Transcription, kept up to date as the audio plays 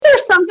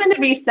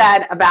be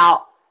said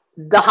about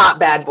the hot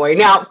bad boy.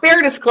 Now,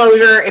 fair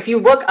disclosure, if you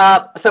look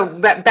up, so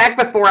back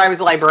before I was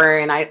a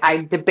librarian,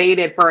 I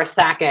debated for a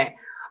second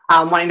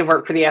wanting to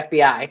work for the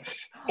FBI.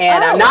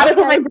 And I'm not as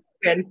a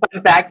librarian,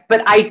 fun fact,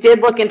 but I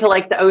did look into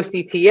like the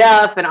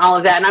OCTF and all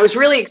of that. And I was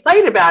really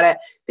excited about it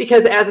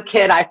because as a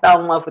kid, I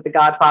fell in love with The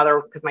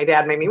Godfather because my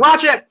dad made me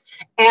watch it.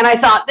 And I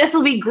thought this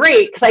will be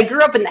great because I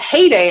grew up in the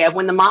heyday of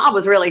when the mob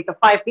was really, the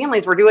five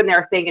families were doing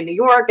their thing in New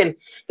York and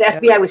the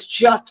FBI was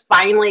just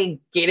finally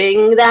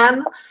getting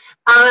them.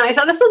 I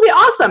thought this would be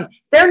awesome.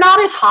 They're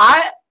not as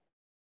hot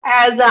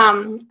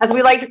as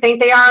we like to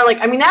think they are. Like,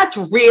 I mean, that's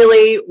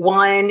really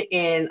 1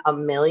 in a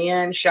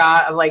million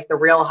shot of like the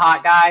real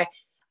hot guy.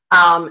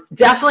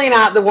 Definitely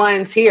not the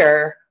ones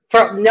here.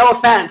 For no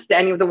offense to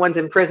any of the ones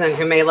in prison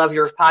who may love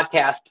your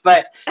podcast,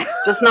 but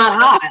just not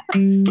hot.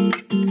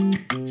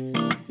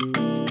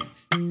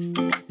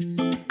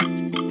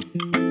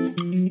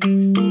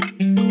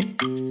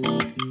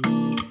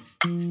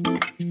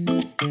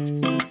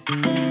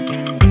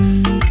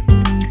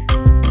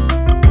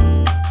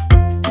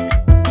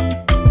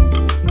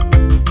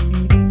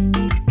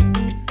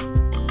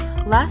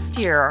 Last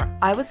year,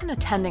 I was an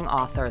attending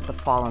author at the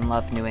Fall in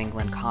Love New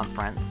England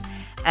Conference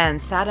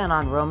and sat in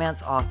on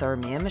romance author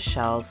Mia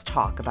Michelle's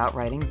talk about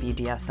writing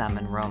BDSM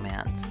and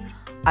romance.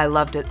 I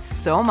loved it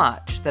so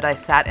much that I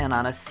sat in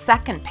on a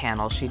second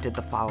panel she did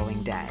the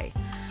following day.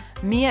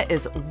 Mia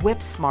is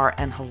whip smart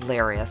and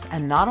hilarious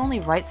and not only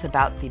writes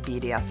about the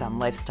BDSM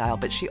lifestyle,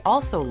 but she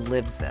also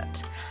lives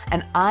it.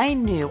 And I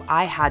knew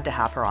I had to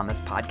have her on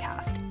this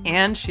podcast,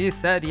 and she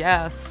said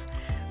yes.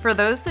 For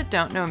those that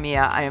don't know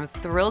Mia, I am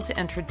thrilled to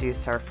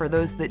introduce her. For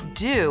those that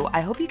do,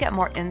 I hope you get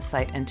more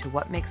insight into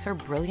what makes her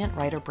brilliant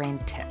writer brain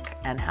tick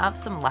and have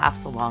some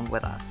laughs along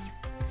with us.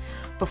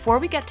 Before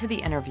we get to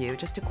the interview,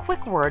 just a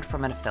quick word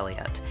from an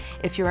affiliate.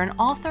 If you're an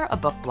author, a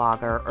book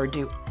blogger, or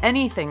do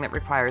anything that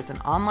requires an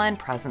online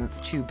presence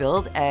to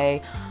build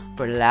a,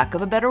 for lack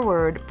of a better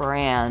word,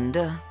 brand,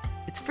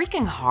 it's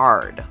freaking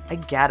hard. I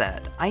get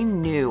it. I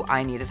knew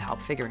I needed help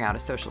figuring out a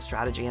social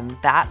strategy, and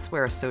that's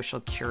where a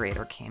social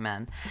curator came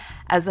in.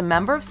 As a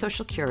member of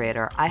Social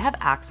Curator, I have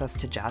access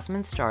to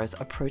Jasmine Starr's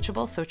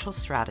approachable social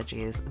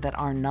strategies that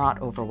are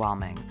not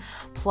overwhelming.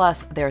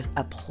 Plus, there's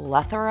a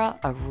plethora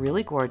of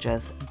really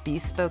gorgeous,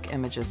 bespoke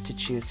images to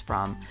choose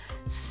from.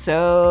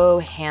 So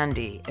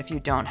handy if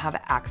you don't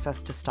have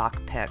access to stock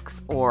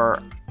pics,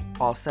 or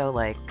also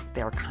like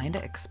they're kind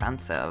of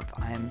expensive,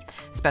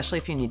 especially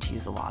if you need to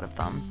use a lot of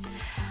them.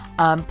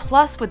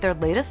 Plus, with their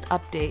latest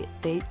update,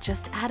 they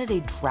just added a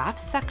draft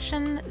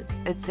section.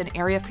 It's an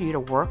area for you to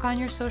work on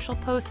your social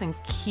posts and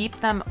keep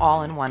them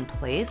all in one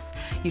place.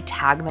 You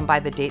tag them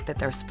by the date that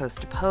they're supposed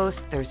to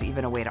post. There's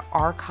even a way to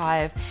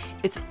archive.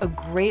 It's a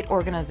great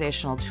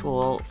organizational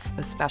tool,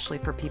 especially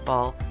for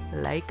people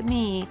like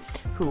me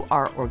who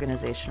are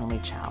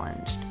organizationally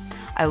challenged.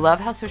 I love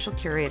how Social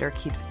Curator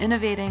keeps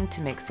innovating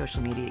to make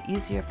social media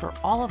easier for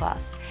all of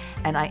us.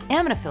 And I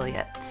am an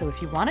affiliate, so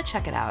if you want to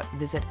check it out,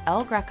 visit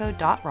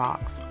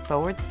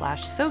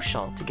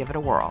elgreco.rocks/social to give it a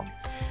whirl.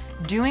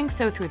 Doing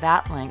so through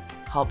that link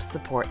helps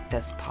support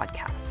this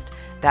podcast.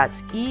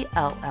 That's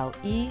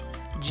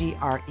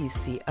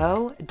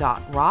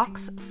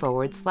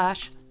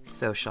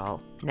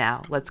ellegreco.rocks/social.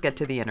 Now, let's get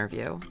to the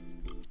interview.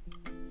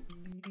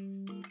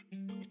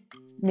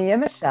 Mia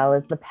Michelle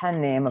is the pen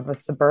name of a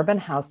suburban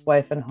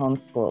housewife and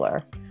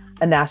homeschooler.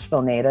 A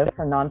Nashville native,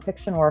 her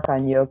nonfiction work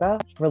on yoga,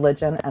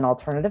 religion, and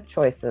alternative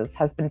choices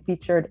has been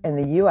featured in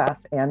the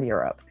US and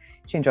Europe.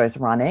 She enjoys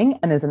running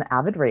and is an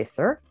avid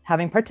racer,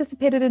 having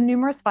participated in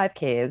numerous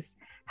 5Ks,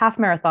 half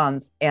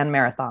marathons, and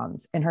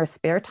marathons. In her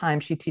spare time,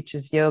 she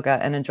teaches yoga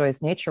and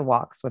enjoys nature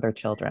walks with her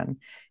children.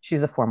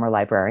 She's a former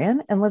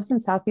librarian and lives in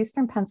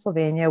southeastern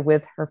Pennsylvania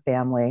with her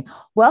family.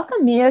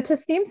 Welcome, Mia, to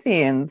Steam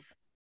Scenes.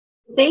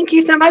 Thank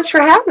you so much for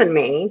having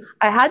me.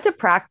 I had to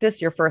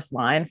practice your first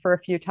line for a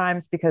few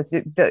times because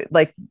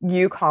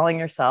you calling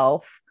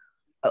yourself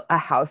a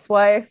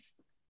housewife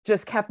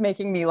just kept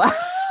making me laugh.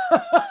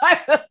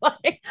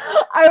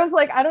 I was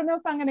like, I don't know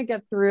if I'm going to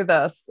get through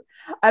this.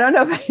 I don't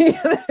know if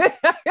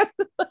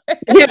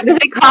do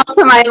they call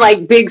somebody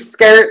like big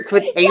skirts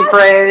with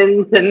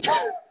aprons and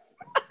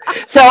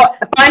so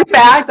fun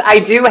fact, I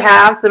do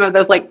have some of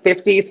those like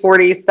 50s,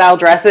 40s style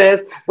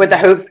dresses with the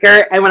hoop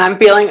skirt. And when I'm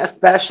feeling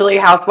especially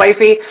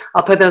housewifey,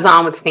 I'll put those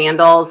on with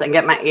sandals and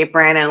get my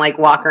apron and like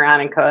walk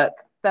around and cook.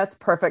 That's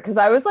perfect. Cause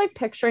I was like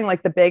picturing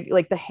like the big,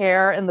 like the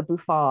hair and the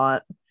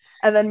bouffant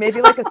and then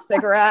maybe like a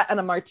cigarette and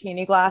a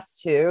martini glass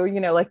too,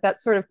 like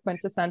that sort of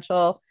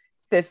quintessential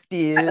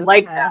 50s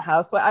like kind of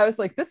housewife. I was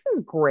like, this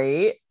is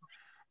great.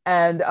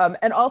 And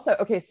also,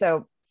 okay.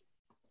 So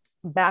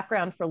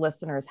background for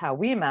listeners, how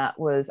we met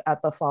was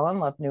at the Fall in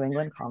Love New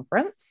England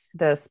Conference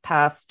this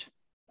past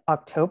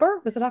October.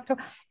 Was it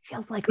October? It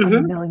feels like a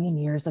million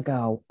years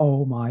ago.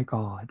 Oh my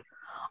God.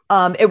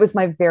 It was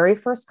my very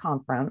first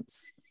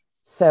conference.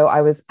 So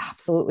I was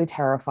absolutely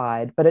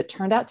terrified, but it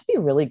turned out to be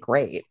really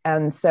great.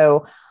 And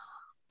so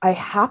I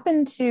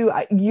happened to,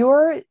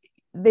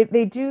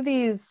 they do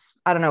these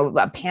I don't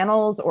know,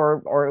 panels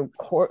or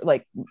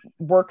like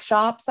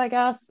workshops, I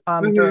guess,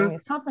 during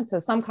these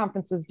conferences. Some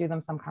conferences do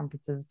them, some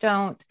conferences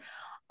don't.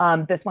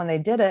 This one they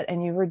did it,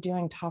 and you were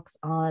doing talks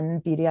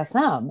on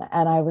BDSM,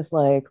 and I was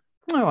like,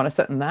 I want to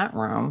sit in that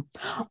room.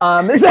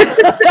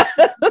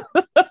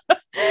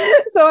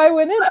 So I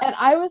went in, and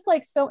I was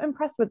like so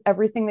impressed with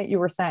everything that you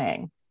were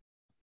saying.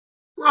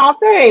 Oh,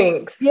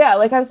 thanks. Yeah,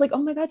 like I was like, oh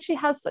my God, she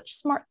has such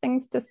smart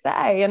things to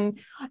say, and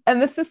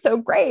this is so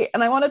great,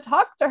 and I want to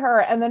talk to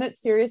her. And then it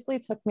seriously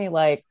took me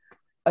like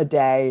a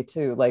day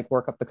to like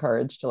work up the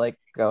courage to like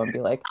go and be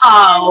like,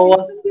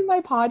 oh, do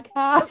my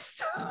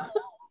podcast.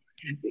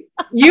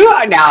 You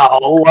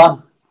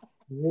know.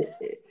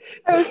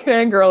 I was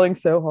fangirling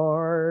so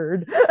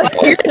hard.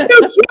 You're so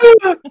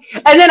cute.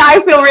 And then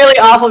I feel really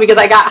awful because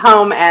I got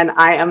home and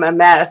I am a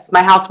mess.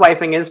 My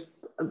housewifing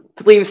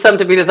leaves some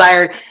to be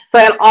desired. So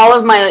I had all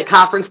of my like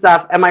conference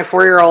stuff, and my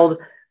 4-year-old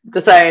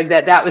decided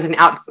that was an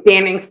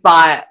outstanding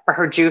spot for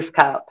her juice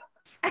cup.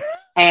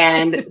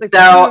 And like,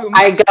 so boom.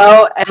 I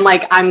go and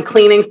like I'm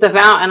cleaning stuff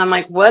out, and I'm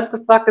like, what the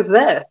fuck is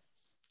this?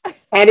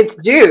 And it's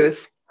juice.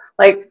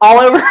 Like all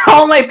over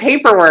all my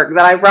paperwork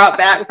that I brought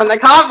back from the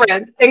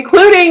conference,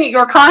 including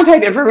your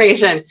contact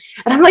information.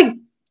 And I'm like,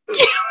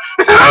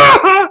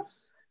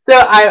 so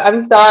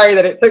I'm sorry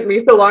that it took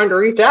me so long to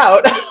reach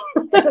out.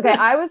 It's okay.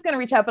 I was going to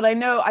reach out, but I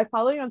know I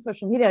follow you on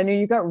social media. I knew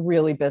you got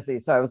really busy.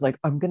 So I was like,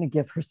 I'm going to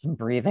give her some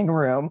breathing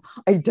room.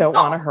 I don't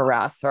want to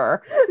harass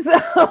her.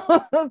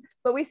 So,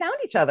 but we found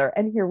each other,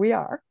 and here we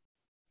are.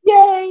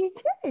 Yay.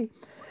 Yay.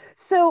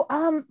 So,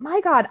 my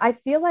God, I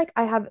feel like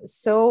I have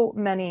so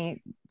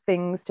many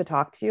things to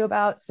talk to you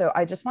about. So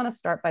I just want to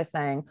start by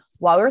saying,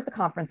 while we were at the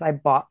conference, I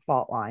bought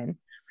Fault Line.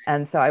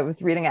 And so I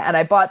was reading it, and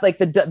I bought like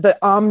the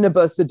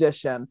omnibus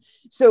edition.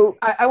 So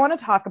I want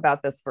to talk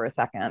about this for a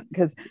second,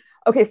 because,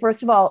 okay,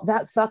 first of all,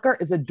 that sucker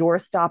is a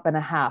doorstop and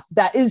a half.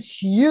 That is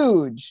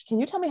huge. Can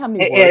you tell me how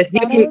many words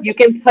that is? You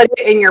can put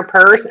it in your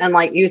purse and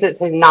like use it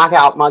to knock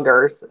out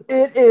muggers.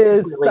 It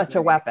is really such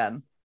a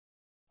weapon.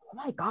 Oh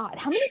my God.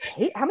 How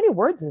many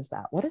words is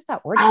that? What is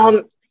that word?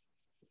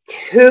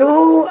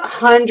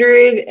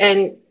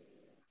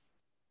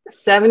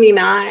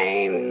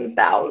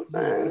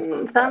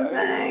 279,000 something.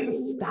 That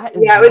is it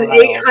was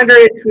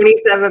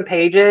 827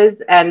 pages,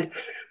 and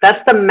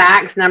that's the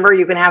max number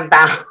you can have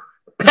bound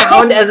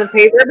as a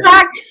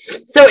paperback.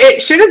 So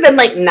it should have been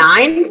like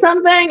 9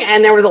 something,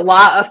 and there was a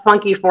lot of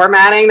funky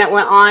formatting that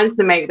went on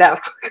to make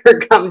that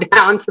fucker come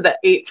down to the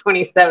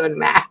 827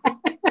 max.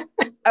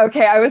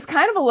 Okay, I was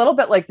kind of a little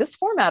bit like, this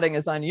formatting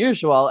is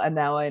unusual, and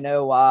now I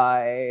know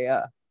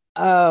why.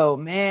 Oh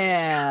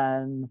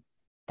man.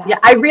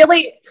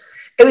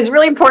 It was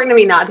really important to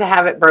me not to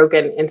have it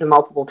broken into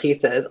multiple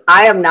pieces.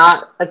 I am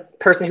not a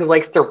person who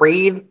likes to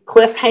read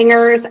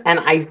cliffhangers, and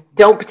I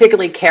don't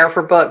particularly care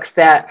for books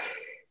that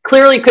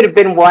clearly could have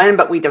been one,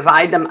 but we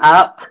divide them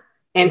up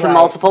into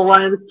multiple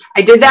ones.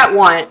 I did that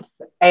once,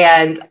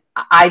 and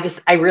I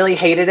really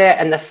hated it.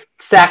 And the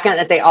second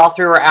that they all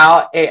threw her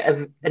out,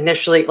 it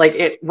initially, like,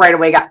 it right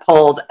away got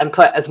pulled and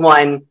put as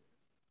one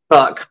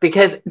book,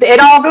 because it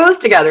all goes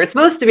together. It's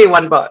supposed to be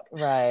one book.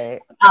 Right.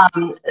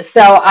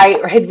 So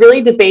I had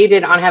really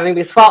debated on having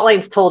these fault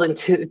lines told in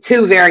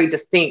two very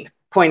distinct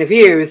point of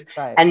views.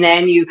 Right. And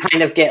then you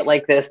kind of get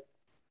like this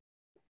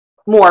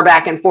more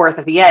back and forth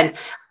at the end.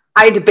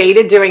 I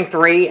debated doing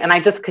 3, and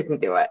I just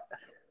couldn't do it.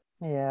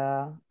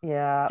 Yeah.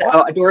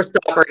 So a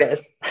doorstopper it is.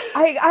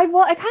 I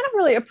kind of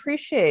really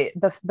appreciate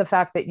the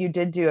fact that you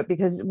did do it,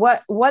 because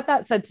what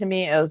that said to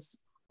me is,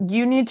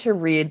 you need to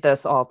read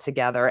this all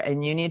together,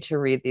 and you need to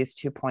read these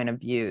 2 point of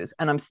views.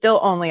 And I'm still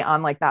only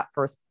on like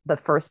the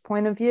first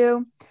point of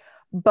view,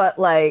 but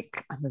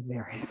like, I'm a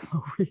very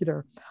slow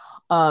reader.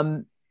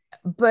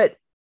 But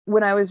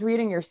when I was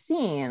reading your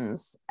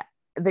scenes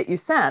that you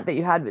sent,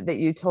 that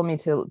you told me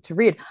to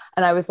read,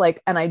 and I was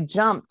like, and I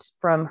jumped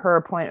from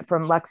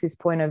Lexi's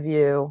point of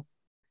view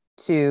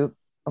to,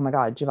 oh my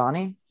God,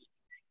 Giovanni.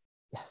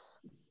 Yes.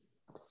 I'm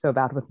so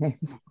bad with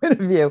names.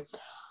 Point of view.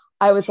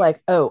 I was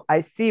like, oh,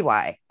 I see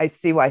why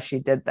she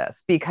did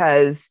this,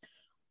 because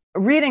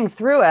reading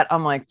through it,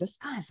 I'm like, this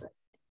guy's an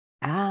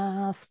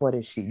ass. What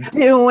is she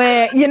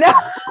doing? You know?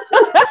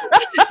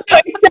 So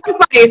it's so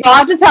funny. So I'll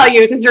have to tell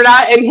you, since you're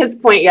not in his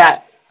point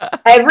yet,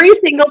 every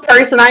single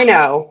person I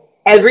know,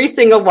 every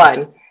single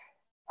one,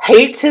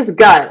 hates his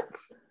guts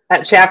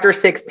at chapter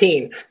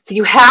 16. So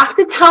you have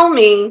to tell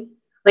me,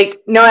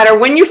 like, no matter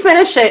when you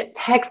finish it,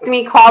 text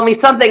me, call me,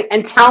 something,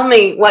 and tell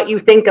me what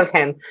you think of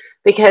him.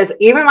 Because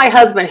even my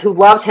husband, who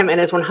loved him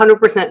and is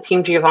 100%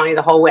 Team Giovanni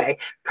the whole way,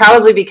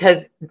 probably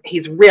because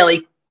he's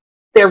based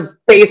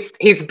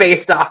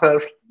off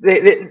of,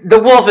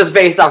 the wolf is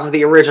based off of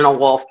the original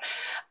wolf.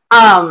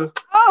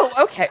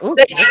 Okay. Ooh,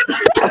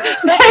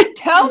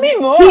 tell me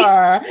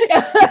more.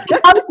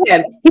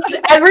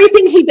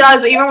 Everything he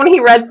does, even when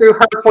he read through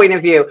her point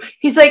of view,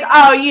 he's like,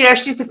 oh,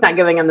 she's just not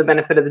giving him the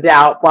benefit of the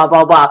doubt, blah,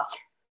 blah, blah.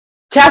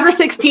 Chapter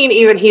 16,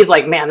 even he's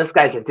like, man, this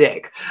guy's a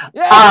dick.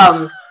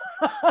 Yeah.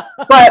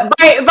 But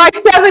by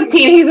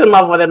 17, he's in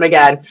love with him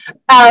again.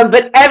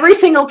 But every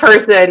single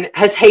person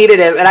has hated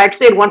him. And I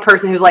actually had one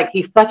person who's like,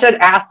 he's such an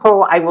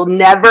asshole. I will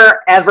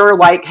never, ever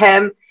like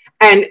him.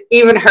 And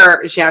even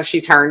her,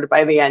 she turned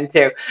by the end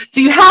too.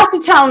 So you have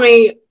to tell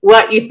me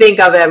what you think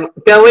of him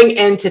going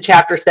into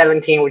chapter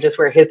 17, which is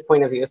where his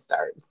point of view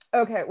starts.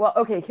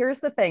 Okay, here's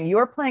the thing.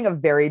 You're playing a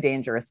very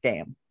dangerous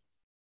game.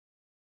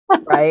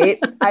 Right?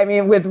 I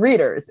mean, with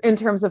readers in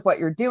terms of what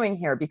you're doing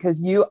here,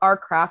 because you are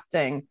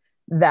crafting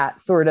that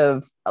sort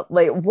of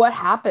like, what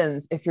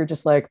happens if you're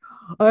just like,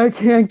 I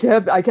can't,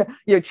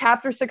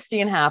 chapter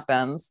 16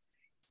 happens.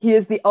 He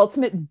is the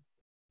ultimate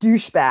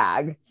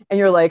douchebag. And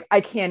you're like,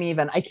 I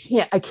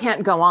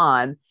can't go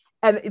on.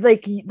 And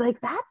like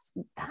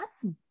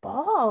that's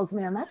balls,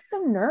 man. That's so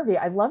nervy.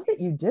 I love that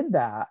you did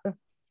that.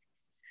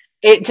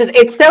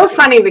 It's so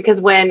funny because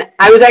when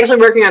I was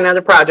actually working on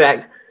another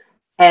project,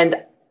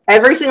 and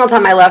every single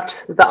time I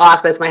left the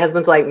office, my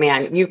husband's like,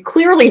 man, you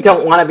clearly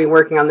don't want to be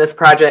working on this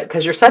project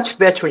because you're such a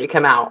bitch when you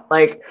come out.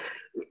 Like,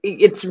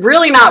 it's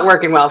really not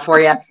working well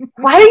for you.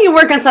 Why don't you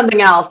work on something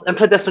else and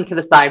put this one to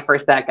the side for a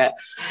second?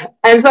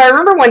 And so I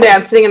remember one day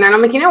I'm sitting in there and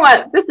I'm like, you know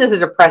what? This is a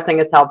depressing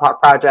as hell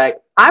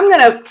project. I'm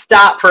going to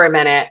stop for a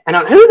minute. And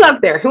who's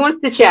up there? Who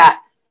wants to chat?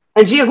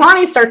 And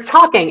Giovanni starts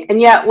talking. And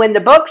yet when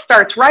the book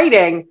starts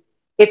writing,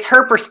 it's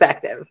her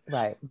perspective.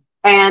 Right.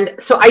 And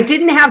so I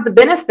didn't have the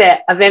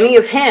benefit of any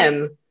of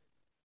him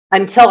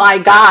until I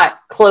got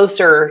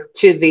closer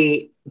to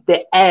the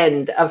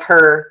end of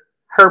her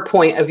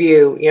point of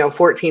view,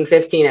 14,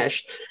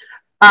 15-ish.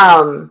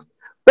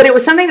 But it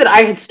was something that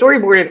I had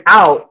storyboarded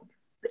out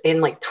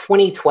in like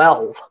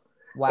 2012.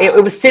 Wow.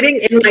 It was sitting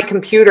in my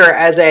computer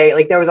as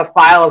there was a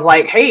file of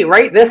like, hey,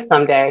 write this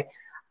someday.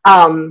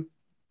 But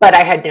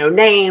I had no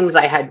names.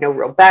 I had no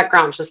real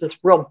background, just this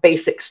real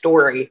basic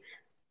story.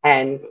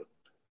 And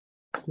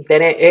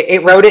then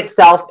it wrote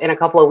itself in a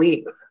couple of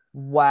weeks.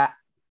 Wow.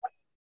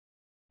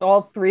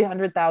 All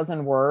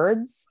 300,000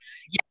 words?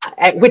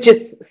 Yeah, which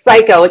is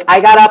psycho. Like, I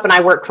got up and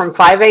I worked from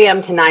 5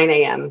 a.m. to 9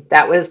 a.m.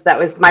 That was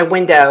my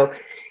window.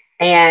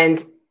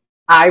 And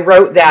I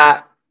wrote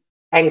that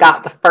and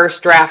got the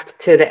first draft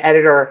to the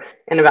editor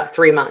in about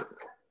 3 months.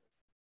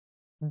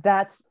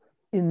 That's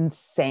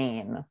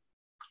insane.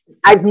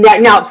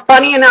 Now,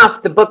 funny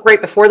enough, the book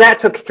right before that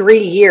took 3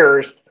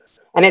 years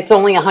and it's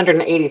only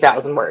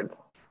 180,000 words.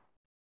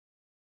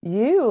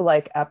 You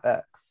like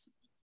epics.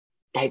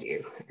 I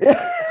do.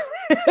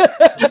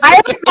 I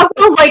have a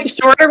couple of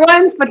shorter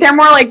ones, but they're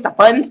more like the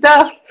fun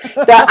stuff.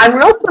 That I'm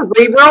real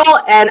cerebral,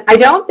 and I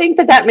don't think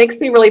that makes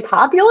me really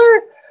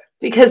popular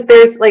because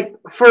there's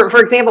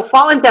for example,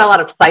 Fallen's got a lot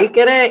of psych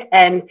in it,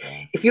 and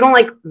if you don't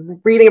like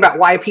reading about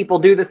why people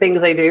do the things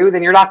they do,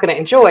 then you're not going to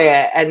enjoy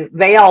it. And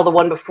Veil, the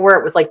one before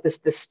it, was like this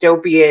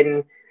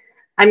dystopian.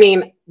 I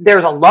mean,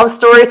 there's a love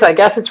story, so I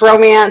guess it's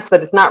romance,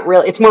 but it's not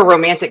real. It's more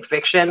romantic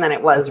fiction than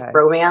it was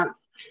romance.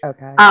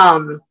 Okay.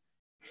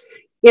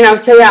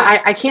 So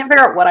yeah, I can't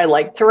figure out what I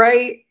like to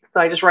write, so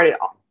I just write it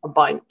a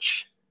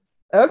bunch.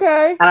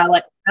 Okay. And I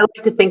like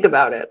to think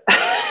about it.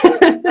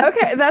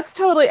 Okay, that's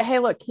totally. Hey,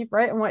 look, keep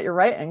writing what you're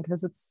writing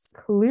because it's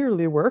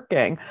clearly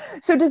working.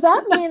 So does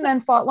that mean then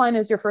Fault Line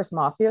is your first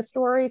mafia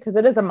story? Because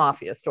it is a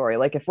mafia story.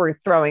 Like if we're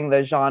throwing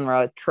the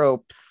genre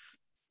tropes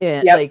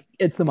in,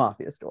 it's the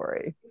mafia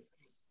story.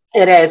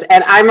 It is,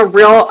 and I'm a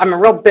real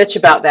bitch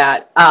about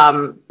that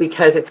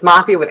because it's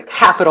mafia with a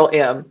capital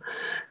M.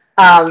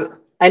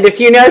 And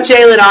if you know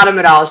Jalen Autumn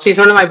at all, she's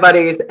one of my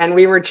buddies, and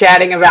we were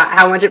chatting about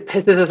how much it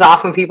pisses us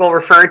off when people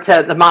refer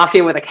to the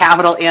mafia with a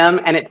capital M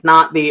and it's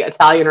not the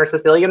Italian or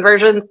Sicilian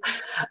versions,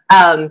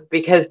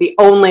 because the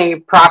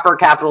only proper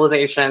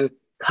capitalization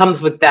comes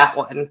with that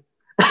one.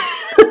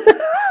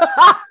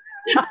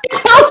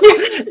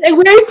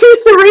 We're too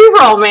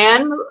cerebral,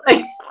 man.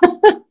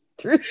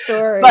 True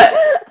story. But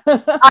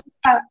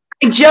I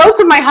joke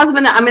with my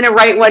husband that I'm going to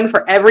write one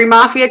for every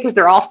mafia because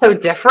they're all so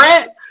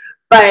different.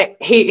 But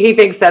he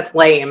thinks that's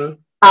lame.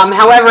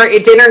 However,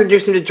 it did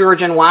introduce him to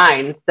Georgian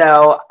wine.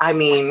 So, I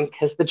mean,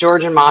 because the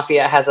Georgian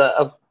mafia has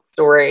a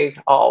story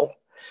all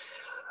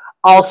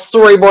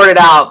storyboarded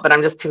out, but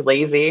I'm just too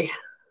lazy.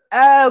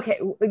 Okay.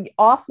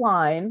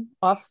 Offline,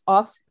 off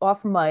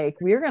mic,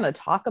 we're going to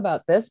talk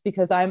about this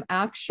because I've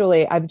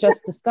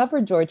just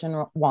discovered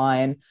Georgian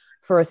wine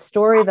for a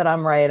story that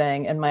I'm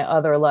writing in my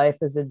other life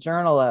as a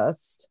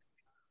journalist.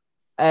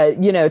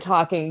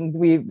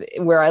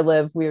 Where I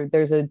live,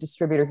 there's a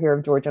distributor here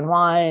of Georgian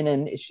wine,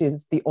 and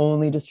she's the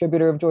only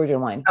distributor of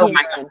Georgian wine here. Oh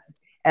my God.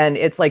 And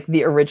it's like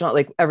the original,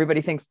 like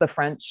everybody thinks the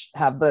French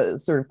have the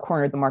sort of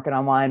cornered the market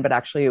on wine, but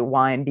actually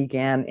wine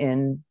began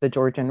in the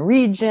Georgian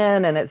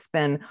region and it's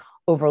been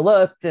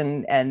overlooked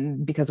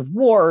and because of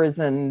wars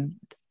and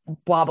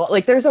blah, blah.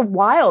 Like there's a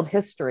wild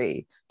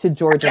history to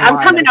Georgian wine.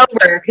 I'm coming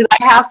over because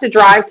I have to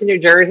drive to New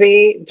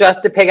Jersey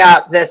just to pick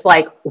up this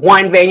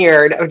one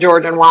vineyard of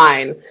Georgian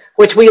wine,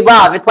 which we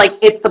love.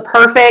 It's the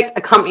perfect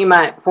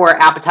accompaniment for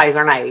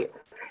appetizer night.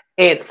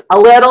 It's a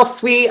little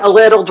sweet, a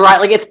little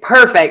dry, it's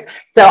perfect.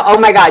 So, oh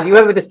my God, you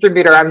have a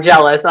distributor. I'm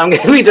jealous. I'm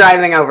going to be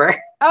driving over.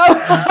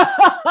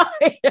 Oh,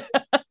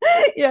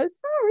 yeah,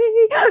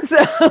 sorry.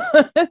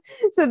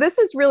 So this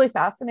is really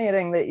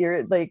fascinating that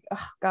you're like,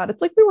 oh God,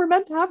 it's like we were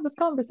meant to have this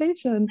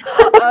conversation.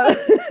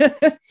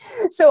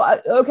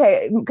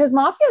 Okay, because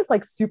Mafia is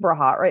like super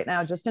hot right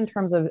now, just in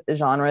terms of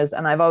genres.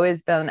 And I've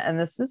always been, and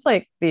this is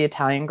like the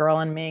Italian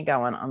girl in me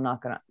going, I'm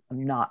not gonna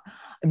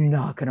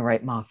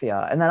write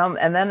Mafia. And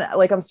then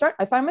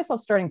I find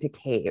myself starting to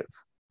cave.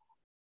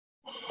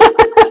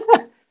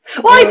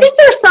 Well, I think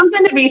there's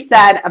something to be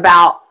said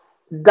about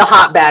the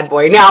hot bad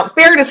boy. Now,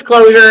 fair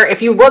disclosure,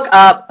 if you look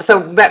up, so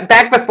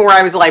back before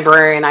I was a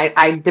librarian,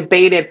 I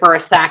debated for a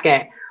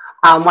second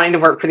wanting to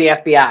work for the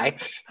FBI.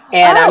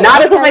 And I'm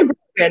not as a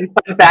librarian,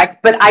 fun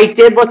fact, but I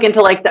did look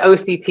into like the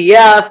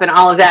OCTF and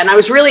all of that. And I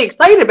was really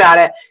excited about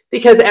it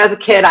because as a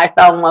kid, I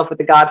fell in love with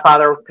The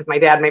Godfather because my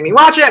dad made me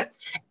watch it.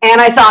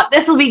 And I thought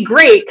this will be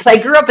great because I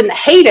grew up in the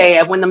heyday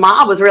of when the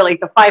mob was really,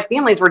 the five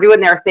families were doing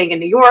their thing in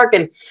New York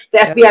and the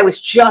FBI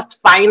was just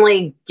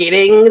finally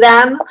getting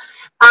them.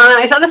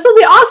 I thought this will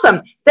be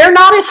awesome. They're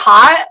not as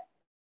hot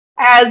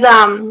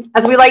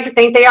as we like to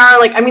think they are.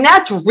 Like, I mean,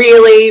 that's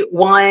really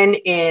 1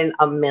 in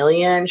a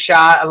million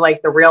shot of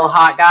like the real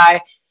hot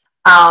guy.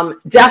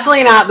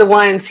 Definitely not the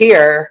ones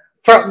here.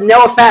 For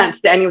no offense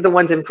to any of the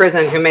ones in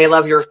prison who may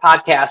love your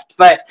podcast,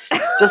 but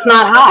just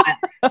not hot.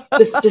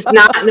 just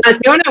not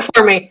doing it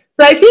for me.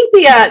 So I think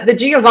the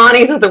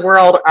Giovannis of the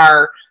world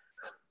are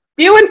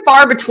few and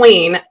far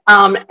between.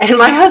 And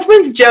my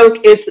husband's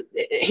joke is,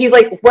 he's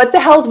like, what the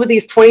hell's with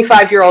these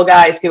 25-year-old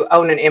guys who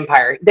own an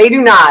empire? They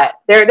do not.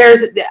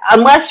 There's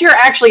unless you're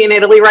actually in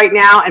Italy right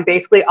now, and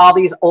basically all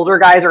these older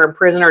guys are in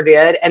prison or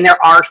dead, and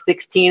there are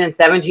 16 and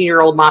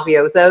 17-year-old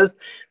mafiosos,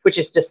 which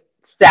is just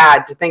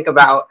sad to think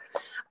about.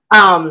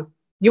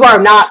 You are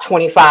not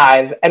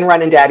 25 and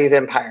running daddy's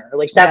empire.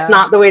 Like, that's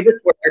not the way this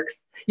works.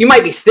 You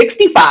might be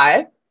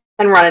 65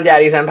 and running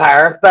daddy's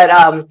empire, but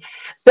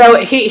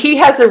so he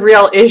has a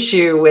real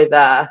issue with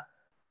the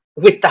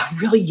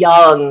really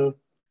young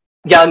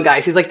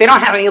guys. He's like, they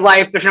don't have any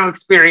life, there's no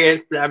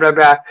experience, blah blah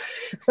blah.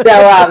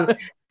 So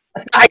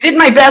I did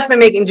my best by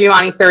making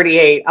Giovanni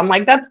 38. I'm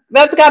like, that's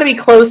got to be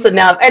close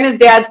enough. And his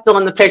dad's still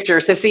in the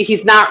picture, so see,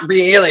 he's not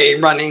really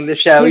running the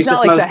show. He's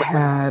not just like the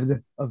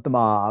head of the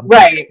mob,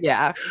 right?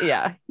 Yeah.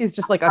 He's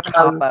just like a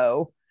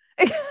capo.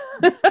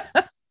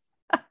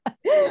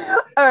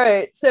 All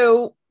right.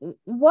 So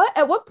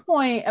at what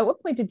point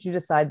did you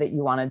decide that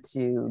you wanted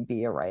to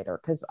be a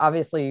writer? Because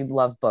obviously you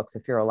love books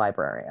if you're a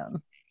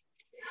librarian.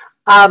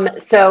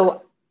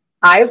 So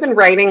I've been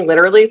writing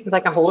literally since I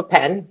can hold a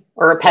pen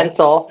or a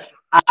pencil.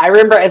 I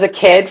remember as a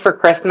kid for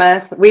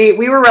Christmas, we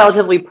were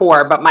relatively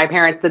poor, but my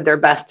parents did their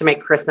best to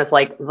make Christmas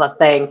like the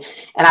thing.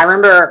 And I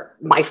remember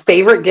my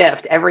favorite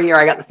gift every year,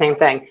 I got the same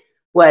thing,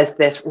 was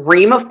this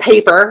ream of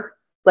paper,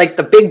 like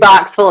the big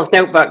box full of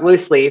notebook,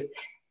 loose leaf,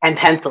 and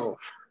pencils.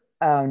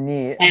 Oh,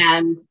 neat.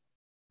 And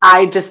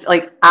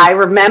I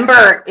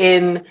remember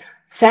in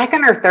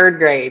second or third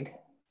grade,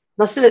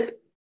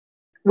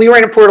 we were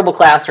in a portable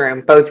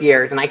classroom both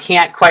years, and I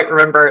can't quite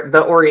remember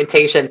the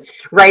orientation,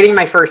 writing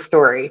my first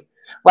story,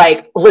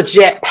 like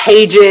legit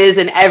pages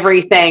and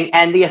everything.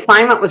 And the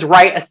assignment was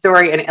write a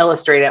story and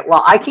illustrate it.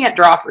 Well, I can't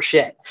draw for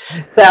shit.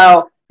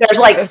 So there's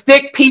like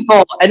sick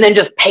people and then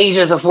just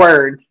pages of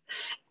words.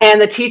 And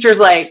the teacher's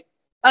like,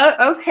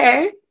 oh,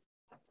 okay.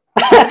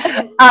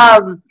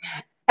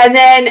 And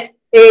then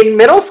in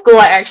middle school,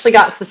 I actually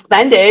got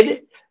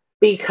suspended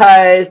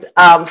because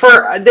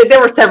there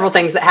were several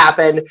things that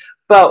happened,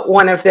 but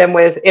one of them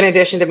was, in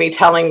addition to me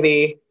telling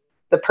the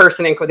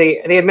person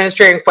the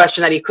administrator in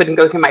question that he couldn't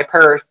go through my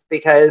purse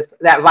because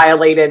that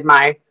violated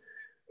my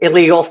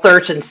illegal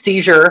search and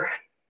seizure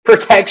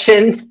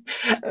protections.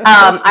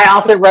 I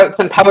also wrote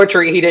some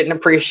poetry he didn't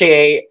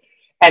appreciate.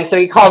 And so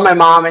he called my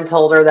mom and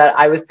told her that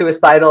I was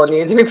suicidal and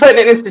needed to be put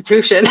in an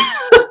institution.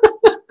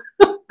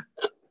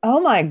 Oh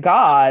my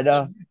God.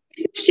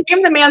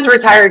 Shame the man's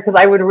retired, because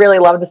I would really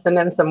love to send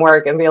him some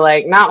work and be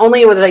like, not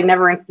only was I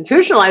never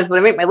institutionalized, but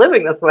I make my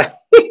living this way.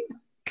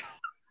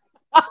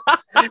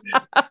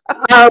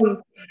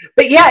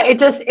 But yeah,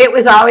 it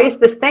was always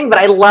this thing, but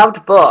I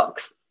loved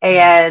books.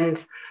 And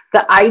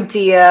the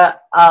idea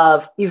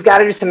of, you've got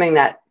to do something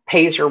that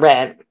pays your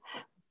rent,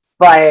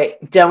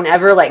 but don't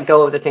ever let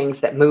go of the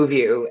things that move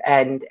you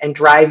and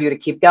drive you to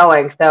keep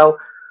going. So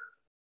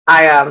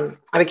I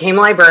became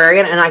a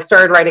librarian, and I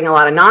started writing a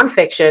lot of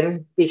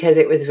nonfiction because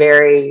it was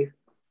very,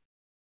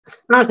 I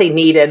don't want to say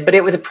needed, but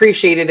it was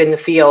appreciated in the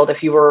field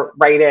if you were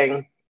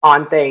writing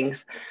on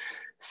things.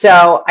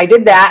 So I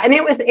did that, and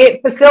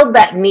it fulfilled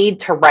that need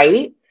to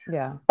write.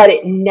 Yeah. But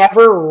it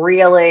never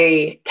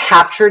really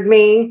captured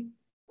me,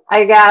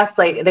 I guess.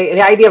 Like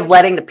the idea of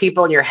letting the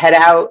people in your head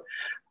out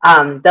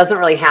doesn't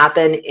really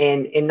happen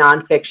in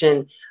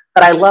nonfiction,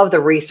 but I love the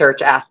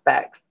research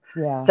aspects.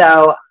 Yeah.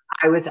 So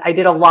I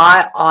did a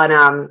lot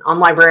on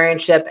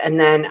librarianship, and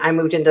then I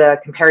moved into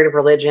comparative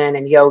religion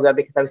and yoga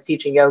because I was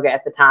teaching yoga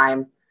at the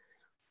time.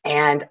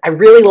 And I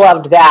really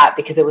loved that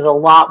because it was a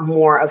lot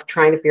more of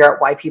trying to figure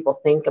out why people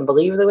think and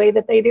believe the way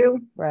that they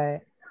do.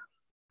 Right.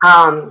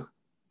 And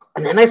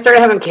then I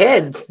started having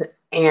kids,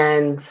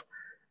 and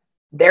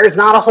there's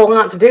not a whole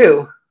lot to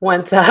do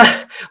once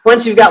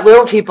once you've got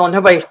little people and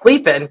nobody's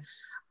sleeping.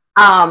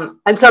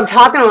 And so I'm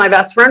talking to my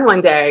best friend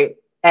one day,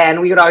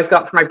 and we would always go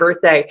out for my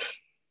birthday.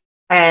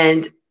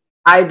 And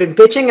I'd been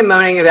bitching and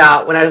moaning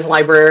about, when I was a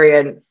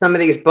librarian, some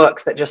of these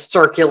books that just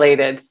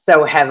circulated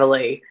so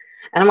heavily.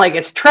 And I'm like,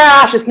 it's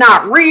trash, it's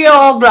not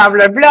real, blah,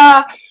 blah,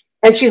 blah.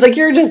 And she's like,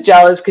 you're just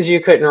jealous because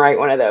you couldn't write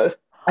one of those.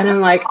 And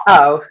I'm like,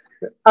 oh,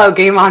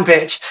 game on,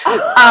 bitch.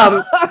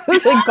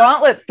 The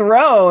gauntlet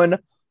thrown.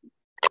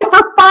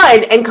 For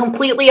fun and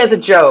completely as a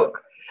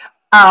joke.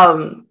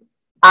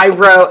 I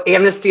wrote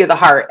Amnesty of the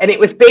Heart, and it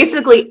was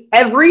basically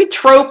every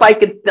trope I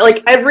could,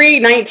 like every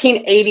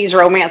 1980s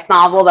romance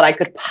novel that I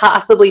could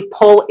possibly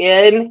pull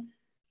in.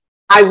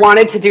 I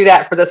wanted to do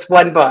that for this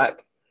one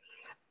book,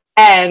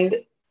 and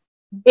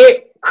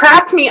it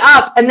cracked me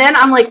up. And then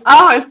I'm like,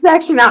 oh, it's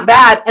actually not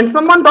bad. And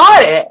someone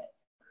bought it,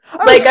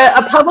 like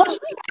a publisher.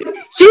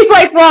 She's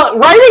like, well,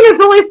 writing is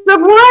only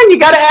step one. You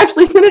got to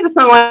actually send it to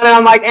someone. And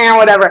I'm like,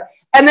 whatever.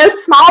 And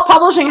this small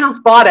publishing house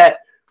bought it,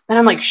 and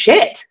I'm like,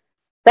 shit.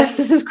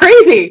 This is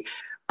crazy.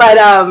 But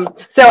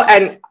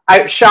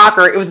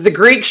shocker, it was the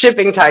Greek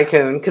shipping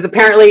tycoon, because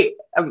apparently,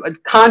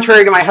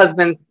 contrary to my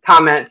husband's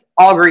comments,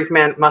 all Greek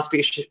men must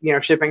be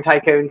shipping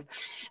tycoons.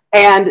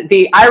 And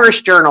the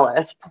Irish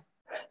journalist,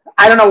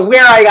 I don't know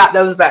where I got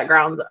those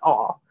backgrounds at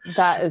all.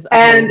 That is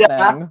amazing.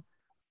 And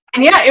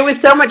yeah, it was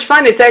so much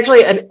fun. It's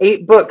actually an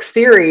 8-book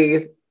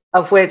series,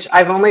 of which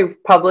I've only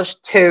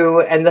published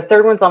 2, and the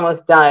 3rd one's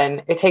almost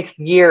done. It takes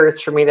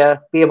years for me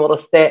to be able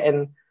to sit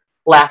and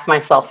laugh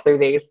myself through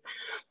these,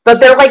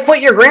 but they're like what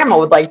your grandma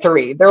would like to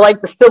read. They're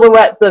like the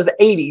silhouettes of the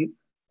 80s.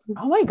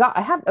 Oh my God.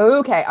 I have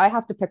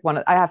to pick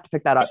one. I have to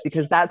pick that up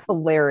because that's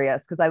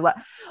hilarious. Cause I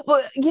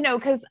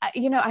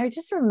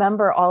just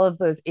remember all of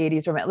those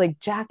 80s like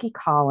Jackie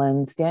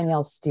Collins,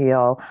 Danielle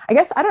Steele. I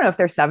guess, I don't know if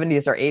they're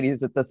 70s or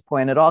 80s at this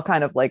point. It all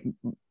kind of like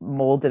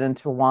molded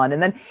into one.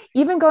 And then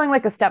even going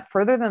like a step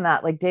further than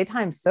that, like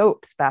daytime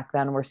soaps back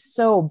then were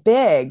so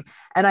big.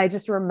 And I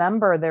just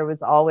remember there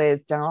was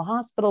always General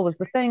Hospital was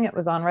the thing. It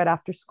was on right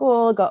after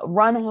school,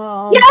 run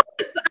home. Yes,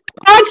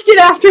 I watched it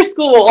after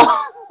school.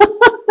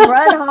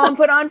 Run home,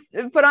 put on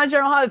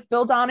General Hospital.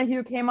 Phil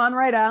Donahue came on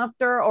right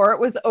after, or it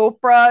was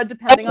Oprah,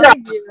 depending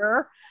on the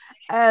year.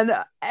 And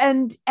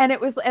it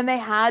was, and they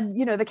had,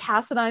 the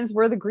Cassadines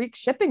were the Greek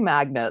shipping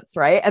magnates,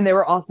 right? And they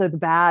were also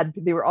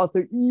they were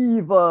also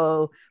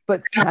evil,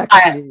 but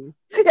sexy.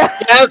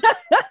 Yeah.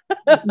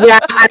 Yeah,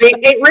 I mean,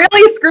 it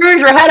really screws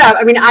your head up.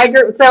 I mean,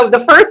 so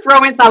the first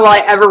romance novel I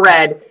ever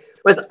read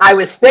was, I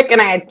was sick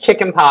and I had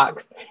chicken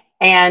pox.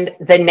 And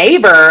the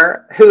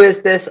neighbor, who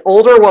is this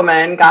older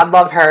woman, God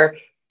love her,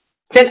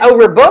 sent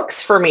over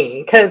books for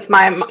me because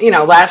my,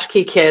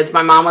 latchkey kids,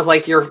 my mom was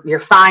like, you're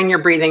fine,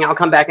 you're breathing. I'll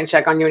come back and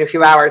check on you in a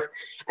few hours.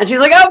 And she's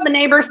like, oh, the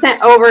neighbor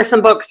sent over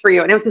some books for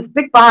you. And it was this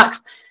big box.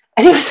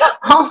 And it was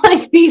all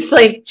like these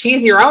like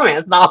cheesy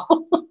romance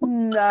novels.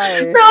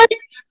 Nice.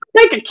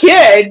 Like a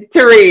kid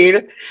to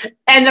read.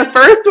 And the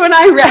first one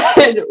I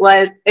read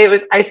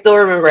I still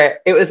remember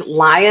it. It was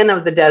Lion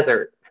of the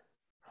Desert.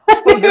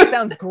 Oh, this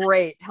sounds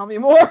great. Tell me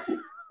more.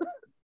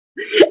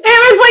 It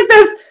was like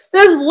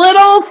this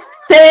little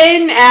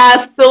thin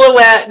ass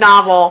silhouette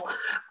novel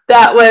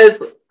that was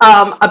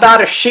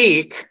about a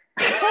sheik.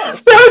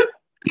 So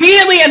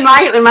immediately in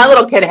my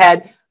little kid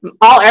head,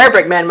 all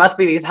Arabic men must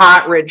be these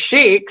hot, rich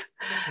sheiks.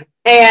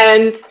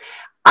 And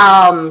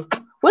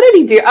what did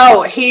he do?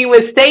 Oh, he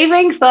was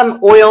saving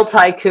some oil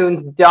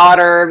tycoon's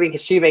daughter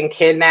because she'd been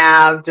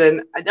kidnapped.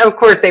 And of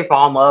course they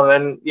fall in love,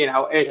 and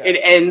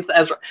it ends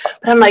as, but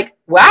I'm like,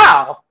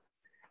 wow.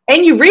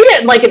 And you read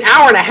it in like an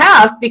hour and a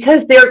half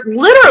because they're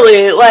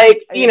literally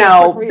like,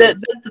 yeah.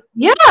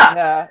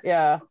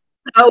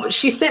 So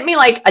she sent me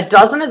like a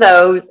dozen of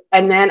those,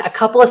 and then a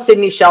couple of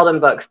Sidney Sheldon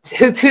books,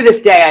 who to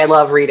this day I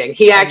love reading.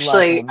 He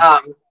actually,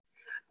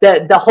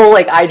 the whole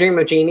like I Dream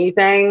of Jeannie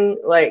thing,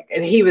 like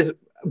he was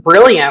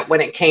brilliant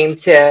when it came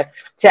to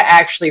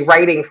actually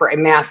writing for a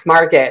mass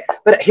market,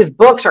 but his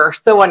books are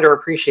so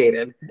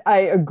underappreciated. I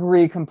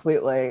agree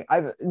completely.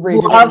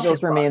 Rage of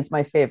Angels remains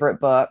my favorite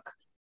book.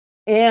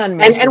 And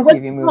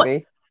TV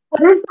movie.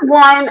 What is the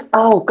one?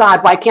 Oh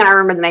God, why can't I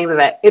remember the name of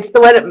it? It's the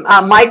one.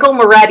 Michael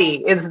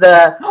Moretti is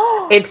the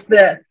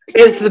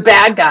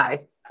bad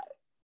guy.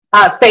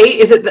 Fate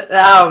is it?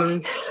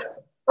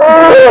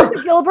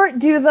 Gilbert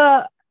do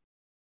the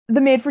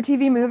made for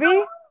TV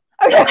movie.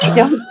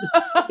 Okay.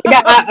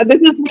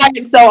 This is why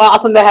it's so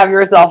awesome to have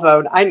your cell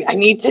phone. I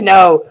need to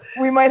know.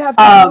 We might have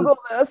to Google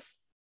this.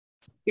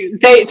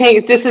 They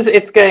think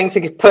it's going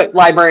to put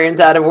librarians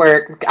out of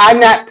work. I'm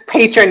that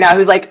patron now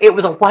who's like, it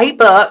was a white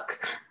book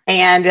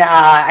and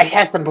I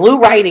had some blue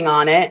writing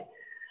on it.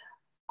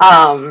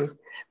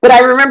 But I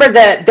remember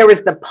that there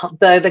was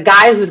the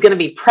guy who was going to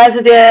be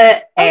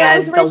president,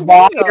 and the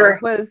lawyer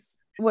was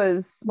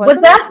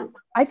that?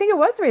 I think it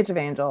was Rage of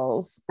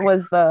Angels.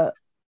 Was it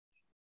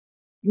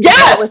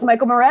was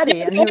Michael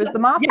Moretti, and he was the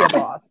mafia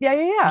boss.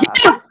 Yeah.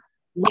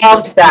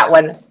 Loved that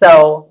one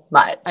so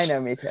much. I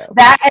know, me too.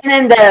 That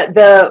and then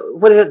the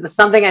what is it? The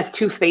Something Has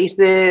Two Faces.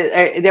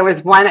 There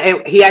was one.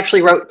 He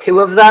actually wrote two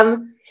of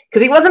them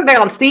because he wasn't big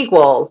on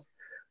sequels,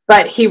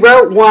 but he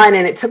wrote one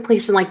and it took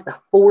place in like the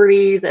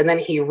 40s, and then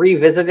he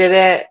revisited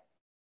it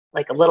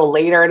like a little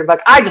later in the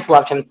book. I just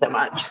loved him so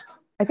much.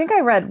 I think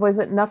I read, was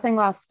it Nothing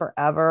Lasts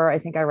Forever? I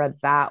think I read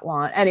that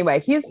one. Anyway,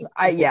 he's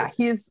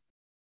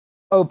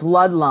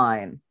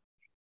Bloodline.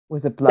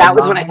 Was it Bloodline? That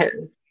was when I hit.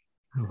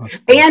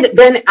 And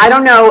then I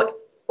don't know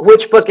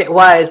which book it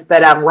was,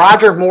 but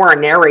Roger Moore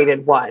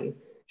narrated one.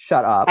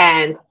 Shut up.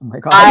 And oh my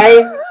God.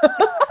 I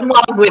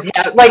love with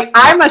him. Like,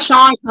 I'm a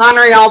Sean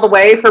Connery all the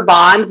way for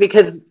Bond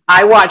because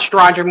I watched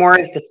Roger Moore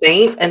as the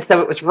Saint, and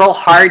so it was real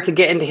hard to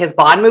get into his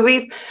Bond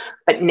movies.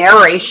 But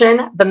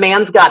narration, the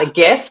man's got a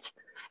gift.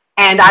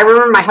 And I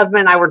remember my husband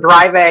and I were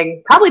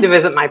driving probably to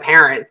visit my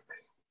parents,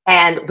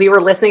 and we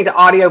were listening to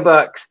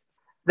audiobooks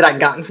that I'd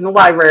gotten from the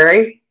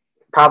library,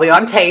 probably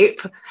on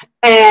tape.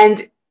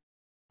 And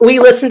we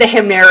listened to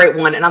him narrate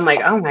one, and I'm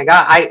like, oh my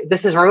God,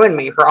 this has ruined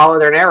me for all of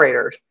their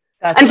narrators.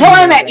 That's until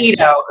amazing. I met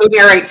Ito, who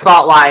narrates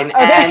Fault Line.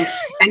 Okay.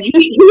 And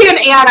he and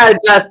Anna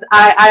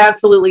I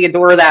absolutely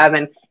adore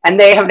them, and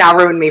they have now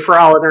ruined me for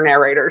all of their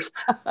narrators.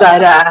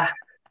 But yeah,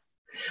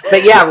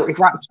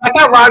 check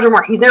out Roger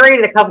Moore. He's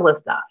narrated a couple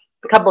of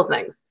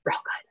things. Real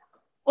good.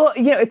 Well,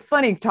 it's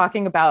funny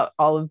talking about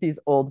all of these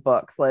old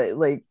books, like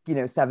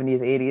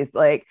 70s, 80s,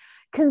 like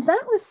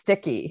consent was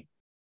sticky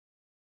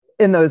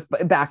in those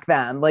back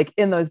then, like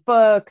in those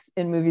books,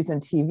 in movies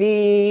and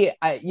TV.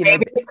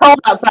 Baby, it's cold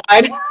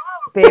outside.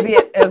 Baby,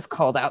 it is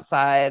cold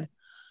outside.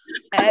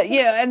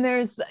 And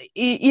there's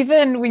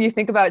even when you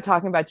think about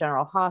talking about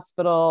General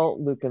Hospital,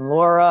 Luke and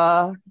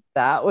Laura,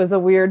 that was a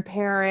weird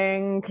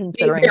pairing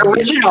considering the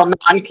original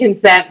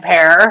non-consent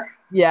pair.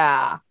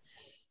 Yeah.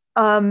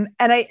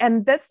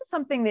 And this is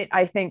something that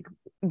I think,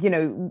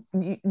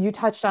 you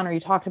touched on, or you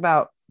talked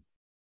about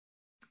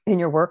in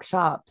your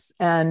workshops,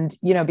 and,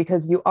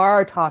 because you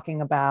are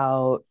talking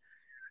about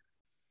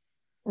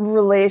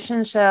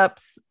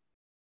relationships,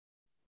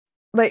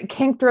 like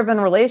kink-driven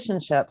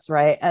relationships,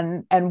 right?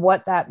 And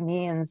what that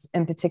means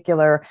in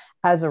particular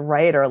as a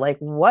writer, like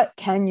what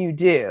can you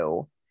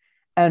do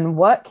and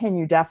what can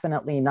you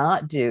definitely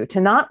not do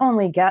to not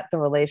only get the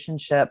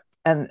relationship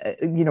and,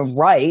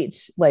 right,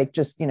 like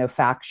just,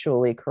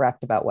 factually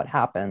correct about what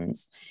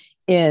happens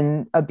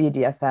in a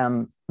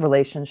BDSM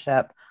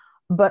relationship,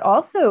 but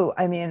also,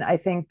 I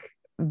think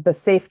the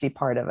safety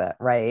part of it,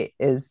 right,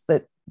 is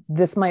that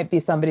this might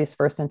be somebody's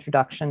first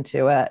introduction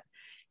to it.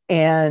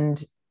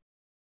 And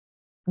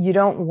you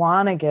don't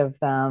want to give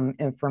them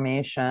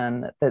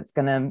information that's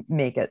going to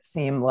make it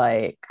seem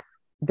like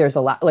there's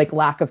a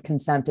lack of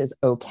consent is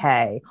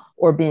okay,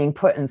 or being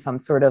put in some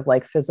sort of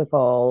like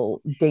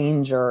physical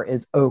danger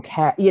is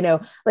okay,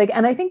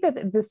 and I think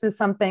that this is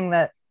something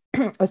that,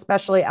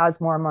 especially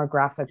as more and more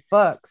graphic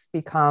books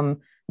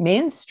become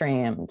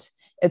mainstreamed,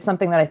 it's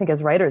something that I think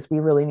as writers, we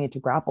really need to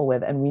grapple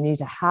with, and we need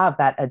to have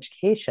that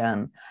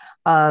education.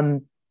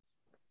 So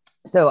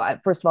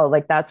first of all,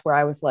 like, that's where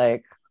I was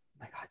like, oh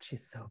my God,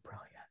 she's so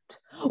brilliant.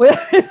 With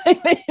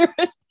everything that you're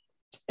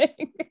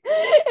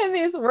in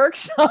these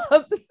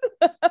workshops.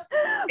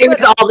 It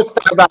was all the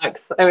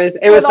Starbucks.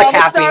 It was the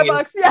caffeine.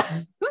 Starbucks,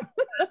 yeah.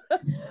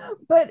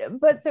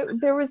 but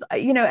there was,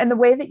 and the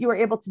way that you were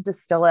able to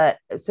distill it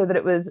so that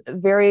it was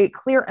very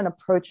clear and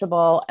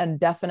approachable, and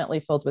definitely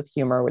filled with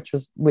humor,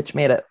 which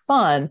made it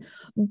fun.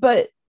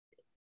 But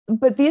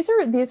these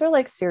are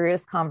like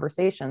serious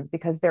conversations,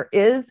 because there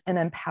is an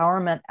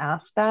empowerment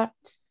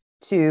aspect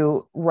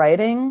to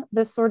writing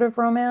this sort of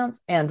romance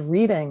and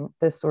reading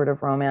this sort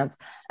of romance,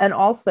 and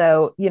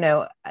also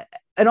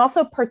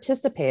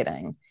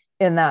participating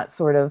in that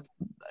sort of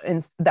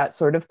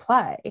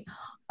play.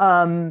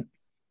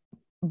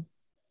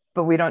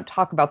 But we don't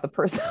talk about the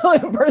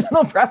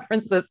personal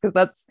preferences, because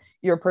that's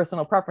your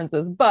personal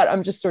preferences. But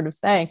I'm just sort of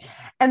saying,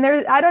 and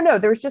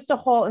there's just a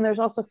whole, and there's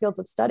also fields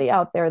of study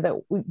out there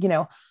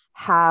that,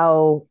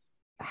 how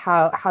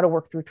to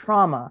work through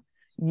trauma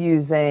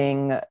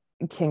using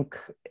kink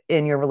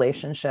in your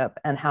relationship,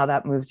 and how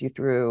that moves you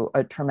through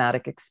a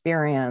traumatic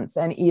experience.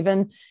 And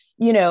even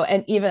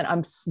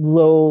I'm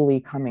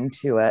slowly coming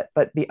to it,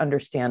 but the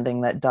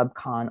understanding that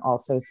DubCon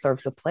also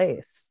serves a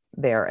place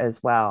there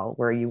as well,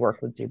 where you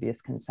work with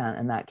dubious consent,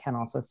 and that can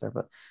also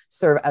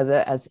serve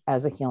as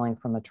a healing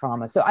from the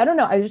trauma. So I don't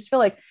know, I just feel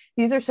like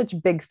these are such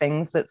big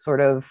things that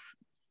sort of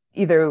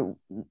either,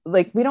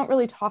 like, we don't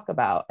really talk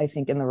about, I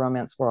think, in the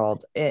romance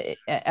world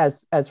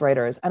as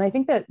writers. And I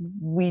think that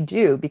we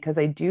do, because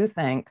I do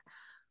think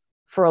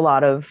for a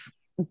lot of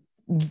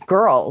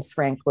girls,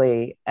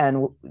 frankly,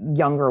 and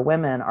younger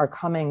women are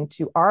coming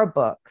to our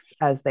books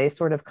as they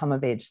sort of come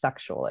of age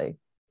sexually.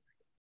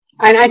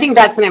 And I think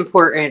that's an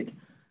important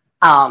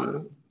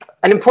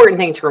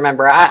thing to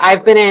remember.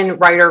 I've been in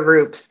reader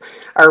groups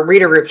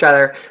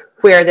rather,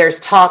 where there's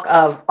talk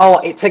of, oh,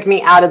 it took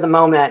me out of the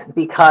moment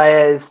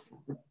because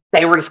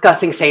they were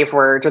discussing safe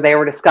words, or they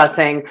were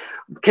discussing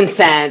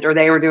consent, or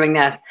they were doing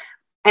this.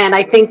 And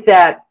I think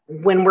that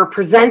when we're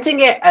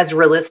presenting it as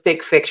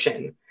realistic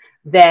fiction,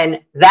 then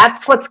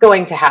that's what's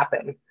going to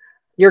happen.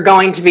 You're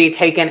going to be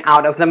taken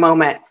out of the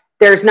moment.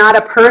 There's not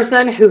a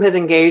person who has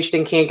engaged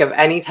in kink of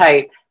any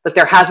type, but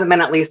there hasn't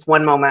been at least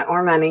one moment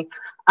or many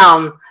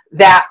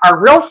that are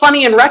real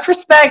funny in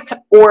retrospect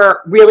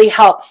or really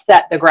help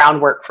set the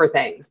groundwork for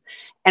things.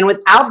 And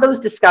without those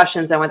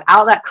discussions and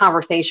without that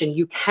conversation,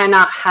 you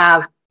cannot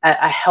have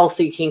a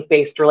healthy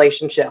kink-based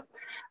relationship.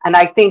 And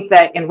I think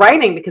that in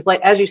writing, because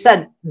like as you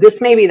said, this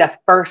may be the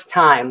first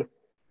time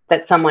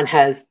that someone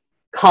has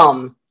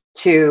come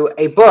to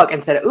a book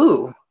and said,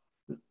 ooh,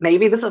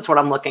 maybe this is what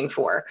I'm looking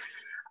for.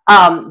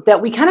 That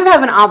we kind of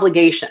have an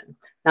obligation.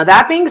 Now,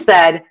 that being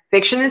said,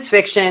 fiction is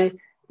fiction.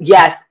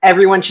 Yes,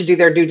 everyone should do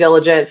their due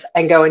diligence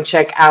and go and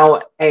check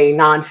out a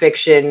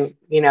nonfiction,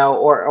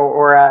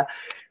 or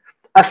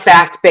a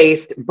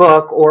fact-based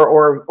book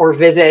or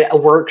visit a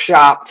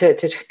workshop to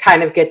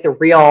kind of get the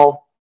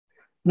real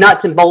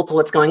nuts and bolts of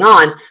what's going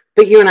on.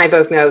 But you and I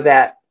both know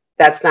that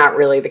that's not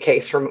really the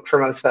case for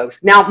most folks.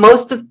 Now,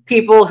 most of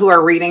people who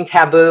are reading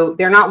taboo,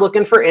 they're not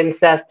looking for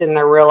incest in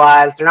their real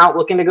lives. They're not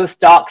looking to go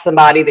stalk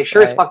somebody. They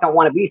sure as fuck don't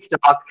want to be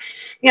stalked.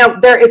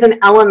 There is an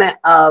element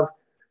of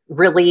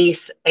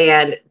release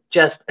and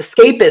just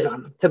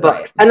escapism to books.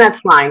 Right. And that's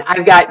fine.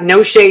 I've got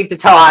no shade to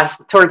toss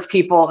towards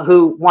people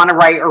who want to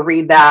write or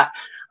read that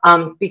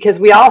because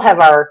we all have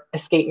our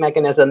escape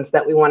mechanisms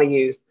that we want to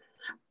use.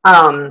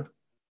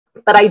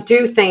 But I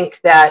do think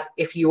that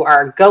if you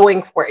are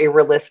going for a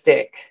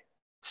realistic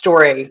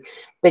story,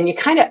 then you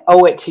kind of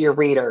owe it to your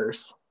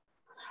readers.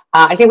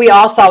 I think we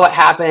all saw what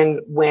happened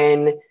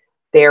when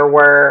there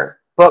were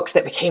books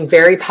that became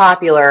very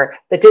popular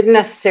that didn't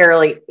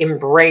necessarily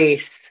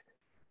embrace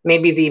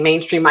maybe the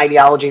mainstream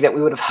ideology that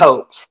we would have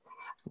hoped,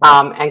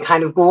 and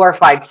kind of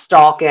glorified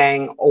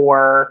stalking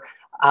or,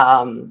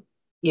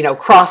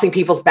 crossing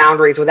people's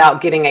boundaries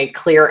without getting a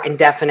clear and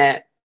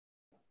definite,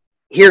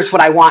 here's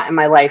what I want in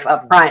my life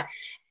up front.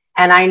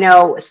 And I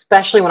know,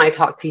 especially when I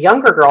talk to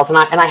younger girls, and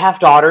I have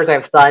daughters, I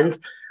have sons,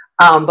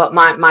 but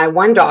my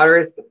one daughter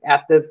is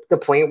at the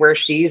point where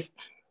she's,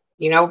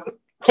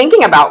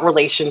 thinking about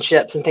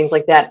relationships and things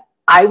like that.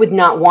 I would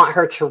not want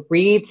her to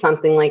read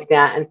something like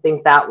that and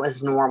think that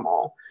was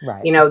normal.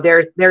 Right.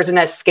 There's an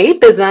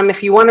escapism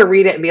if you want to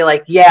read it and be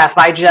like, yeah, if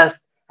I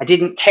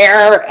didn't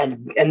care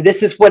and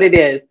this is what it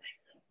is.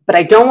 But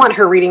I don't want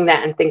her reading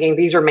that and thinking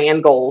these are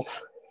man goals.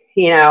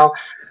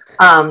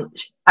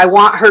 I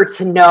want her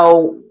to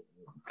know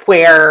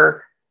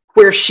where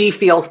she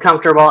feels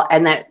comfortable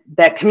and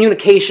that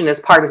communication is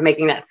part of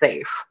making that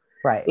safe.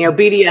 Right.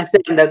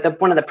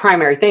 BDSM, one of the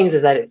primary things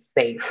is that it's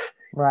safe.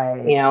 Right.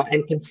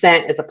 And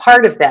consent is a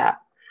part of that.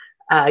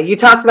 You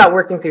talked about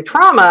working through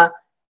trauma,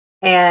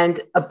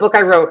 and a book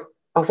I wrote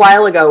a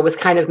while ago was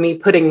kind of me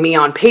putting me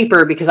on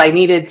paper because I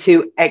needed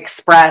to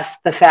express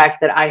the fact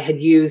that I had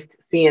used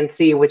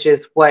CNC, which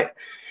is what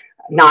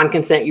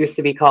non-consent used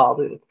to be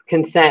called.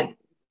 Consented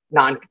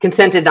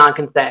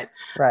non-consent.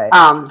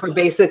 Right. Where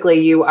basically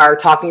you are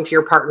talking to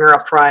your partner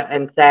up front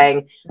and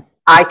saying,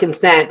 I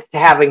consent to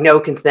having no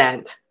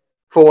consent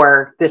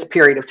for this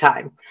period of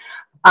time.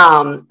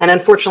 And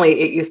unfortunately,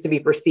 it used to be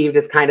perceived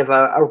as kind of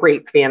a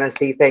rape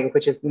fantasy thing,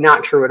 which is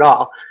not true at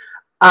all.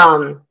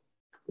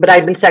 But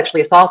I'd been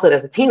sexually assaulted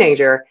as a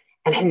teenager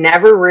and had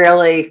never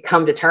really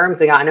come to terms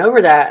and gotten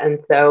over that. And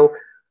so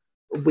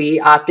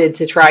we opted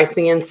to try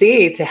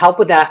CNC to help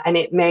with that. And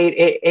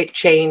it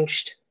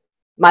changed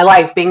my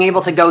life, being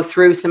able to go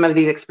through some of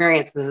these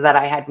experiences that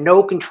I had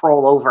no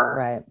control over.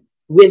 Right.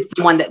 With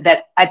someone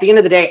that at the end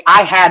of the day,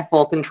 I had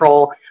full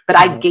control, but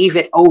I gave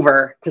it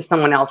over to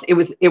someone else. It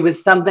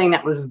was something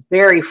that was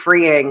very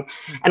freeing.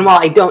 And while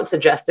I don't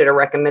suggest it or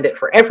recommend it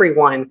for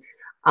everyone,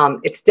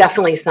 it's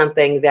definitely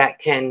something that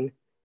can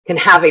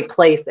have a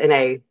place in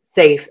a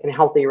safe and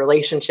healthy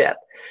relationship.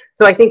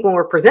 So I think when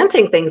we're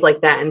presenting things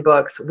like that in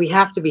books, we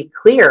have to be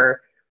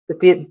clear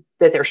that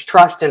there's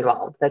trust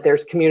involved, that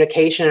there's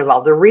communication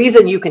involved. The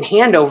reason you can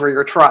hand over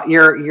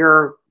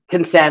your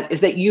consent is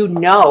that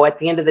at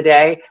the end of the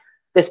day,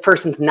 this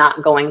person's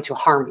not going to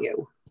harm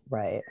you.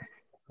 Right.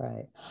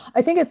 Right.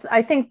 I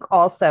think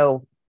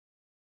also,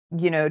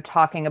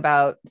 talking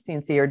about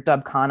CNC or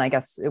DubCon, I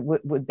guess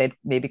would they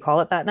maybe call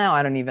it that now?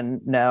 I don't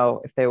even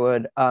know if they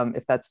would,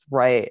 if that's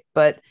right.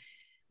 But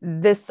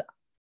this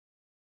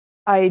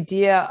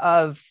idea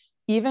of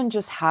even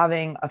just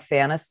having a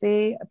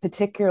fantasy,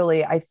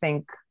 particularly, I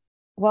think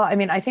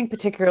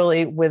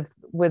particularly with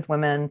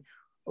women,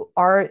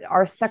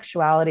 our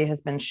sexuality has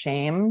been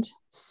shamed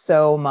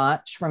so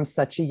much from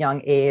such a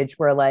young age,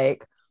 where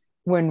like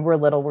when we're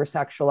little, we're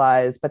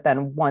sexualized, but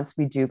then once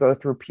we do go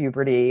through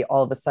puberty,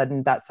 all of a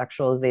sudden that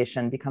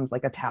sexualization becomes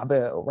like a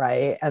taboo,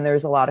 right? And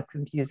there's a lot of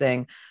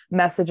confusing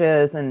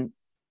messages and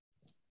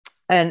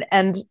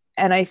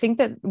I think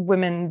that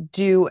women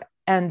do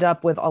end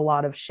up with a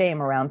lot of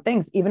shame around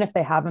things, even if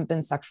they haven't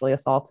been sexually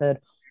assaulted,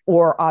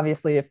 or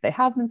obviously if they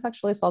have been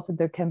sexually assaulted,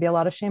 there can be a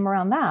lot of shame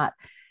around that.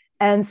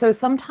 And so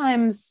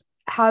sometimes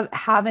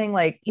having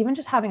like, even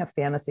just having a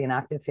fantasy, an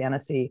active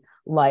fantasy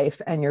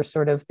life, and you're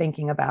sort of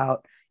thinking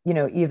about,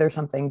 either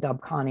something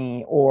Dub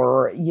Connie,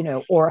 or,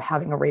 or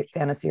having a rape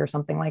fantasy or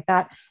something like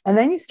that. And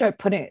then you start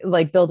putting,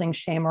 like, building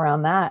shame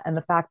around that. And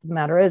the fact of the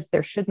matter is,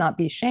 there should not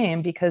be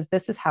shame, because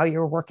this is how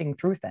you're working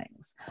through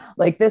things.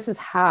 Like, this is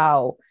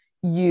how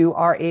you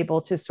are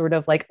able to sort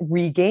of like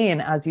regain,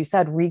 as you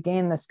said,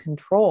 regain this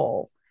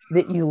control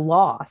that you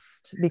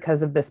lost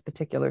because of this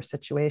particular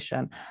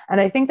situation. And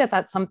I think that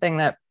that's something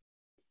that,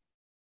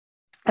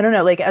 I don't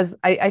know, like, as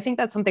I think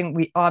that's something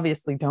we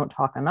obviously don't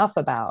talk enough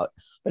about,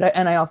 but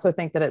I also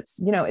think that it's,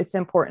 it's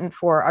important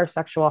for our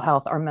sexual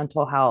health, our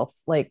mental health,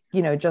 like,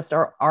 just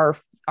our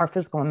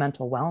physical and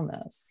mental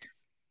wellness.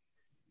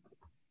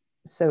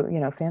 So,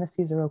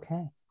 fantasies are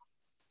okay.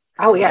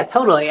 Oh yeah,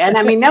 totally. And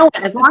I mean, no,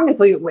 as long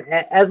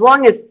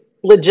as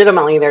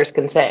legitimately there's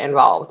consent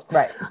involved,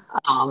 right?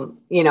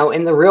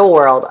 In the real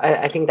world,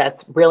 I think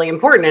that's really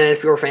important. And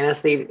if your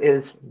fantasy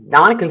is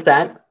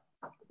non-consent,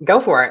 go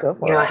for it.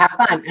 Have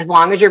fun, as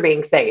long as you're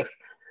being safe.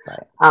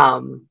 Right.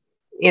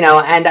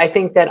 And I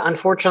think that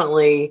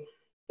unfortunately,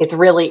 it's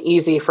really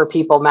easy for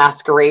people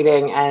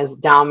masquerading as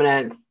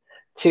dominants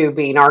to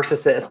be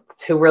narcissists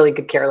who really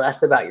could care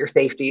less about your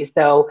safety.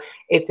 So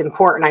it's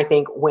important, I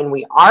think, when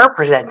we are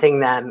presenting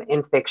them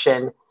in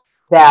fiction,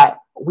 that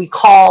we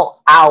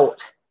call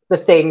out the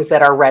things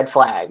that are red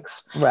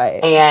flags.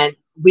 Right. And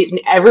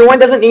everyone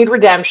doesn't need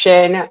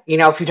redemption.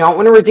 If you don't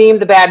want to redeem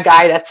the bad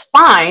guy, that's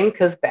fine,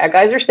 because bad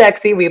guys are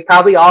sexy. We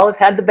probably all have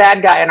had the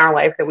bad guy in our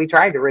life that we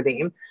tried to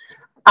redeem.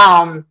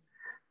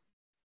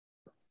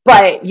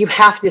 But you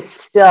have to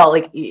still,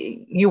 like,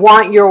 you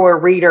want your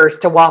readers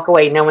to walk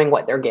away knowing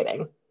what they're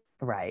getting.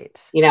 Right.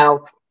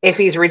 If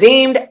he's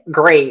redeemed,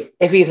 great.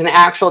 If he's an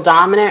actual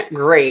dominant,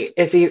 great.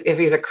 If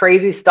he's a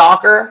crazy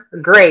stalker,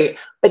 great.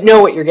 But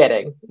know what you're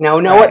getting. Know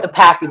right. What the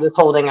package is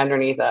holding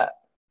underneath it.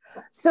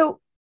 So,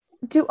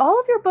 do all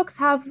of your books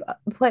have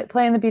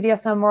play in the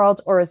BDSM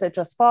world, or is it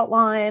just Fault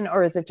Line,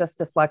 or is it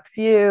just a select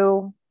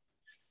few?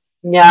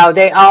 No,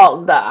 they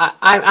all.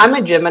 I'm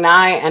a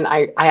Gemini, and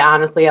I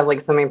honestly have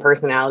like so many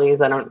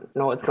personalities. I don't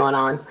know what's going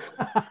on.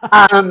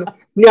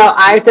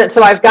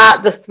 I've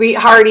got the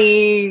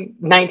sweethearty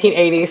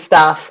 1980s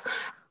stuff,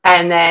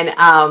 and then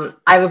I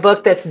have a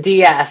book that's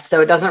DS,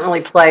 so it doesn't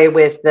really play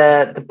with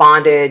the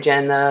bondage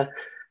and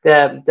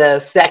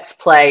the sex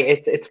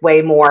play. It's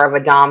way more of a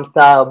dom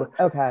sub.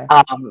 Okay.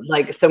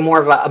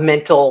 More of a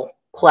mental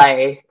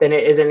play than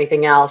it is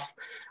anything else.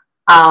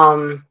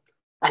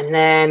 And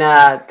then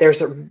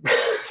there's a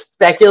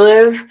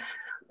speculative,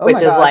 which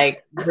is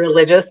like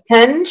religious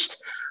tinged.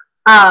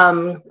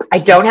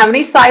 I don't have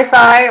any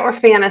sci-fi or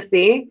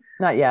fantasy.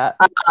 Not yet.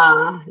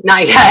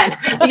 Not yet.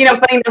 Funny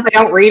enough, I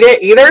don't read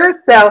it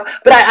either. So,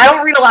 but I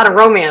don't read a lot of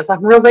romance.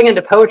 I'm real big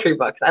into poetry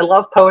books. I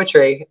love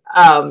poetry.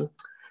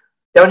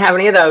 Don't have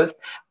any of those.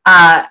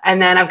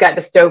 And then I've got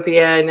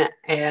dystopian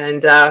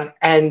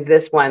and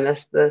this one,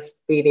 this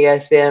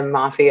BDSM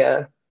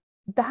mafia.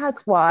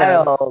 That's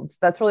wild.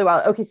 That's really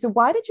wild. Okay, so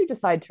why did you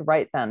decide to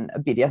write then a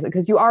BDSM?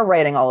 Because you are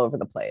writing all over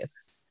the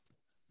place.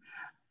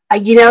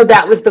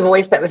 That was the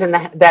voice that was in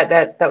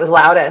that was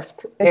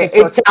loudest.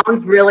 It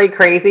sounds really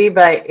crazy,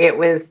 but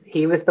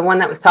he was the one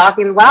that was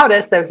talking the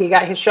loudest, so he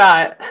got his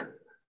shot.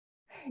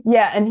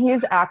 Yeah, and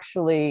he's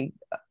actually,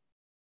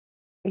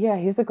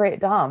 he's a great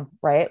dom,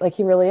 right? Like,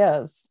 he really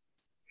is.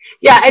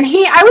 Yeah, and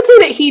I would say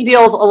that he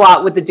deals a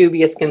lot with the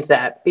dubious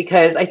consent,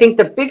 because I think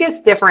the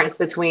biggest difference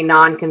between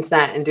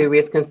non-consent and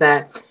dubious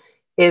consent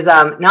is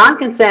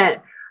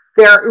non-consent,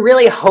 they're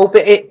really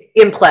hoping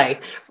in play.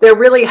 They're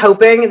really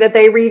hoping that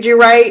they read you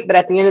right, but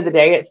at the end of the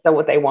day, it's still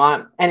what they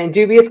want. And in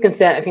dubious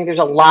consent, I think there's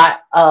a lot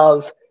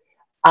of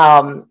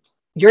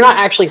you're not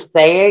actually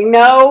saying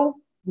no.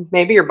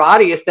 Maybe your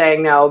body is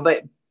saying no,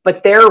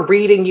 but they're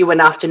reading you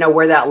enough to know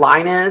where that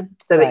line is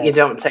so that you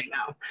don't say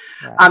no.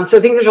 Right. So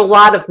I think there's a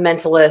lot of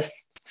mentalist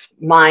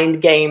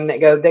mind game that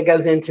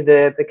goes into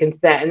the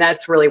consent, and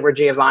that's really where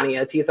Giovanni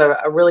is. He's a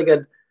really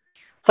good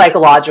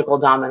psychological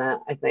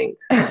dominant, I think,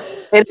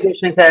 in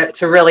addition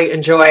to really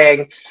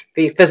enjoying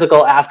the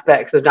physical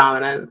aspects of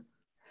dominance.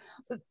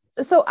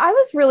 So I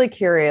was really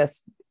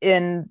curious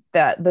in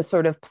that the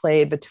sort of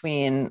play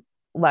between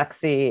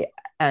Lexi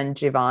and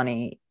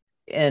Giovanni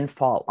in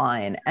Fault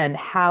Line, and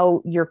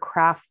how you're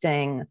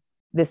crafting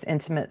this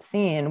intimate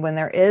scene when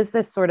there is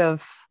this sort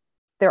of,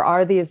 there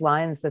are these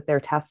lines that they're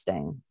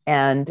testing,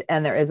 and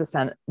there is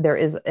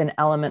an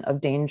element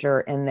of danger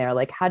in there.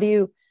 Like, how do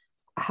you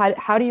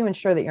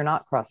ensure that you're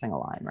not crossing a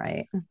line,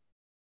 right?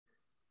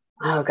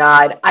 Oh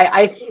God,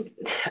 I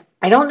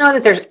don't know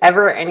that there's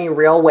ever any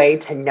real way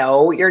to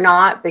know you're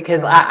not,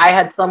 because I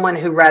had someone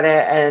who read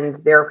it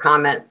and their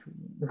comments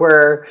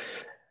were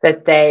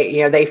that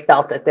they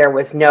felt that there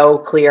was no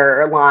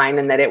clear line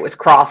and that it was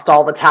crossed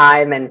all the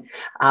time. And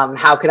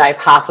how could I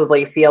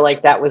possibly feel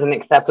like that was an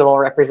acceptable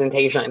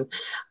representation?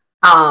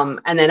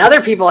 And then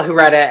other people who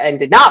read it and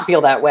did not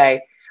feel that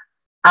way.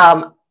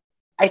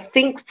 I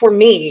think for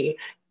me,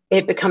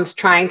 it becomes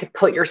trying to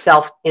put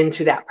yourself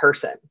into that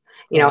person,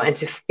 and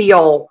to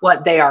feel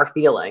what they are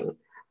feeling.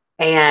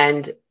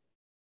 And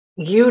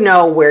you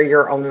know where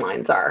your own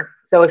lines are.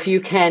 So if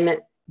you can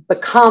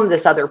become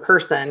this other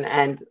person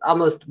and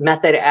almost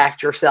method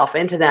act yourself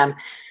into them,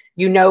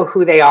 you know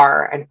who they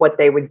are and what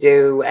they would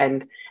do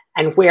and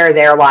where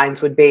their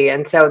lines would be.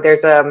 And so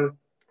there's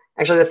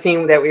actually the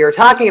scene that we were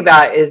talking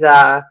about is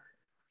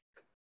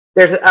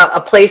there's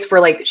a place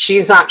where like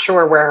she's not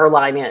sure where her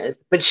line is,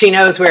 but she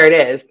knows where it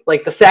is.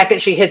 Like the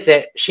second she hits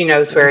it, she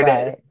knows where it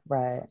is.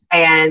 Right.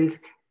 And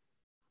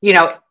you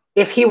know,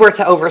 if he were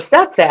to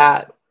overstep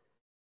that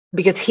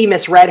because he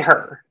misread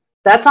her,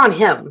 that's on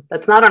him.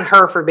 That's not on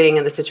her for being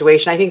in the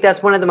situation. I think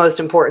that's one of the most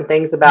important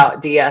things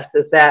about DS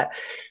is that,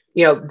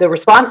 you know, the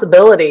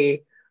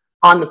responsibility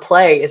on the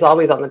play is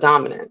always on the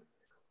dominant.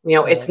 You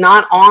know, it's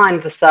not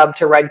on the sub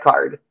to red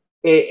card.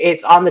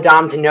 It's on the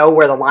dom to know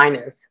where the line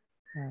is.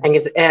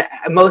 And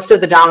most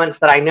of the dominants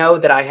that I know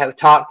that I have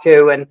talked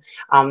to, and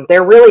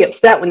they're really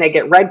upset when they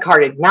get red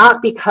carded,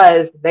 not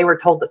because they were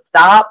told to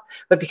stop,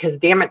 but because,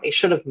 damn it, they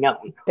should have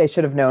known. They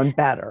should have known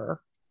better.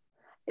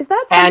 Is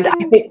that something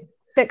I think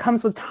that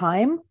comes with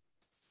time?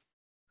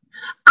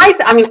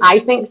 I mean, I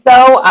think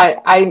so.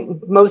 I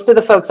most of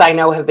the folks I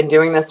know have been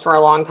doing this for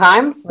a long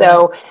time.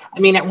 So, I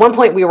mean, at one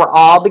point we were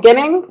all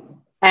beginning.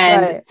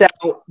 And so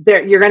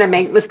you're going to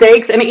make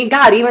mistakes. And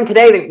God, even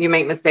today you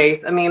make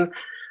mistakes. I mean,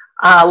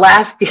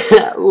 last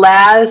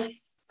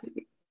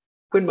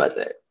when was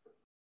it?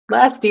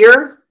 Last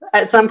year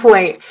at some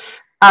point,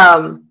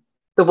 the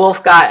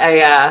Wolf got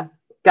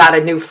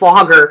a new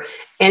flogger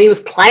and he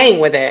was playing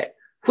with it,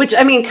 which,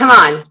 I mean, come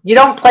on, you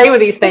don't play with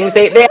these things.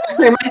 They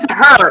actually meant to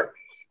hurt.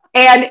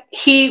 And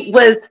he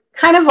was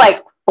kind of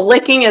like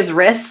flicking his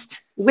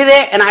wrist with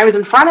it, and I was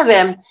in front of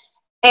him,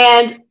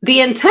 and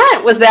the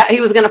intent was that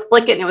he was going to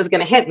flick it and it was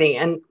going to hit me,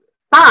 and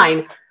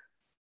fine,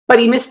 but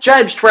he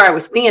misjudged where I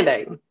was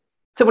standing.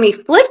 So when he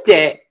flicked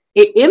it,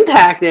 it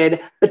impacted,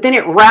 but then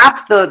it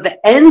wrapped the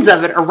ends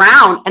of it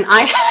around, and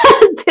I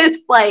had this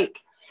like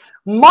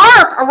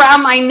mark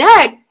around my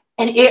neck,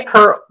 and it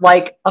hurt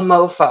like a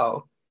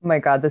mofo. Oh my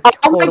God, this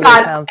totally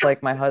sounds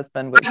like my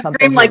husband with something.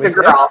 Screamed like a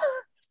girl.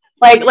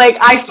 Like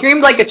I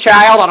screamed like a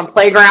child on a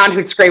playground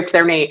who'd scraped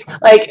their knee.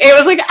 Like it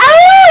was like,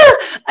 ah!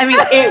 I mean,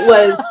 it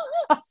was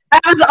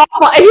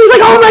awful. And he was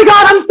like, oh my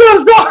God, I'm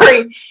so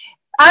sorry.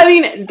 I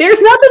mean, there's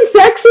nothing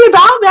sexy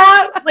about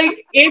that.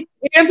 Like it's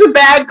a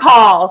bad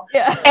call.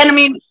 Yeah. And I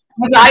mean,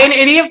 was I an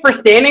idiot for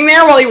standing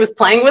there while he was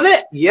playing with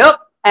it? Yep.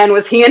 And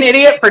was he an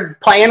idiot for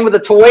playing with a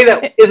toy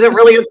that isn't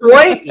really a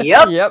toy?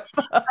 Yep. Yep.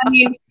 I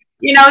mean,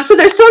 you know, so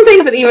there's some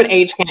things that even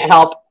age can't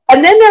help.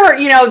 And then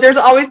there's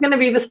always going to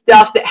be the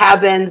stuff that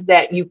happens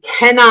that you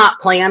cannot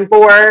plan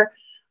for.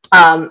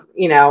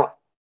 You know,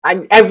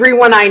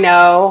 everyone I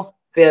know,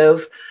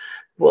 Viv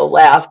will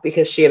laugh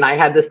because she and I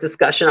had this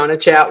discussion on a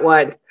chat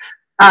once.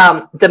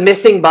 The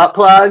missing butt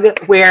plug,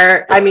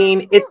 where, I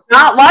mean, it's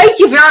not like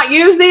you've not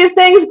used these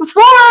things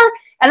before,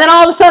 and then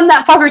all of a sudden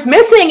that fucker's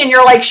missing, and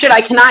you're like, shit,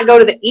 I cannot go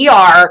to the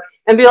ER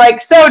and be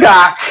like, so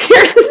doc,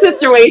 here's the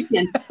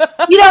situation.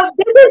 You know,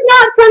 this is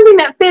not something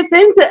that fits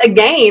into a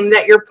game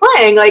that you're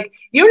playing. Like,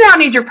 you now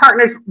need your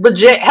partner's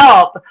legit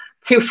help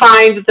to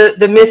find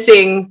the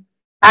missing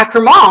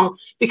accoutrement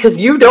because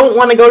you don't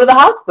want to go to the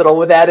hospital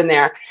with that in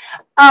there.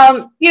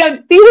 You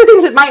know, these are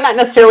things that might not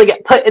necessarily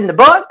get put in the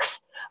books,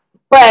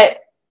 but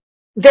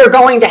they're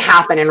going to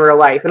happen in real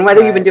life. And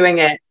whether you've been doing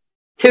it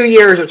 2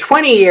 years or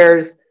 20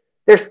 years,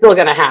 they're still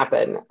going to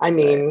happen. I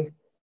mean,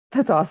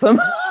 that's awesome.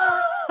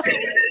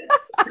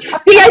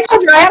 See, I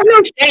told you I have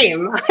no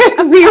shame. I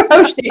have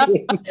zero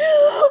shame.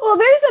 Well,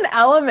 there's an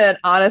element,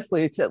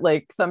 honestly, to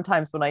like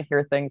sometimes when I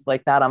hear things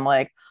like that, I'm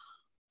like,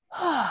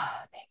 oh,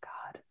 thank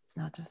God, it's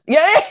not just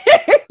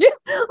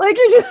like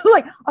you're just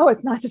like, oh,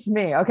 it's not just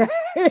me, okay.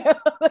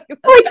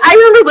 Like I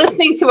remember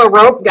listening to a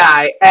rope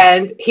guy,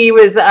 and he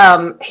was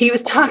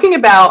talking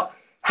about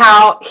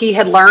how he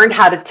had learned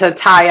how to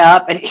tie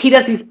up, and he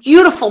does these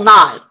beautiful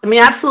knots. I mean,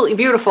 absolutely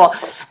beautiful.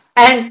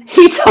 And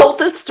he told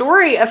the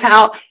story of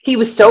how he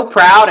was so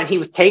proud and he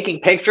was taking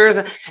pictures,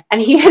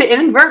 and he had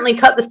inadvertently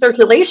cut the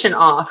circulation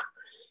off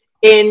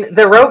in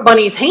the rope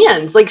bunny's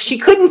hands. Like, she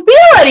couldn't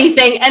feel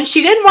anything, and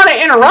she didn't want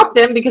to interrupt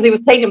him because he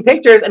was taking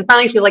pictures. And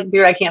finally she was like,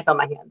 dude, I can't feel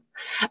my hands.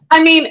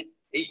 I mean,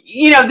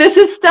 you know, this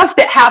is stuff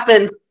that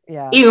happens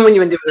even when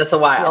you've been doing this a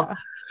while.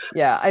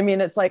 Yeah. I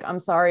mean, it's like, I'm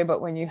sorry,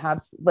 but when you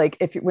have, like,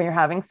 when you're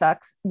having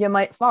sex, you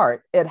might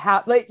fart.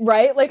 Like,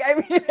 right? Like, I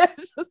mean,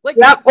 it's just like,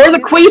 or the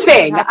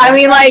queefing. I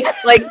mean, like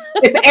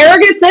if air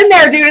gets in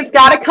there, dude, it's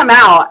got to come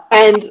out.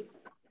 And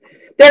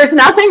there's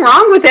nothing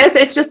wrong with this.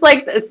 It's just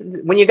like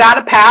when you got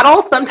to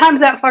paddle, sometimes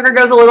that fucker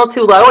goes a little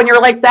too low, and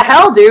you're like, the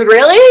hell, dude,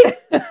 really?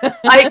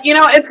 Like, you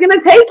know, it's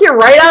gonna take you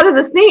right out of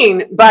the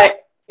scene,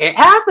 but it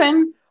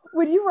happened.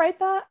 Would you write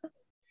that?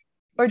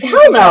 Or do you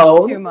Hell think that's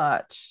no. too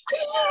much?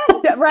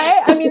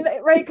 Right? I mean,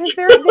 right, because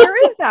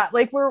there is that.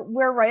 Like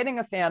we're writing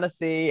a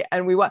fantasy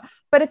and we want,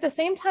 but at the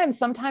same time,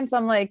 sometimes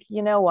I'm like,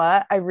 you know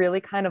what? I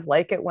really kind of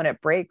like it when it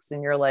breaks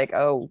and you're like,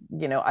 oh,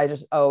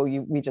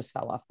 we just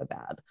fell off the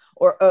bed.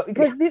 Or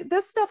because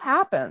this stuff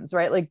happens,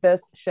 right? Like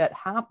this shit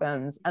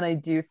happens. And I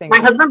do think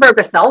My husband broke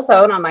a cell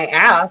phone on my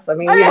ass. I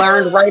mean, we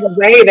learned right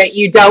away that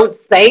you don't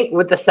sync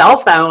with the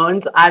cell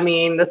phones. I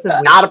mean, this is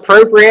not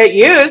appropriate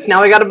use.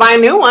 Now we got to buy a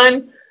new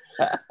one.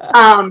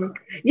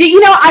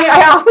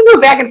 I often go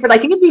back and forth. I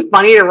think it'd be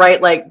funny to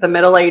write like the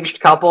middle-aged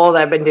couple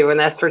that have been doing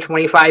this for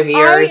 25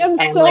 years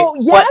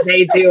what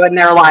they do in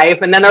their life.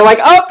 And then they're like,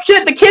 oh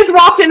shit, the kids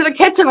walked into the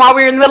kitchen while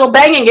we were in the middle of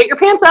banging. Get your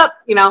pants up,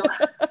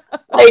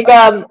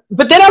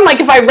 but then I'm like,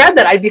 if I read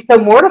that, I'd be so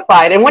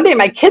mortified. And one day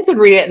my kids would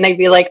read it and they'd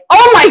be like,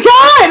 oh my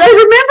God, I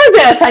remember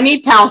this. I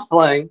need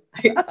counseling.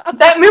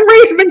 That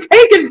memory has been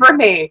taken from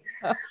me.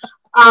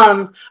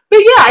 But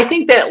yeah, I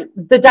think that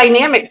the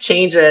dynamic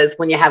changes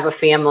when you have a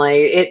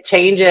family. It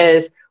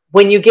changes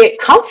when you get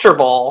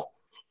comfortable.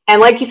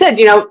 And like you said,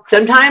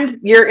 sometimes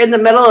you're in the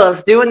middle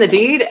of doing the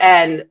deed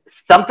and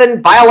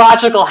something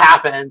biological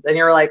happens and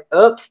you're like,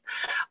 oops.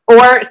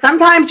 Or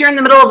sometimes you're in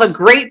the middle of a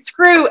great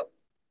screw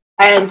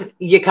and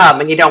you come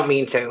and you don't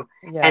mean to.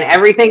 Yeah. And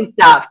everything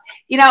stops.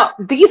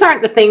 These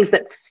aren't the things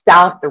that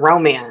stop the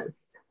romance.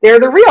 They're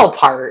the real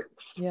parts.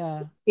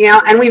 Yeah.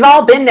 And we've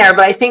all been there,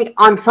 but I think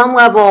on some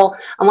level,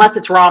 unless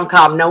it's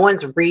rom-com, no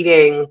one's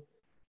reading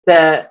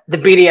the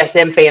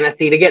BDSM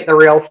fantasy to get the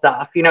real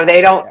stuff.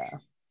 They don't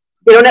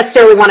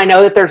necessarily want to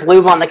know that there's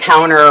lube on the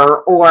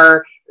counter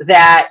or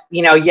that,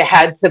 you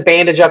had to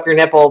bandage up your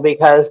nipple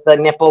because the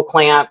nipple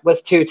clamp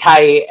was too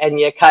tight and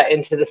you cut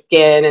into the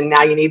skin and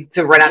now you need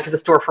to run out to the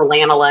store for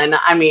lanolin.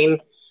 I mean,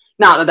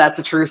 not that that's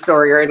a true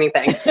story or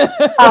anything.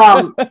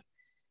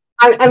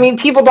 I mean,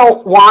 people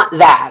don't want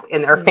that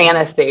in their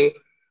fantasy.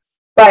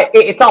 But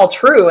it's all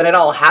true and it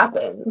all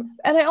happens.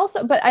 And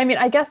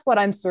I guess what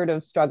I'm sort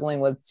of struggling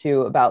with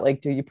too about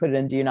like, do you put it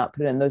in, do you not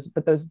put it in those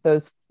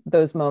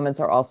moments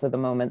are also the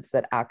moments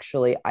that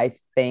actually, I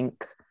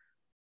think,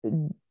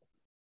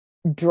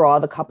 draw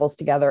the couples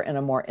together in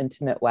a more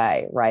intimate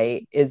way,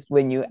 right? Is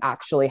when you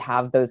actually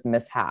have those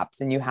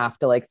mishaps and you have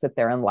to like sit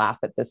there and laugh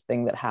at this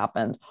thing that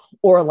happened,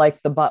 or like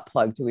the butt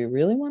plug. Do we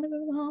really want to go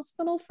to the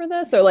hospital for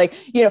this? Or like,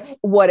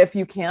 what if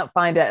you can't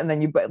find it and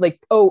then you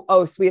like,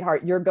 oh,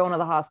 sweetheart, you're going to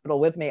the hospital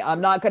with me.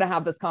 I'm not going to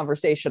have this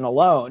conversation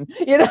alone.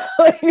 Or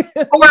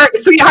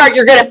sweetheart,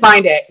 you're going to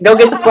find it. Go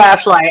get the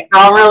flashlight.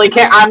 I don't really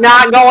care. I'm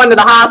not going to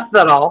the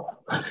hospital.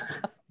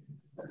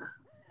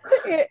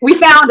 We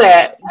found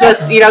it.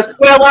 Just,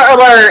 spoiler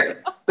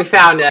alert, we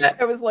found it.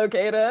 It was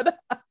located.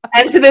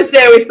 And to this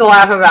day, we still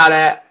laugh about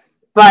it.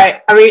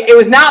 But, I mean, it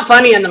was not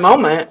funny in the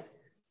moment.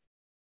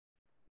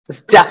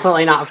 It's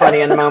definitely not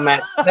funny in the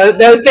moment.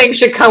 Those things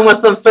should come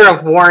with some sort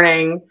of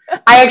warning.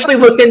 I actually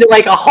looked into,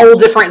 like, a whole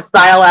different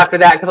style after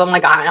that because I'm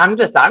like, I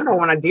don't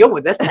want to deal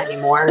with this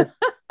anymore.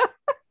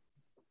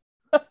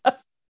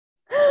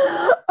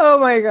 Oh,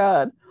 my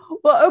God.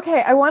 Well,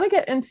 okay. I want to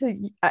get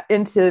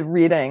into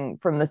reading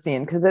from the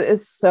scene because it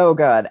is so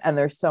good and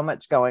there's so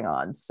much going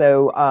on.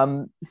 So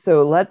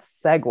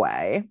let's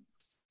segue.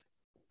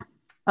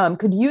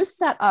 Could you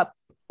set up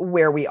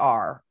where we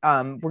are?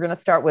 We're going to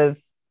start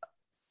with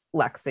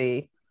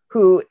Lexi,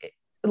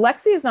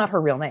 Lexi is not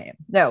her real name.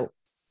 No,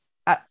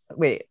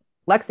 wait,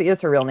 Lexi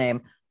is her real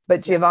name,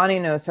 but Giovanni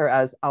knows her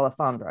as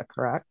Alessandra,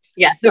 correct?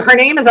 Yeah. So her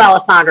name is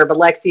Alessandra, but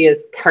Lexi is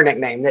her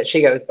nickname that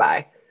she goes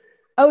by.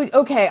 Oh,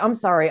 okay. I'm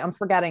sorry. I'm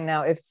forgetting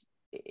now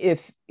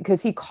if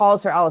because he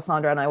calls her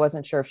Alessandra and I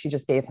wasn't sure if she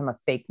just gave him a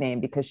fake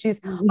name because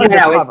she's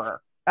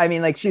undercover. I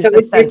mean, like she's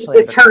essentially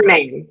it's her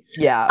name.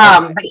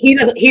 Yeah. But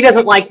he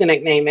doesn't like the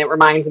nickname. It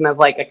reminds him of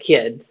like a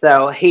kid.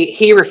 So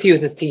he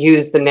refuses to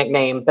use the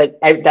nickname, but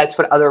that's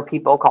what other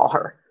people call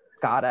her.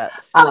 Got it.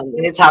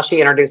 And it's how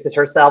she introduces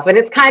herself. And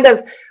it's kind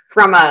of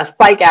from a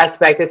psych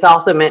aspect, it's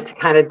also meant to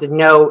kind of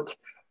denote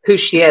who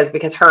she is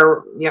because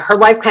her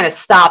life kind of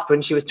stopped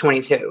when she was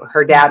 22.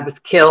 Her dad was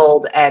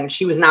killed and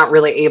she was not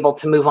really able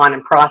to move on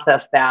and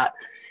process that.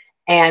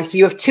 And so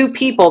you have two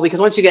people, because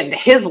once you get into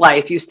his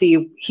life, you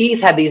see he's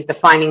had these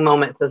defining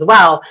moments as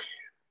well.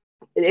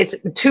 It's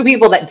two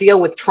people that deal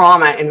with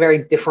trauma in very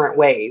different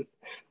ways.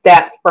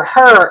 That for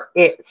her,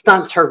 it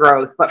stunts her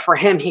growth, but for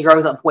him, he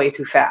grows up way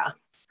too fast.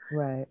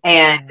 Right.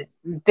 And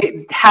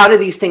how do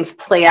these things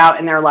play out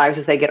in their lives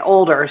as they get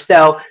older?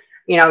 So,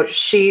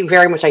 she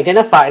very much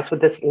identifies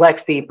with this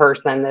Lexi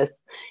person, this,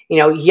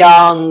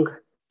 young,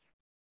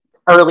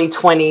 early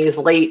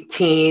 20s, late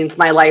teens.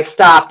 My life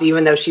stopped,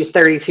 even though she's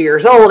 32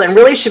 years old and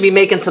really should be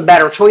making some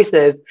better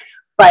choices,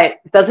 but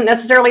doesn't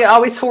necessarily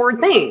always forward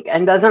think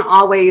and doesn't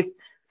always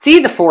see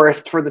the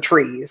forest for the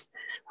trees.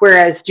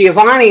 Whereas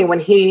Giovanni,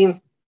 when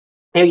you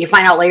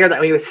find out later that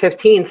when he was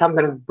 15,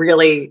 something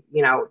really,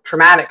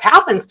 traumatic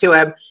happens to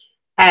him.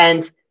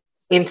 And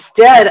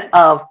instead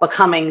of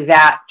becoming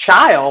that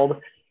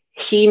child,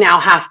 he now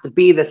has to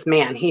be this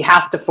man. He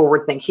has to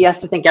forward think. He has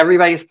to think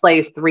everybody's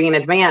plays 3 in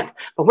advance.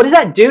 But what does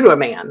that do to a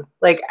man?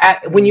 Like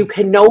when you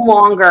can no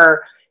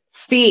longer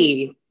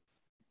see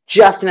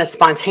just in a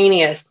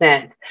spontaneous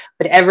sense,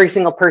 but every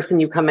single person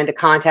you come into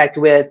contact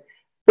with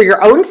for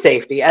your own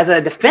safety as a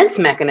defense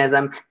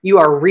mechanism, you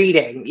are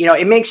reading. You know,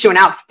 it makes you an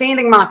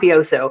outstanding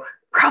mafioso,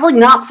 probably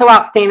not so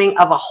outstanding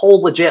of a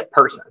whole legit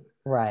person.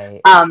 Right.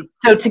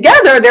 So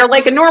together they're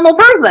like a normal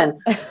person,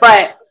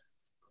 but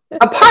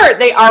apart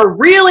they are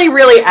really,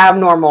 really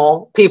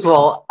abnormal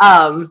people.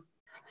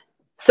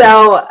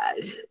 So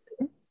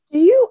Do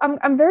you,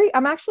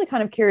 I'm actually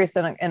kind of curious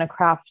in a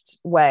craft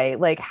way.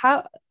 Like,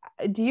 how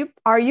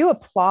are you a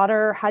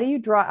plotter? How do you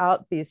draw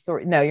out these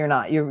sort? No, you're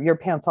not. You're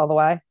pants all the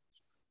way.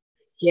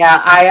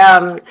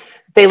 yeah,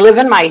 they live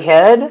in my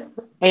head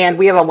and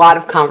we have a lot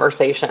of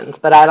conversations,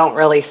 but I don't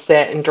really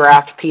sit and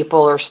draft people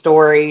or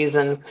stories.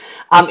 And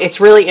it's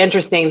really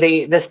interesting.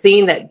 The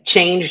scene that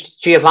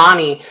changed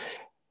Giovanni,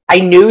 I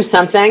knew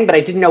something, but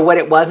I didn't know what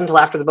it was until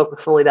after the book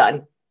was fully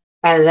done.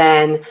 And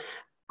then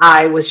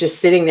I was just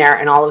sitting there,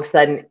 and all of a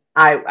sudden,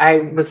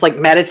 I was like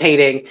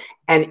meditating,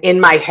 and in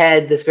my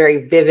head, this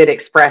very vivid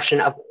expression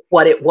of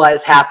what it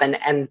was happened,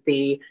 and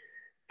the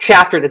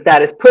chapter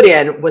that is put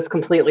in was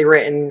completely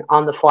written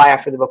on the fly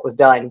after the book was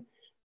done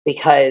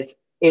because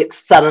it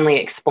suddenly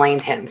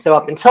explained him. So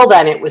up until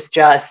then, it was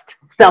just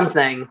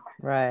something,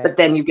 Right. but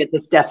then you get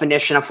this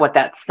definition of what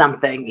that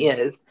something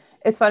is.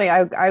 It's funny.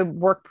 I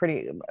work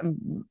pretty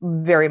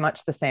very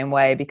much the same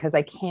way because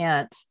I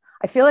can't,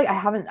 I feel like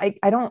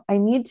I don't, I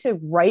need to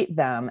write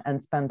them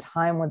and spend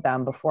time with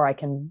them before I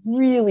can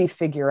really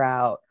figure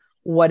out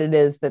what it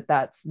is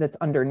that's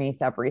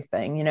underneath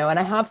everything, you know. And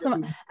I have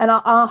some, and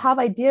I'll have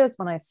ideas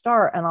when I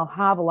start, and I'll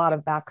have a lot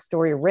of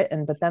backstory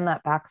written, but then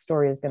that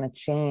backstory is going to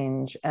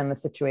change and the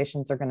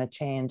situations are going to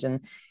change.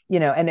 And, you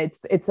know, and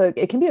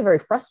it can be a very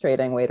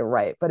frustrating way to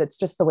write, but it's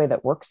just the way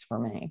that works for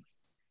me.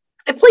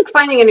 It's like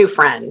finding a new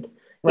friend.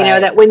 You know, Right.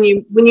 that when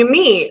you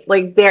meet,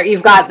 like, there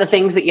you've got the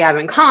things that you have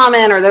in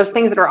common or those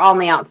things that are on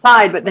the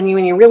outside, but then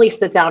when you really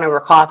sit down over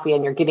coffee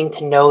and you're getting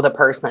to know the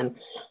person,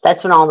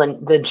 that's when all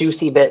the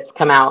juicy bits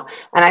come out.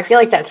 And I feel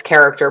like that's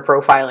character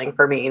profiling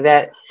for me.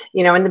 That,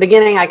 you know, in the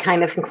beginning I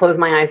kind of can close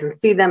my eyes and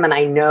see them and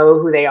I know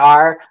who they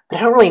are, but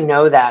I don't really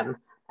know them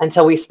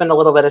until we spend a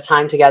little bit of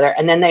time together.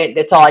 And then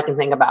it's all I can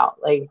think about.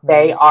 Like,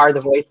 they Right. are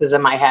the voices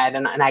in my head,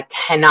 and I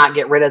cannot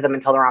get rid of them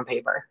until they're on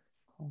paper.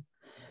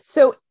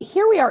 So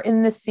here we are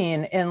in this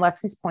scene in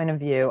Lexi's point of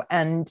view,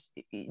 and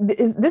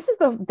this is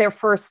their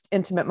first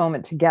intimate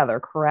moment together,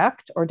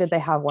 correct? Or did they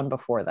have one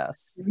before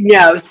this?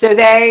 No, so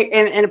they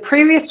in a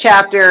previous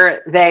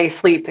chapter they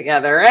sleep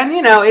together, and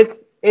you know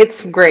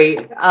it's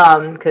great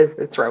because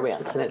it's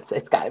romance and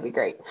it's got to be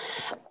great.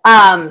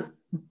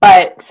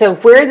 But so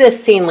where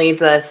this scene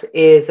leads us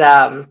is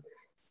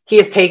he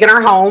has taken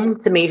her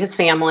home to meet his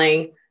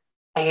family,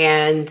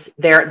 and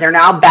they're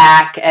now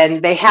back,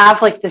 and they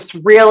have like this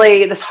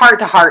heart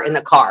to heart in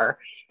the car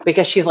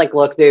because she's like,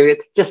 look, dude,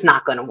 it's just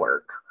not going to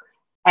work.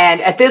 And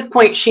at this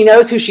point, she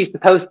knows who she's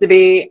supposed to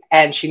be,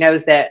 and she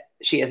knows that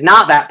she is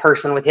not that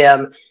person with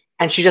him,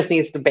 and she just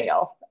needs to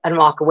bail and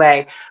walk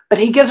away. But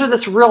he gives her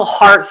this real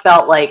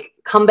heartfelt, like,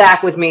 come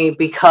back with me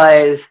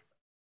because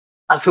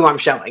of who I'm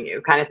showing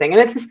you kind of thing.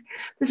 And it's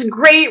this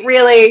great,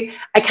 really,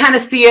 I kind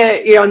of see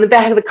it, you know, in the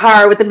back of the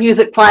car with the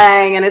music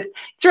playing, and it's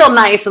real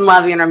nice and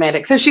lovey and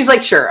romantic. So she's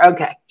like, sure,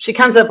 okay. She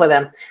comes up with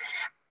him.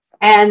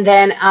 And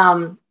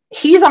then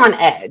he's on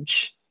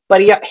edge,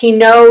 but he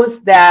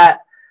knows that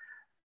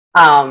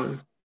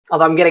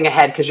although I'm getting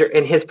ahead because you're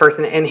in his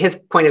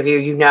point of view,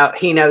 you know,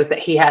 he knows that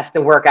he has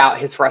to work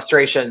out his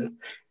frustration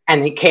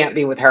and he can't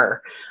be with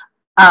her.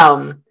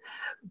 Um,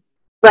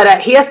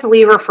 but he has to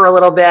leave her for a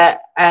little bit.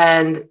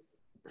 And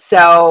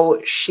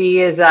so she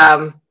is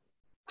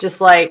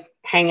just like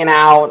hanging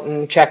out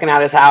and checking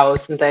out his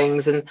house and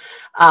things. And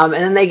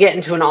then they get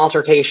into an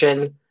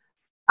altercation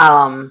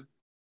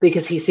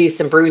because he sees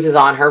some bruises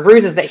on her,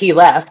 bruises that he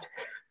left,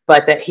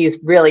 but that he's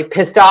really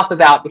pissed off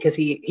about because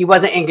he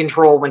wasn't in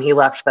control when he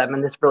left them,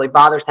 and this really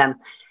bothers him.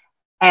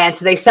 And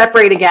so they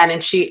separate again,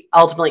 and she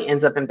ultimately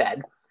ends up in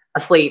bed,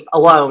 asleep,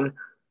 alone.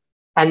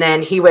 And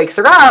then he wakes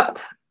her up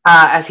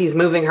as he's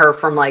moving her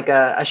from like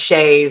a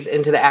chaise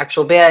into the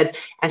actual bed,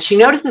 and she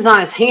notices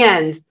on his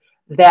hands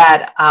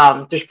that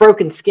there's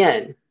broken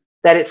skin.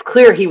 That it's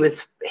clear he was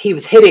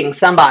hitting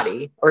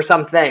somebody or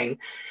something.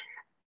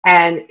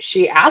 And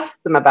she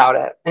asks him about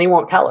it, and he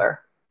won't tell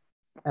her.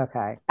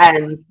 Okay.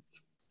 And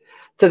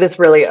so this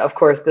really, of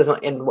course,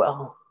 doesn't end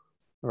well.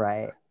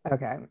 Right.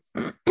 Okay.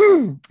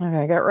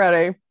 Okay, get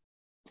ready.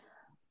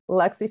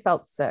 Lexi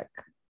felt sick.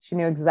 She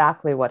knew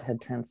exactly what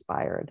had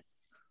transpired.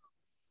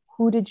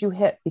 Who did you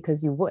hit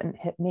because you wouldn't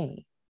hit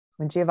me?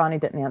 When Giovanni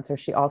didn't answer,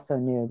 she also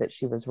knew that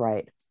she was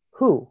right.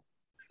 Who?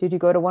 Did you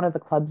go to one of the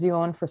clubs you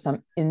own for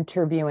some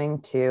interviewing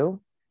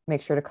too?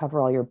 Make sure to cover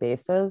all your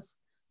bases.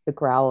 The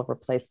growl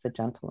replaced the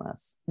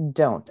gentleness.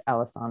 Don't,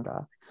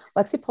 Alessandra.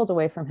 Lexi pulled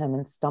away from him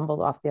and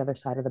stumbled off the other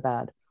side of the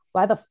bed.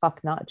 Why the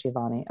fuck not,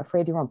 Giovanni?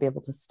 Afraid you won't be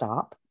able to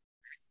stop?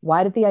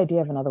 Why did the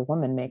idea of another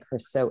woman make her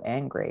so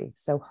angry,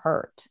 so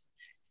hurt?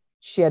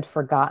 She had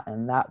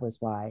forgotten that was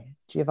why.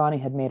 Giovanni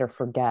had made her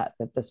forget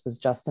that this was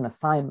just an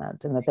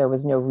assignment and that there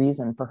was no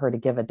reason for her to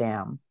give a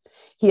damn.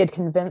 He had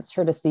convinced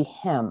her to see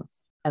him,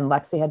 and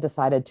Lexi had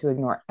decided to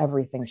ignore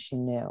everything she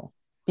knew.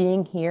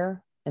 Being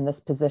here in this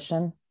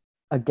position,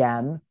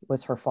 again,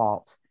 was her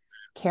fault.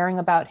 Caring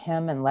about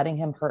him and letting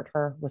him hurt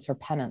her was her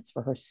penance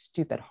for her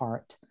stupid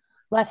heart.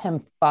 Let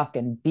him fuck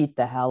and beat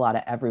the hell out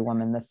of every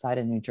woman this side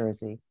of New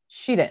Jersey.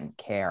 She didn't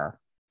care.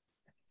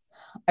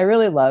 I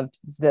really loved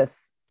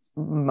this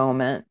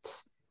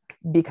moment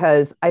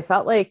because I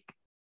felt like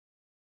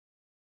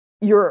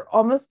you're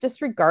almost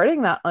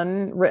disregarding that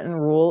unwritten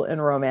rule in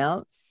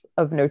romance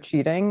of no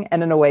cheating.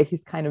 And in a way,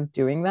 he's kind of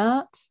doing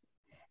that.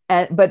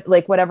 But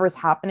like whatever's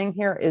happening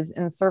here is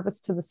in service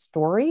to the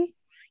story.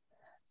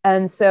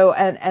 And so,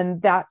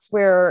 and that's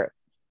where,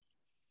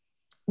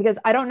 because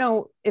I don't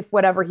know if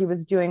whatever he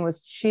was doing was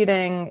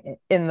cheating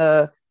in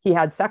the, he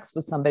had sex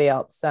with somebody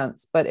else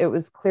sense, but it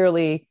was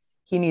clearly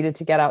he needed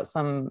to get out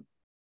something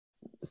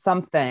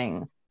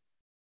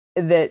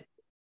that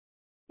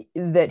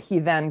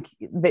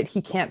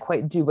he can't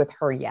quite do with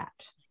her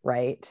yet.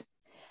 Right.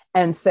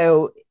 And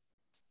so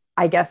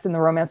I guess in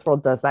the romance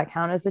world, does that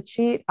count as a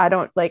cheat? I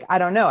don't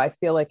know. I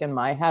feel like in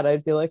my head,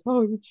 I'd be like,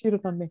 oh, you cheated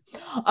on me.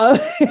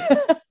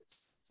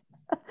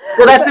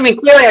 Well, that's, I mean,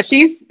 clearly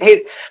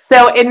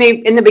so in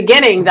the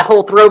beginning, the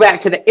whole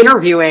throwback to the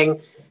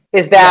interviewing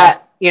is that,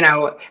 yes, you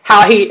know,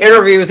 how he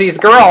interviews these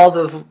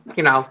girls is,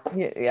 you know,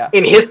 yeah,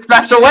 in his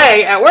special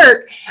way at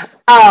work.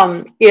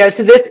 You know,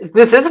 so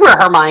this is where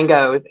her mind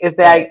goes, is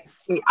that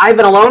right. I've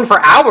been alone for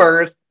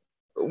hours.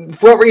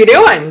 What were you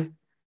doing?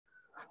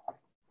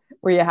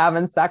 Were you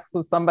having sex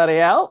with somebody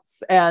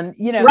else? And,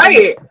 you know,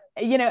 right.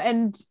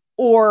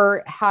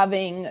 Or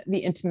having the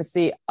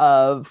intimacy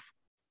of,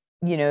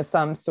 you know,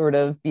 some sort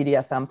of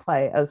BDSM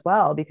play as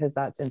well, because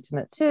that's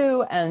intimate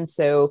too. And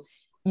so,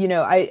 you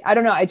know, I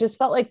don't know. I just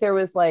felt like there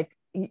was like,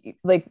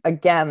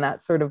 again, that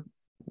sort of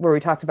where we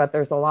talked about,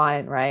 there's a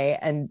line, right?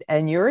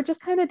 And you're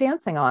just kind of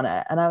dancing on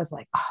it. And I was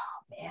like, oh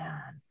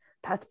man,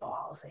 that's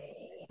ballsy.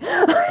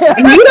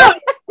 And you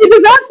don't,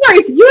 the best part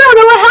is you don't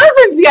know what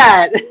happens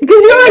yet,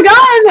 because you haven't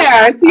gotten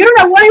there. So you don't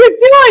know what he was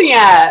doing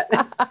yet.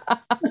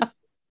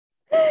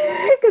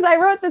 Because I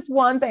wrote this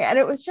one thing and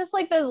it was just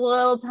like this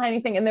little tiny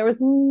thing, and there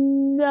was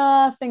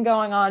nothing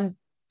going on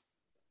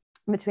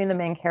between the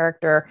main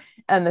character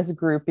and this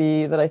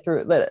groupie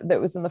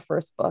that was in the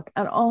first book.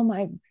 And oh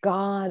my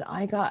God,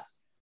 I got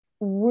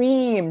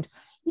reamed.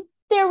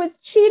 There was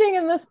cheating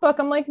in this book.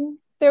 I'm like,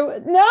 there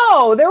was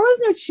no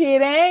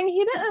cheating.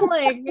 He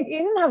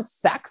didn't have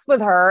sex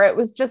with her. It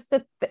was just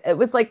it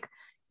was like,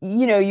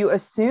 you know, you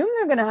assume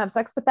they're going to have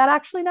sex, but that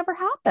actually never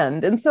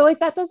happened. And so like,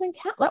 that doesn't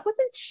count. That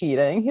wasn't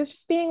cheating. He was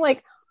just being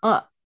like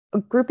a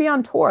groupie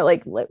on tour.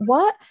 Like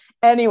what?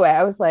 Anyway,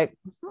 I was like,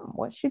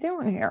 what's she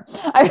doing here?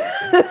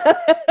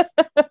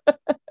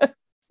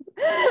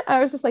 I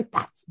was just like,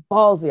 that's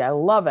ballsy. I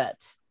love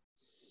it.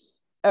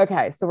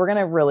 Okay. So we're going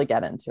to really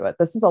get into it.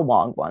 This is a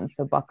long one,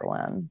 so buckle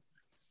in.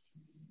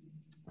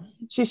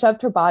 She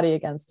shoved her body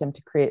against him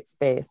to create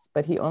space,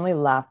 but he only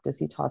laughed as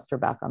he tossed her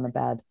back on the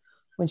bed.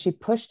 When she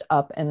pushed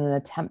up in an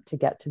attempt to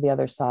get to the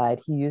other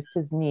side, he used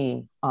his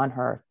knee on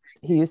her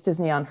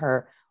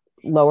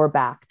lower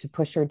back to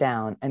push her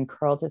down and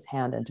curled his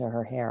hand into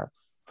her hair,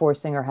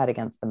 forcing her head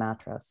against the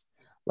mattress.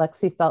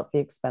 Lexi felt the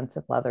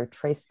expensive leather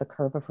trace the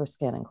curve of her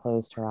skin and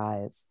closed her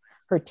eyes.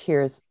 Her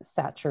tears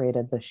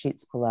saturated the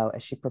sheets below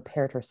as she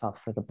prepared herself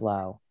for the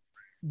blow.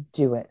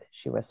 Do it,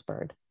 she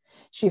whispered.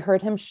 She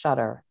heard him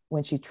shudder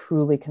when she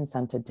truly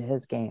consented to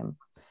his game.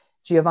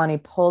 Giovanni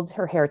pulled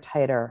her hair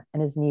tighter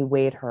and his knee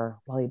weighed her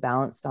while he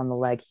balanced on the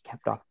leg he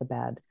kept off the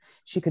bed.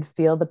 She could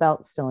feel the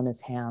belt still in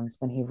his hands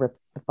when he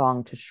ripped the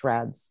thong to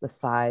shreds, the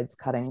sides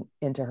cutting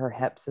into her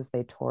hips as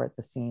they tore at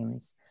the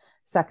seams.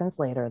 Seconds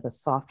later, the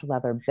soft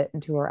leather bit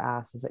into her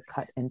ass as it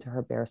cut into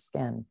her bare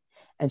skin,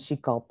 and she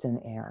gulped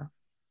in air.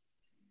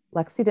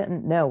 Lexi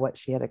didn't know what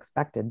she had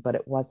expected, but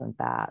it wasn't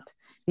that.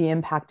 The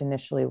impact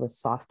initially was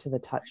soft to the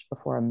touch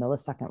before a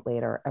millisecond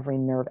later, every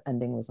nerve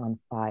ending was on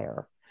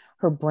fire.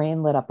 Her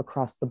brain lit up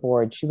across the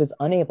board. She was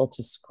unable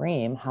to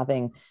scream,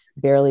 having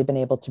barely been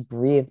able to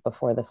breathe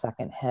before the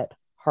second hit,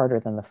 harder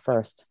than the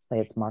first, lay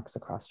its marks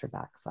across her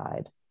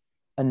backside.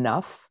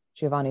 Enough?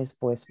 Giovanni's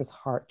voice was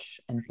harsh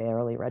and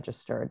barely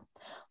registered.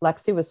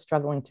 Lexi was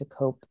struggling to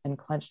cope and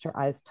clenched her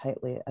eyes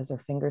tightly as her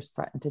fingers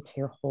threatened to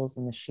tear holes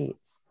in the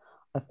sheets.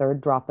 A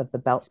third drop of the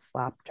belt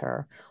slapped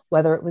her,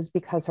 whether it was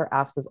because her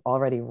ass was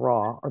already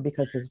raw or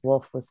because his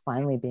wolf was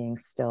finally being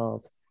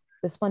stilled.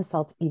 This one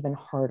felt even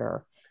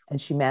harder, and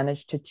she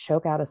managed to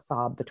choke out a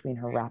sob between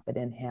her rapid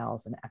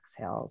inhales and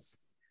exhales.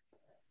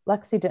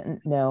 Lexi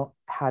didn't know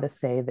how to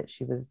say that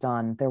she was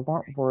done. There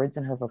weren't words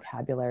in her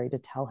vocabulary to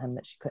tell him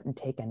that she couldn't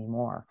take any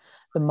more.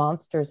 The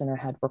monsters in her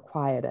head were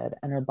quieted,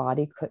 and her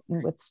body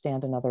couldn't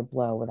withstand another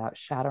blow without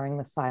shattering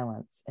the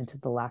silence into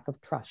the lack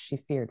of trust she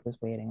feared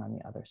was waiting on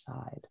the other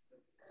side.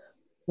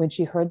 When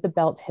she heard the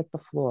belt hit the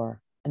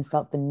floor and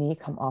felt the knee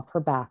come off her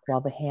back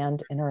while the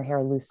hand in her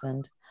hair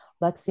loosened,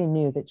 Lexi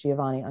knew that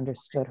Giovanni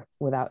understood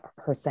without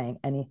her saying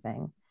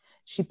anything.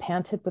 She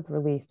panted with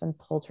relief and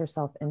pulled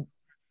herself in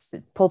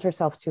pulled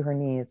herself to her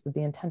knees with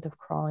the intent of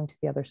crawling to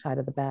the other side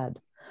of the bed.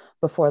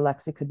 Before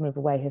Lexi could move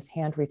away, his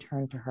hand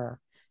returned to her,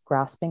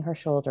 grasping her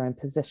shoulder and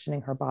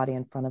positioning her body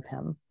in front of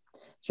him.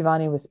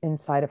 Giovanni was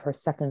inside of her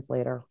seconds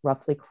later,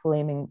 roughly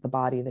claiming the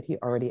body that he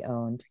already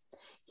owned.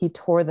 He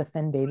tore the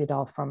thin baby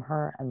doll from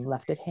her and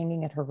left it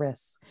hanging at her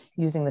wrists,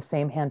 using the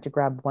same hand to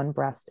grab one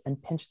breast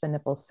and pinch the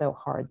nipple so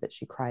hard that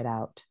she cried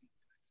out.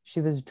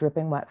 She was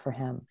dripping wet for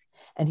him,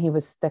 and he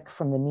was thick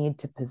from the need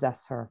to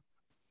possess her.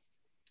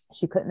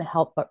 She couldn't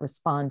help but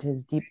respond to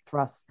his deep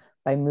thrusts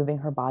by moving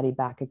her body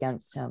back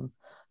against him.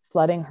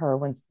 Flooding her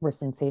were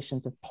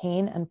sensations of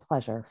pain and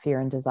pleasure, fear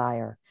and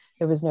desire.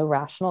 There was no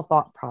rational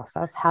thought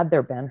process. Had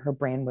there been, her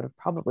brain would have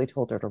probably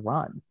told her to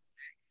run.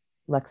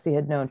 Lexi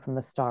had known from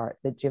the start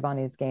that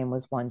Giovanni's game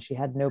was one she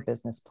had no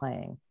business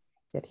playing.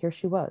 Yet here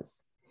she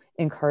was,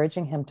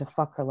 encouraging him to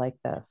fuck her like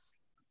this,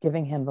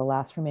 giving him the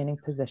last remaining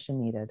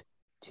position needed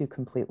to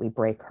completely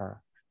break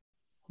her.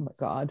 Oh my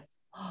God.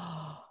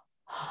 Oh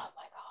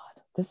my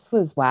God. This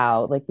was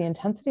wow. Like the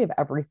intensity of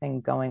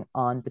everything going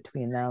on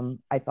between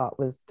them, I thought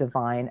was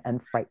divine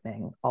and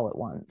frightening all at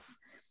once.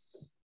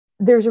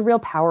 There's a real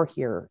power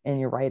here in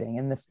your writing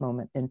in this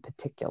moment in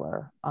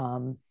particular.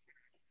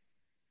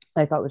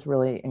 I thought was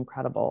really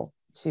incredible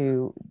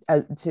to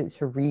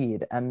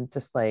read, and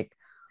just like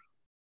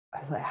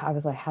I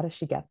was like, how does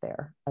she get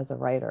there as a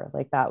writer?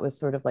 Like that was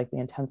sort of like the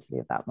intensity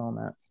of that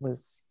moment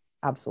was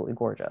absolutely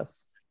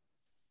gorgeous.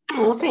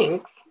 Oh,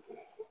 thanks.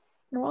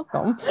 You're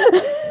welcome.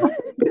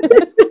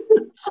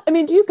 I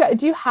mean, do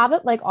you have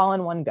it like all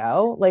in one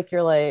go? Like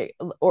you're like,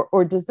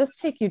 or does this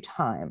take you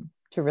time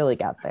to really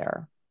get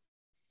there?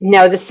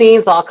 No, the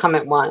scenes all come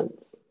at once.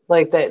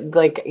 Like that,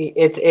 like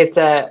it's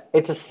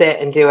a sit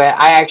and do it.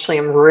 I actually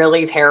am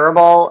really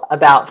terrible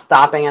about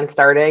stopping and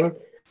starting.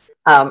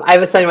 I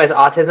have a son who has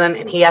autism,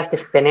 and he has to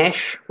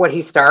finish what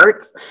he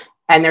starts.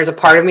 And there's a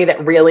part of me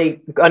that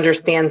really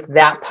understands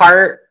that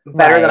part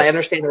better than I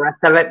understand the rest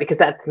of it, because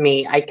that's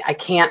me. I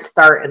can't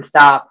start and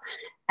stop.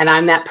 And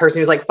I'm that person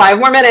who's like, 5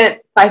 more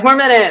minutes.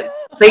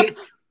 Like,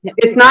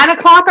 it's 9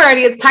 o'clock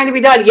already. It's time to be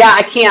done. Yeah,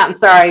 I can't. I'm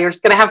sorry. You're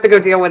just going to have to go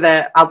deal with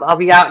it. I'll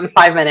be out in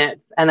 5 minutes.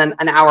 And then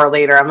an hour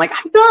later, I'm like,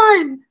 I'm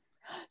done.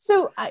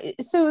 So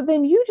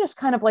then you just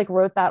kind of like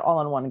wrote that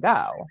all in one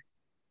go.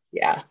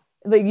 Yeah.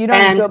 Like you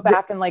don't go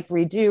back and like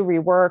redo,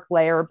 rework,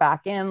 layer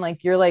back in.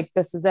 Like you're like,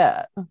 this is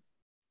it.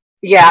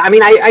 Yeah. I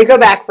mean, I go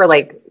back for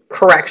like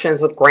corrections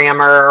with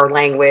grammar or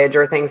language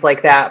or things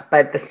like that.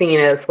 But the scene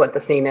is what the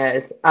scene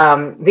is.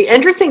 The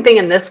interesting thing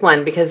in this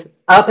one, because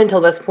up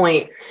until this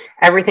point,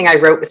 everything I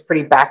wrote was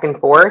pretty back and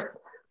forth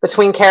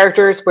between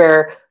characters,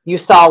 where you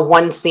saw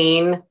one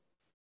scene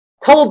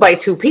told by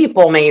 2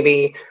 people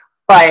maybe,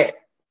 but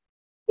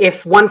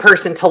if one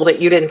person told it,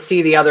 you didn't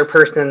see the other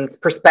person's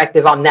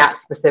perspective on that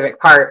specific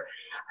part.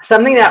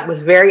 Something that was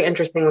very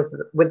interesting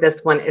with this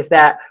one is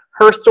that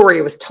her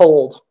story was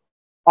told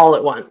all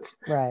at once.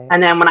 Right.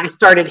 And then when I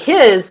started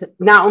his,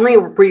 not only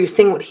were you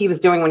seeing what he was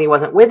doing when he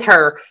wasn't with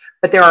her,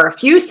 but there are a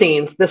few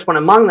scenes, this one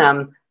among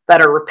them,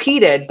 that are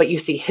repeated, but you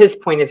see his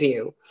point of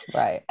view.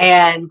 Right.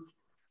 And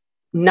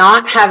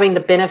not having the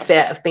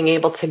benefit of being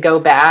able to go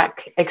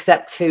back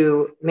except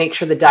to make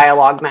sure the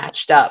dialogue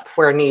matched up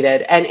where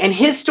needed. And in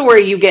his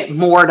story, you get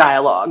more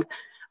dialogue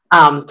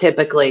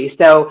typically.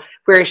 So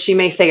whereas she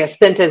may say a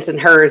sentence in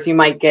hers, you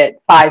might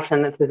get 5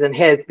 sentences in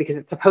his, because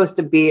it's supposed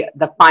to be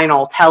the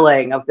final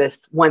telling of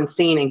this one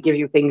scene and give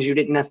you things you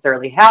didn't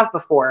necessarily have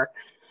before.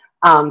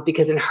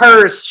 Because in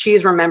hers,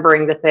 she's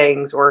remembering the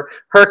things, or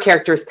her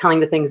character is telling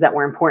the things that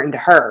were important to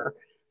her.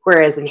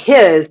 Whereas in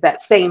his,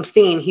 that same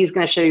scene, he's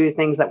going to show you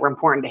things that were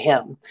important to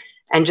him.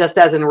 And just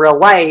as in real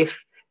life,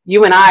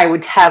 you and I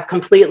would have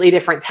completely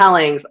different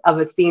tellings of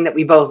a scene that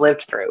we both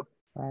lived through.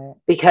 Right.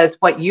 Because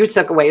what you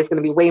took away is going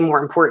to be way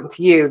more important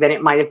to you than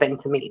it might have been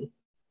to me.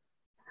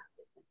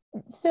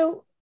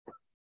 So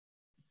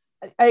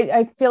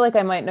I feel like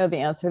I might know the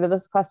answer to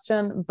this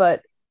question,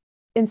 but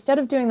instead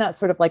of doing that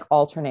sort of like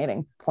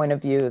alternating point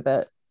of view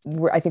that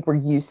I think we're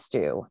used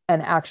to,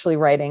 and actually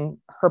writing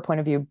her point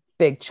of view,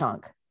 big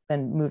chunk,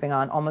 and moving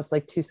on, almost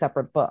like 2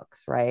 separate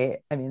books,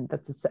 right? I mean,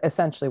 that's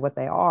essentially what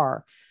they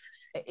are.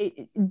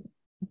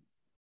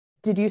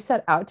 Did you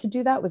set out to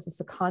do that? Was this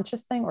a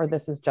conscious thing, or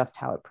this is just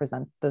how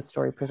the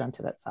story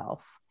presented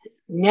itself?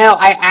 No,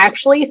 I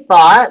actually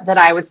thought that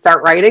I would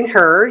start writing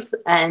hers,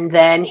 and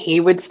then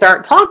he would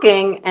start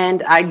talking,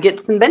 and I'd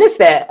get some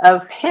benefit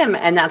of him.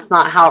 And that's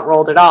not how it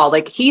rolled at all.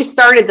 Like, he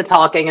started the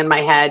talking in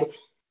my head,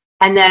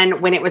 and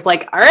then when it was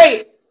like, all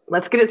right,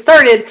 let's get it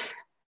started,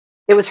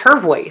 it was her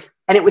voice,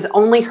 and it was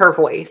only her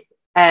voice.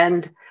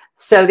 And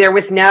so there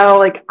was no,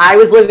 like, I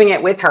was living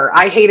it with her.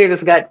 I hated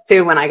his guts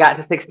too when I got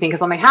to 16,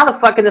 because I'm like, how the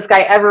fuck can this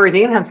guy ever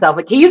redeem himself?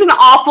 Like, he's an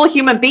awful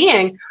human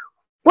being.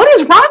 What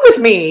is wrong with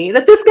me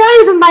that this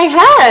guy is in my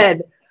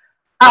head?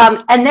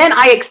 And then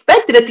I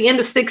expected at the end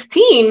of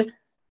 16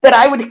 that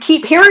I would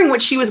keep hearing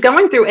what she was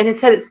going through, and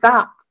instead it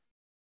stopped.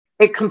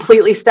 It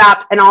completely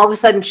stopped. And all of a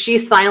sudden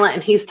she's silent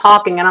and he's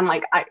talking. And I'm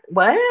like,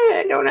 what?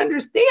 I don't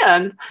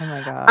understand. Oh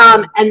my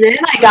God. And then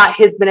I got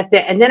his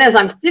benefit. And then as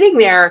I'm sitting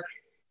there,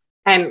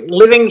 and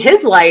living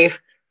his life,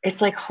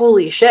 it's like,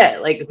 holy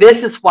shit, like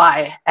this is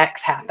why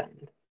X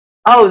happened.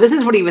 Oh, this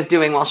is what he was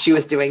doing while she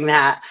was doing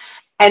that.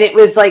 And it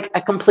was like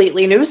a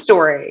completely new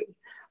story.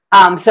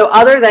 So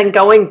other than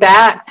going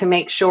back to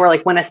make sure,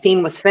 like when a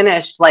scene was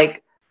finished,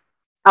 like,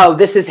 oh,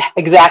 this is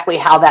exactly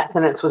how that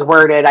sentence was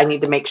worded. I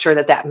need to make sure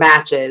that that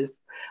matches.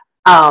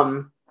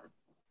 Um,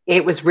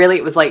 it was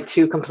like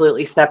two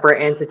completely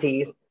separate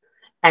entities.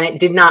 And it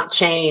did not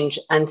change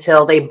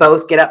until they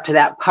both get up to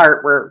that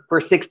part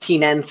where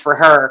 16 ends for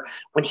her,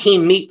 when he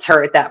meets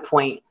her at that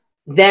point.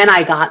 Then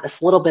I got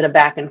this little bit of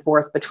back and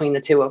forth between the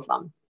two of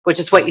them, which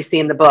is what you see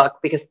in the book,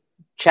 because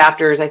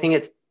chapters, I think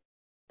it's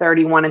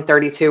 31 and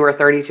 32 or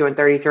 32 and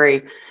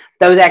 33,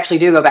 those actually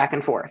do go back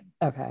and forth.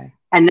 Okay.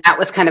 And that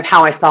was kind of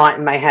how I saw it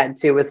in my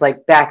head too, was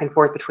like back and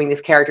forth between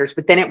these characters.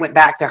 But then it went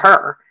back to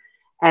her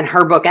and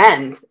her book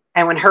ends.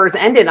 And when hers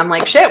ended, I'm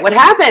like, shit, what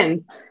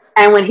happened?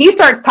 And when he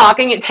starts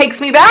talking, it takes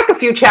me back a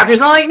few chapters.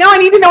 And I'm like, no, I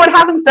need to know what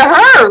happens to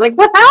her. Like,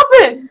 what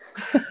happened?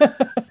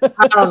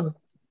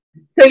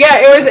 So yeah,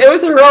 it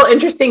was a real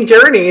interesting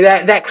journey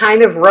that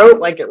kind of wrote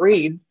like it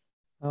reads.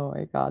 Oh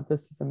my God,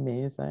 this is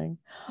amazing.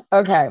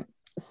 Okay.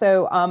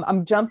 So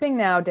I'm jumping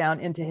now down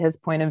into his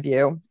point of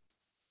view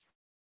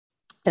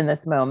in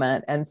this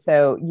moment. And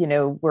so,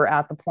 we're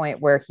at the point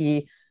where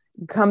he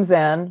comes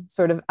in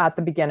sort of at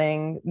the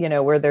beginning,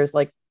 where there's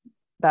like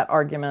that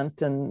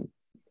argument and,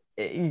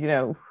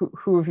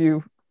 who have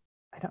you,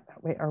 I don't know.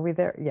 Wait, are we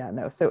there? Yeah,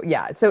 no. So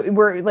yeah. So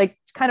we're like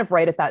kind of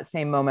right at that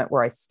same moment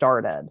where I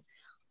started.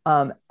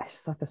 I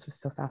just thought this was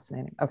so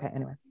fascinating. Okay.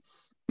 Anyway,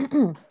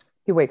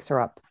 he wakes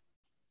her up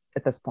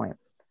at this point.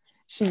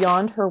 She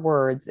yawned her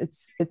words.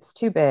 It's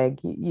too big.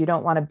 You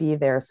don't want to be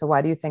there. So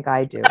why do you think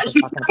I do?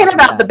 She's talking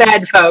about the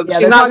bed, folks. Yeah,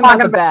 she's they're not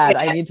talking about the bed.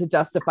 I need to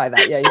justify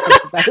that. Yeah,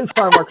 the bed is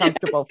far more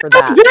comfortable for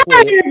that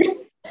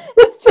sleep.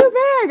 It's too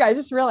big. I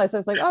just realized. I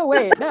was like, oh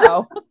wait,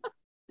 no.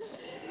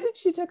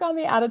 She took on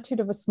the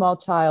attitude of a small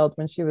child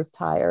when she was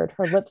tired.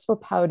 Her lips were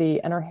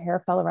pouty and her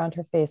hair fell around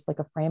her face like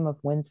a frame of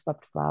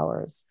windswept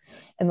flowers.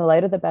 In the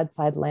light of the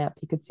bedside lamp,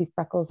 he could see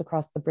freckles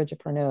across the bridge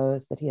of her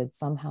nose that he had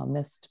somehow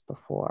missed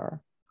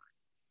before.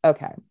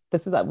 Okay,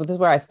 this is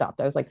where I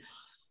stopped. I was like,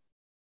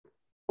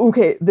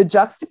 okay, the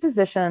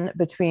juxtaposition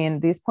between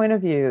these point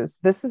of views,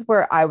 this is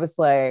where I was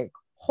like,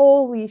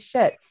 holy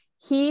shit.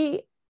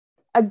 He,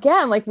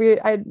 again, like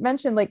I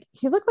mentioned, like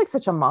he looked like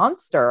such a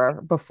monster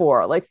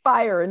before, like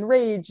fire and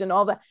rage and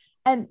all that.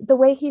 And the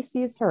way he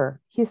sees her,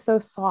 he's so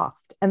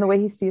soft. And the way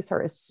he sees her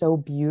is so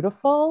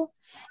beautiful.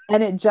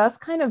 And it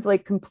just kind of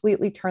like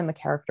completely turned the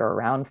character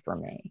around for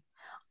me.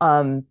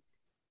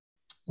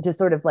 To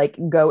sort of like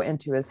go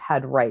into his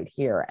head right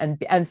here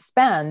and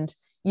spend,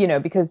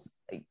 because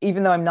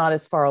even though I'm not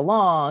as far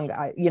along,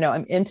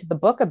 I'm into the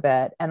book a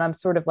bit, and I'm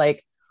sort of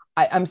like,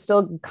 I'm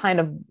still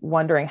kind of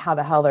wondering how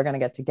the hell they're going to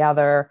get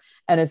together.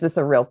 And is this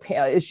a real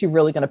is she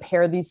really going to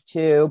pair these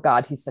two?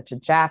 God, he's such a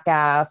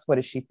jackass. What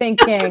is she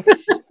thinking?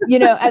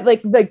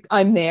 like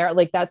I'm there,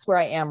 like that's where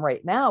I am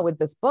right now with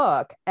this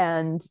book.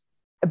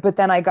 But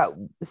then I got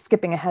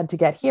skipping ahead to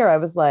get here. I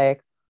was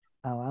like,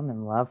 oh, I'm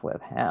in love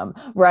with him,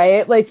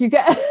 right? Like you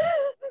got to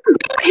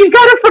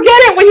forget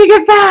it when you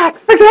get back.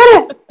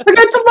 Forget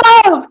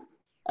the love.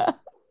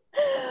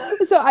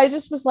 So I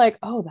just was like,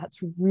 oh, that's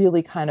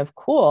really kind of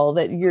cool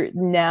that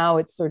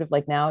it's sort of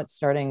like, I'm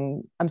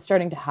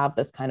starting to have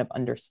this kind of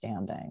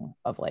understanding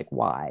of like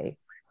why.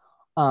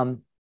 All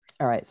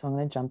right. So I'm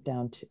going to jump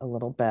down to a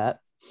little bit.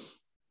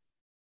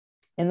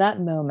 In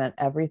that moment,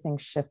 everything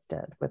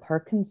shifted. With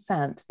her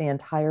consent, the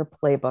entire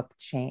playbook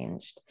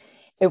changed.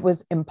 It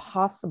was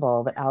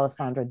impossible that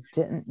Alessandra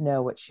didn't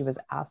know what she was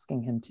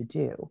asking him to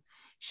do.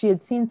 She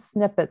had seen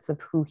snippets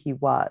of who he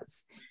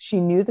was. She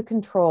knew the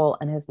control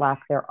and his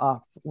lack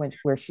thereof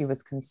where she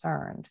was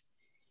concerned.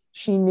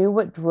 She knew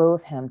what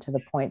drove him to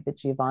the point that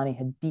Giovanni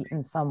had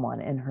beaten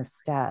someone in her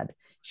stead.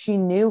 She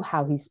knew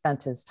how he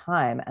spent his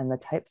time and the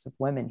types of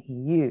women he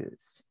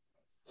used.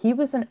 He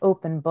was an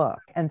open book,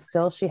 and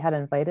still she had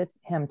invited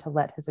him to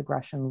let his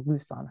aggression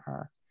loose on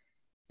her.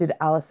 Did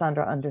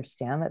Alessandra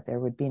understand that there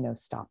would be no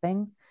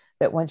stopping?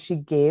 That once she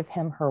gave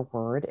him her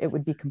word, it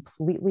would be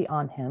completely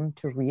on him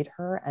to read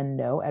her and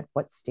know at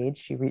what stage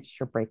she reached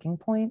her breaking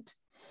point?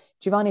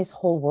 Giovanni's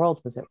whole world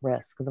was at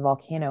risk. The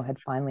volcano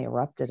had finally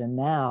erupted, and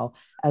now,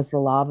 as the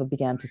lava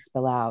began to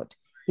spill out,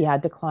 he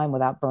had to climb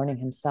without burning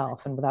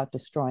himself and without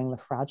destroying the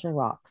fragile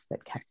rocks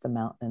that kept the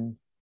mountain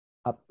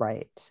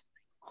upright.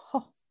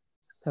 Oh,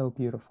 so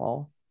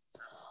beautiful.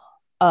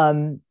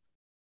 In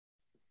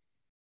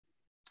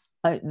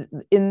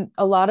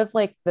a lot of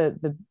like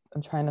the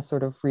I'm trying to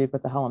sort of read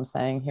what the hell I'm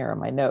saying here in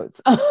my notes.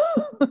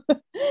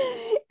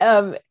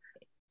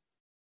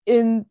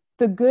 In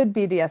the good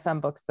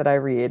BDSM books that I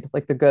read,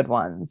 like the good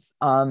ones,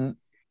 I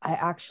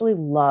actually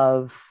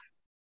love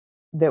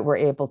that we're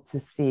able to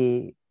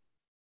see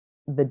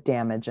the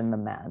damage in the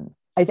men.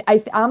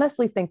 I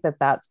honestly think that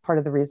that's part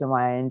of the reason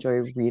why I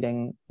enjoy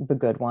reading the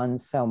good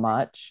ones so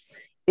much,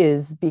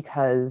 is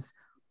because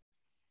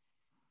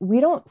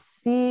we don't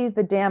see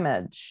the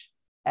damage,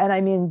 and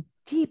I mean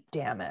deep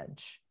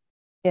damage,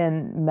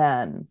 in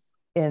men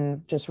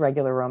in just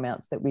regular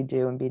romance that we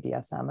do in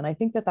BDSM. And I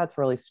think that that's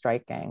really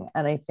striking.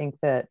 And I think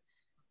that,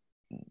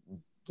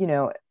 you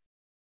know,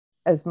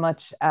 as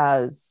much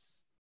as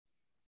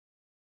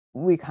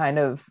we kind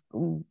of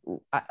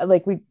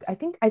like, I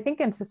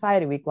think in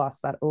society we gloss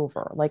that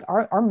over. Like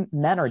our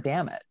men are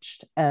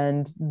damaged,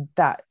 and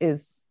that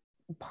is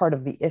part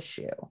of the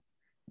issue.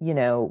 You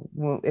know,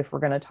 if we're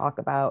going to talk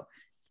about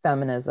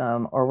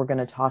feminism, or we're going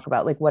to talk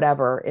about like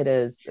whatever it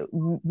is,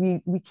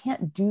 we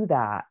can't do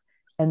that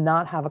and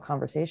not have a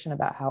conversation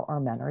about how our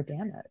men are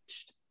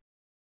damaged.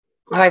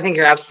 Oh, I think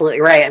you're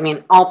absolutely right. I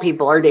mean, all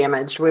people are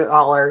damaged. We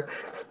all are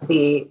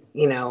the,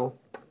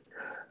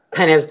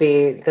 kind of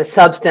the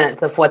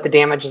substance of what the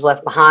damage is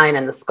left behind,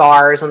 and the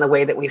scars and the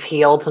way that we've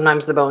healed.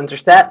 Sometimes the bones are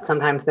set,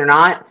 sometimes they're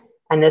not.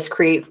 And this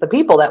creates the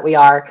people that we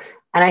are.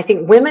 And I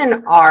think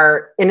women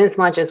are, in as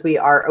much as we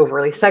are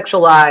overly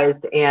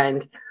sexualized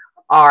and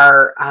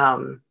are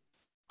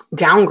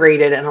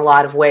downgraded in a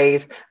lot of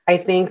ways, I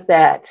think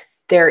that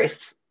there is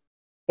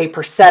a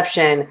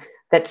perception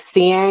that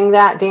seeing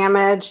that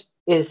damage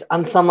is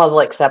on some level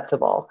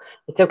acceptable.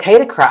 It's okay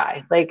to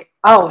cry. Like,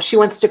 oh, she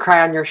wants to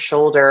cry on your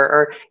shoulder,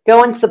 or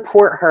go and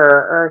support her.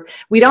 Or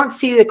we don't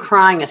see the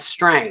crying as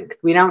strength.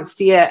 We don't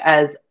see it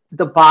as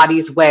the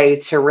body's way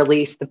to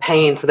release the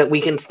pain so that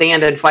we can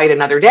stand and fight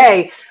another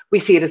day. We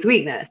see it as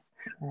weakness.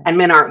 And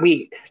men aren't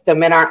weak. So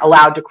men aren't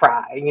allowed to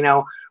cry.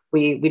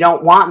 We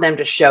don't want them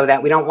to show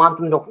that. We don't want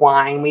them to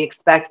whine. We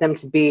expect them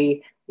to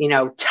be,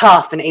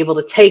 tough and able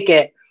to take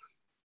it.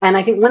 And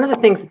I think one of the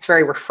things that's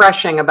very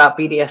refreshing about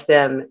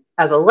BDSM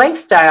as a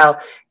lifestyle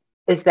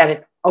is that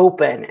it's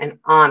open and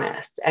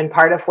honest. And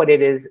part of what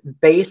it is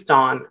based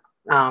on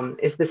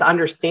is this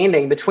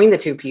understanding between the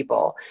two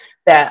people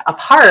that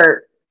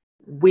apart,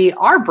 we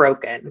are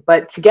broken,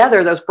 but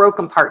together those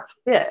broken parts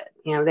fit.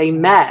 They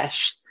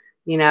mesh,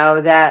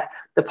 that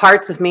the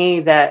parts of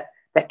me that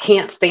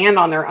can't stand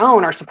on their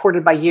own are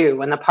supported by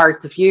you, and the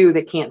parts of you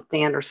that can't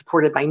stand are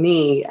supported by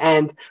me.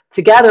 And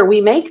together we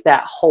make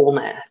that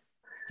wholeness.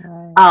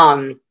 Right.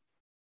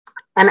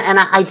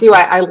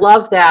 I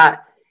love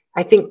that.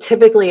 I think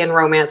typically in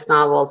romance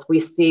novels, we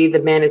see the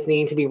men as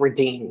needing to be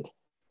redeemed,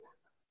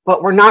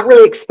 but we're not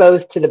really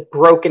exposed to the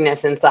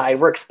brokenness inside.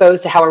 We're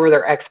exposed to however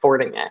they're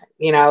exporting it,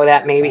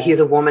 that maybe right.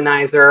 He's a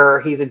womanizer,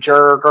 or he's a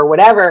jerk, or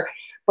whatever,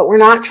 but we're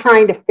not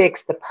trying to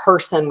fix the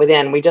person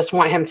within. We just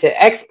want him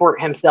to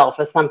export himself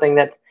as something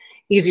that's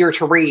easier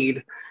to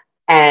read,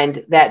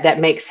 and that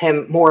makes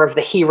him more of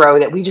the hero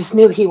that we just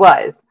knew he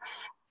was.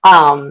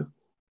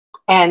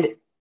 And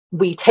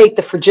we take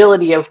the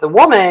fragility of the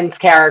woman's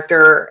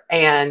character,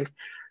 and,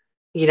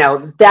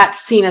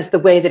 that's seen as the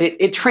way that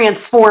it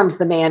transforms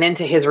the man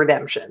into his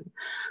redemption.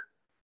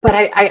 But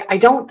I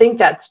don't think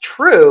that's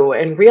true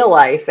in real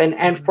life.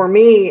 And for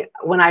me,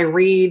 when I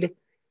read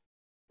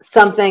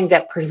something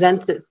that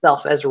presents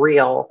itself as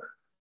real,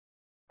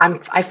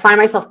 I find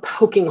myself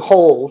poking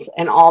holes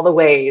in all the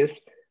ways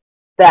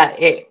that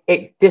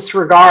it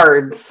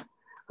disregards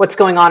what's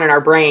going on in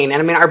our brain.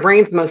 And I mean, our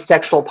brain's the most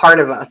sexual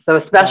part of us. So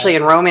especially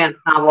in romance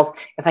novels,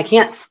 if I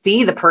can't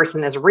see the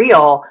person as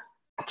real,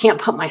 I can't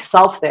put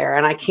myself there,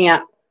 and I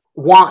can't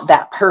want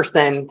that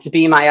person to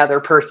be my other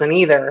person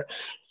either.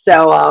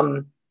 So,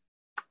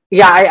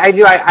 I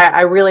do.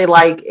 I really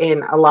like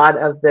in a lot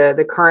of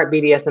the current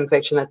BDSM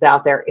fiction that's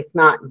out there, it's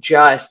not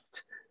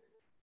just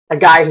a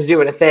guy who's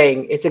doing a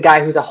thing. It's a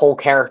guy who's a whole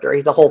character.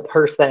 He's a whole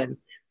person.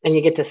 And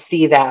you get to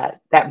see that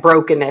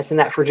brokenness and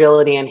that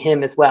fragility in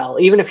him as well,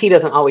 even if he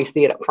doesn't always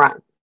see it up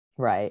front.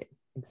 Right.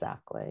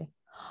 Exactly.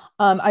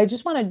 I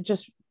just want to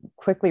just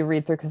quickly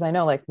read through, because I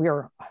know like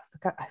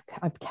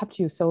I've kept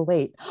you so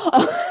late.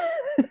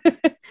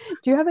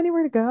 Do you have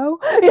anywhere to go?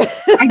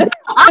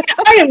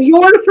 I am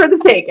yours for the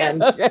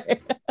taking.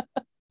 Okay.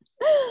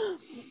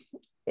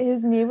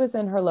 His knee was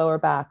in her lower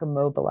back,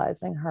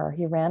 immobilizing her.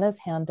 He ran his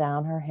hand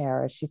down her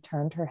hair as she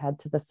turned her head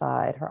to the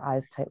side, her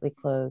eyes tightly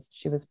closed.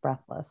 She was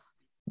breathless.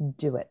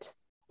 Do it.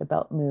 The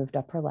belt moved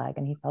up her leg,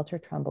 and he felt her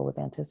tremble with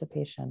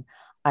anticipation.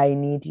 I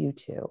need you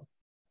to.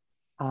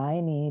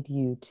 I need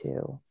you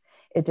to.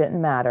 It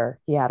didn't matter.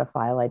 He had a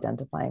file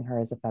identifying her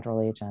as a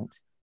federal agent.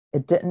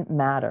 It didn't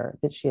matter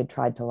that she had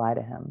tried to lie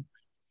to him.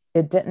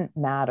 It didn't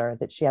matter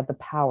that she had the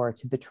power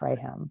to betray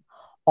him.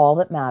 All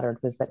that mattered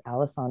was that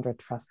Alessandra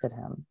trusted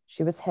him.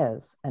 She was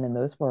his, and in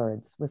those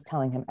words was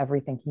telling him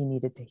everything he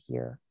needed to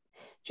hear.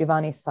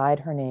 Giovanni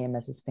sighed her name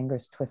as his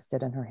fingers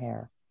twisted in her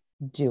hair.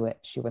 Do it,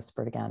 she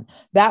whispered again.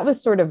 That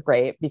was sort of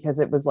great, because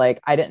it was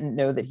like, I didn't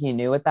know that he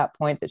knew at that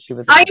point that she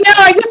was. I know.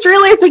 I just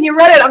realized when you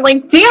read it, I'm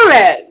like, damn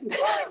it.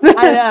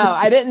 I know.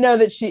 I didn't know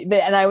that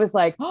and I was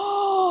like,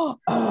 oh.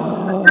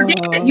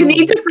 Forget it. You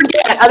need to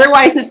forget.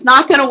 Otherwise, it's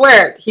not going to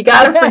work. You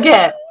got to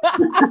forget.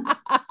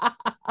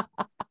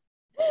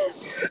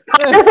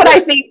 Part of what I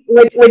think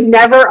would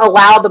never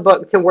allow the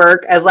book to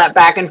work as that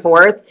back and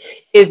forth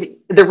is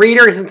the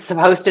reader isn't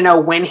supposed to know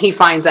when he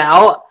finds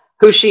out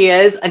who she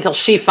is until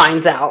she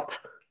finds out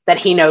that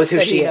he knows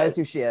who she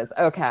is.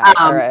 Okay.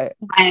 All right.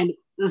 And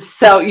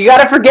so you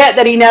got to forget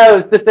that he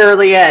knows this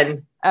early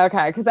in.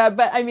 Okay.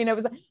 But I mean, it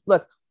was,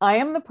 look, I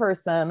am the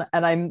person,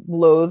 and I'm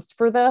loathed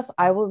for this.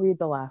 I will read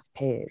the last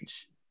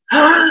page.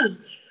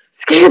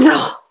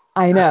 Scandal.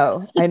 I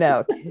know.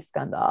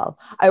 Scandal.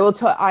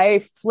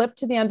 I flip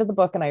to the end of the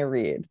book and I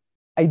read.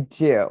 I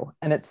do,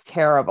 and it's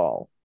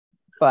terrible.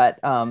 But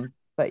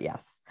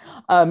yes.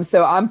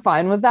 So I'm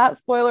fine with that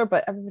spoiler,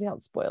 but everybody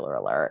else, spoiler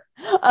alert.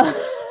 I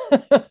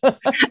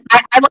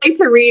like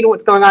to read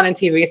what's going on in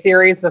TV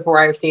series before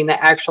I've seen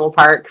the actual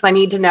part, because I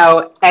need to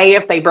know A,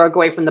 if they broke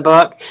away from the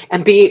book,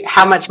 and B,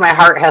 how much my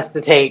heart has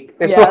to take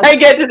before I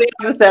get to the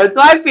episode.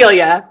 So I feel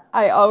ya.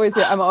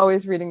 I'm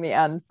always reading the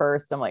end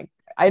first. I'm like,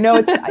 I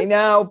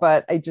know,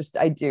 but I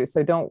do.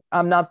 So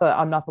I'm not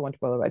the one to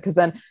spoil it, because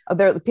then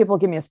people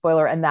give me a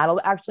spoiler and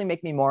that'll actually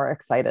make me more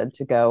excited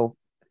to go,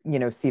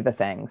 see the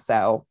thing.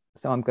 So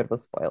I'm good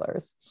with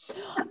spoilers.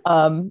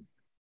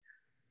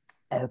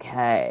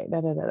 Okay.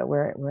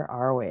 Where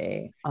are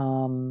we?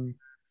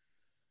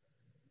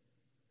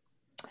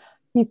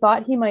 He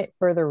thought he might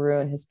further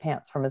ruin his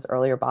pants from his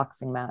earlier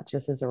boxing match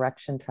as his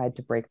erection tried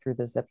to break through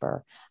the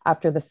zipper.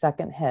 After the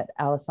second hit,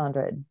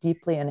 Alessandra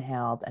deeply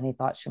inhaled, and he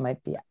thought she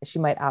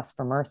might ask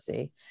for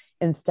mercy.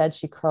 Instead,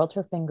 she curled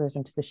her fingers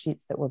into the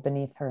sheets that were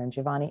beneath her, and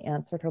Giovanni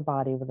answered her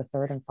body with a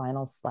third and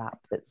final slap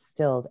that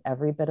stilled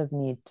every bit of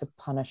need to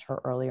punish her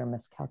earlier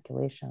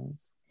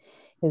miscalculations.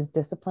 His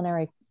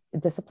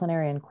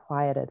disciplinarian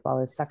quieted while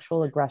his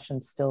sexual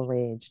aggression still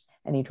raged,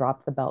 and he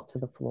dropped the belt to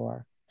the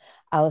floor.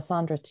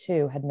 Alessandra,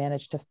 too, had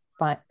managed to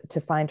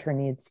find her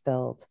needs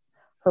filled.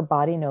 Her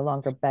body no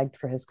longer begged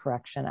for his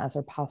correction as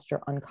her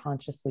posture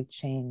unconsciously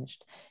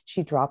changed.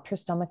 She dropped her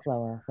stomach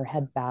lower, her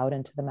head bowed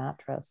into the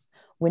mattress.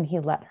 When he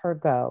let her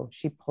go,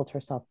 she pulled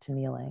herself to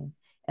kneeling.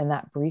 In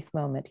that brief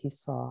moment, he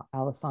saw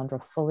Alessandra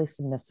fully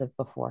submissive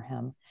before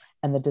him,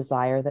 and the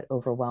desire that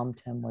overwhelmed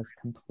him was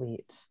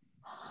complete.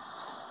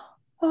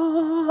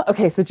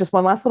 Okay, so just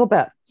one last little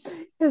bit.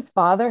 His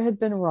father had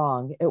been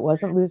wrong. It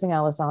wasn't losing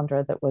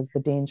Alessandra that was the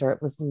danger.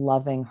 It was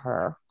loving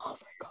her. Oh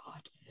my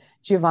God.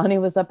 Giovanni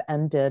was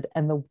upended,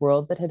 and the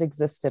world that had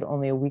existed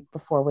only a week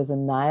before was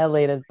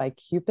annihilated by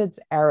Cupid's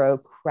arrow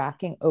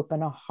cracking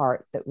open a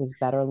heart that was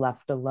better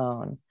left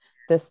alone.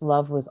 This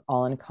love was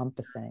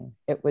all-encompassing.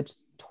 It was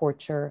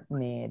torture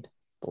made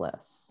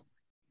bliss.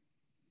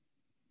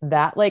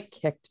 That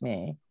kicked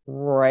me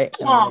right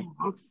in the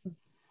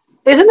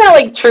Isn't that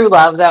like true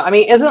love, though? I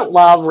mean, isn't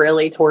love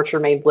really torture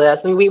made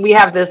bliss? I mean, we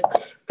have this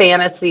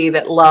fantasy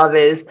that love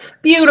is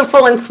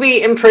beautiful and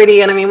sweet and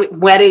pretty. And I mean,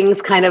 weddings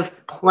kind of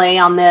play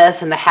on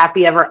this, and the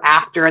happy ever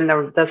after and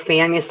the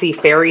fantasy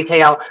fairy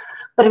tale.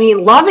 But I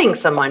mean, loving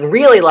someone,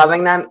 really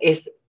loving them,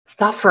 is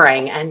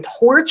suffering and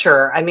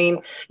torture. I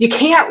mean, you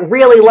can't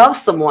really love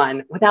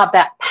someone without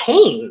that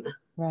pain.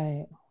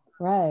 Right.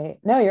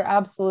 No, you're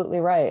absolutely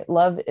right.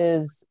 Love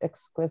is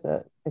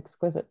exquisite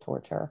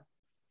torture.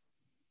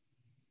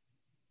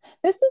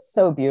 This is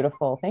so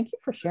beautiful. Thank you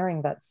for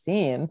sharing that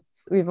scene,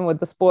 even with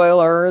the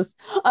spoilers.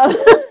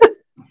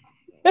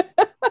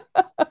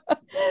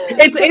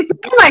 It's one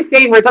of my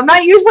favorites. I'm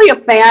not usually a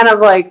fan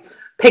of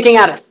picking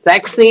out a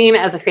sex scene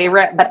as a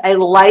favorite, but I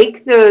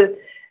like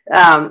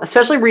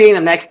especially reading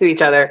them next to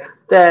each other,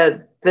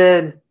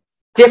 the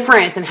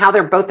difference in how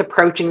they're both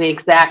approaching the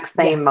exact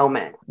same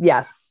moment.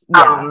 Yes.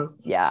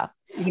 Yeah.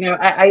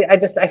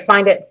 I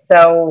find it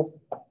so,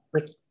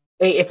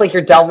 it's like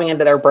you're delving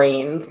into their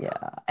brains.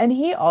 Yeah. And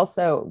he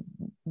also,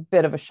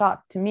 bit of a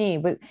shock to me,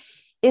 but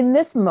in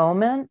this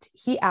moment,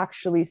 he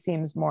actually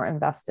seems more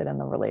invested in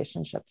the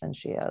relationship than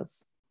she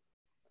is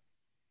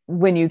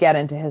when you get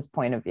into his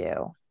point of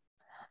view.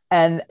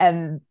 And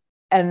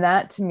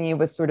that to me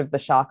was sort of the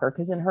shocker,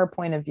 because in her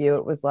point of view,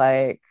 it was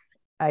like,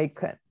 I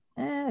couldn't,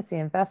 is he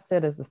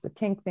invested? Is this a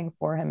kink thing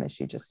for him? Is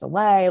she just a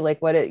lay?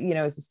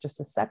 Is this just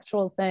a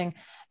sexual thing?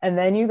 And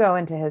then you go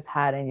into his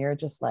head and you're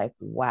just like,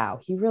 wow,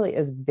 he really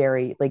is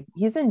very,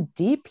 he's in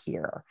deep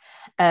here.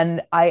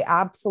 And I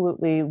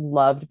absolutely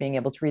loved being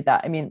able to read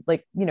that. I mean,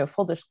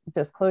 full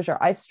disclosure,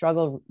 I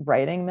struggle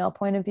writing male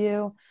point of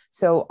view.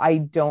 So I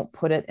don't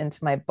put it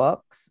into my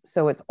books.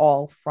 So it's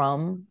all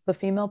from the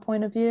female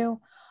point of view.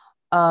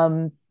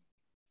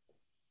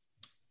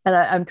 And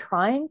I'm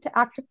trying to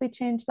actively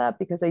change that,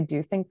 because I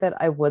do think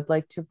that I would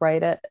like to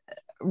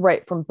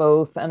write from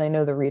both. And I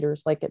know the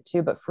readers like it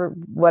too, but for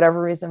whatever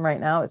reason right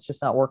now, it's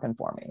just not working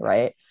for me.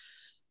 Right.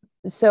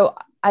 So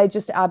I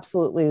just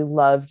absolutely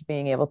loved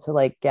being able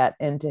to get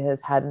into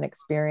his head and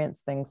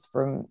experience things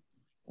from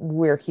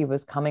where he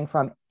was coming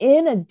from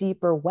in a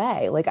deeper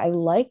way.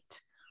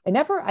 I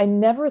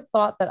never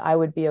thought that I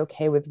would be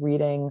okay with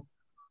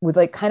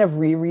kind of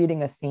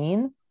rereading a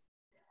scene.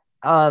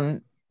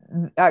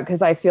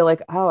 Because I feel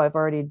like, I've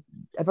already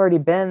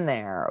been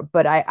there,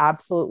 but I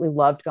absolutely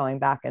loved going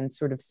back and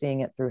sort of seeing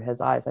it through his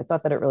eyes. I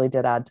thought that it really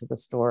did add to the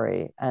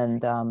story,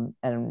 and a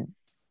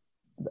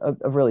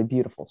really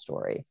beautiful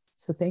story.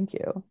 So thank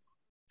you.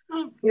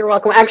 You're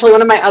welcome. Actually,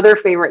 one of my other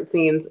favorite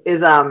scenes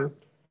is I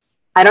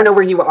don't know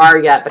where you are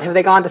yet, but have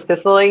they gone to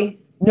Sicily?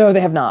 No,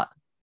 they have not.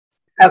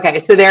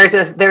 Okay, so there's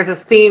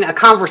a scene, a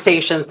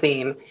conversation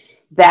scene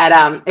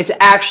that it's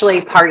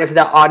actually part of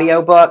the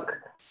audiobook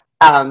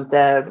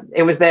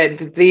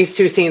These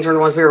two scenes were the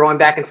ones we were going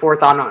back and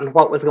forth on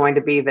what was going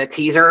to be the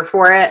teaser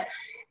for it.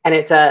 And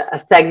it's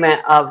a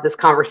segment of this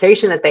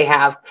conversation that they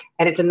have.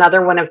 And it's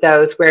another one of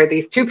those where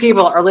these two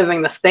people are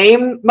living the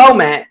same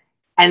moment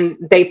and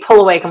they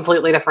pull away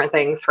completely different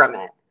things from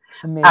it.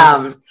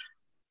 Amazing.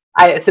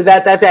 So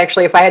that's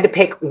actually, if I had to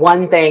pick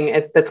one thing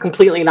that's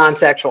completely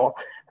non-sexual,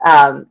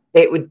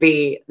 it would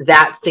be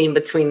that scene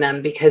between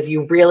them, because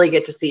you really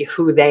get to see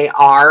who they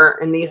are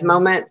in these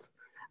moments,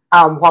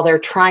 while they're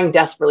trying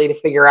desperately to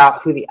figure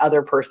out who the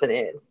other person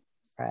is.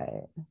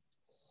 Right.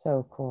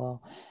 So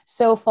cool.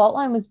 So Fault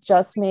Line was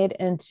just made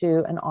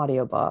into an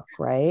audiobook,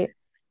 right?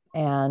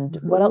 And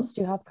what else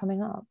do you have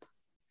coming up?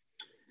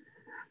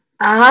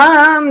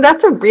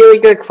 That's a really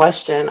good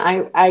question.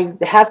 I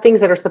have things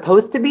that are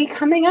supposed to be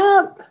coming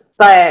up,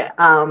 but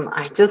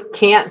I just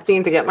can't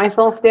seem to get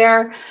myself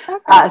there.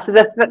 Okay. So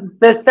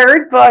the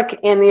third book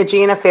in the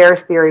Aegean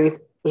Affairs series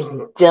is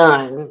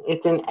done.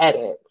 It's in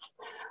edits,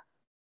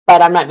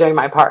 but I'm not doing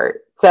my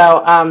part.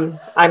 So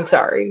I'm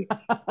sorry.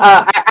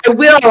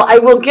 I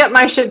will get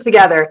my shit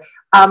together.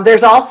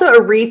 There's also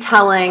a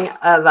retelling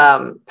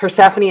of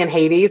Persephone and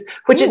Hades,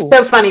 which is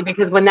so funny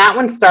because when that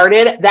one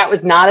started, that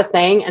was not a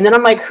thing. And then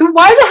I'm like,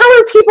 why the hell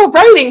are people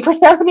writing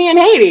Persephone and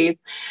Hades?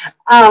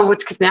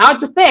 Because now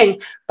it's a thing.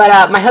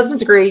 But my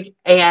husband's Greek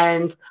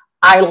and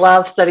I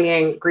love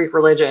studying Greek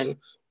religion.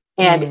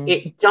 And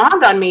it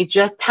dawned on me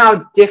just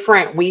how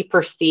different we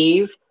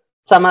perceive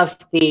some of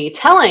the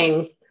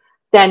tellings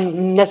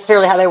than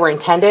necessarily how they were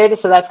intended.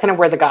 So that's kind of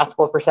where the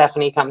Gospel of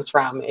Persephone comes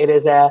from. It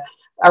is a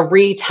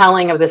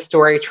retelling of the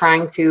story,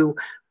 trying to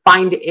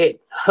find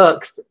its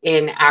hooks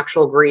in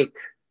actual Greek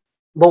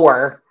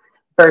lore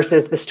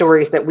versus the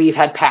stories that we've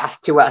had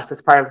passed to us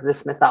as part of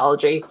this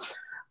mythology.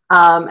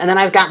 And then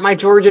I've got my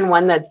Georgian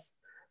one that's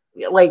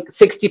like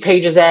 60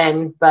 pages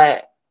in,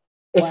 but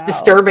it's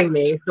disturbing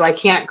me. So I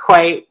can't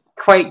quite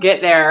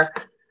get there.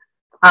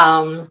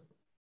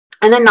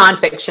 And then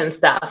nonfiction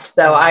stuff.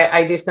 So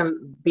I do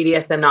some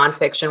BDSM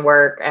nonfiction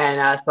work.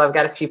 And so I've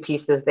got a few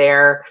pieces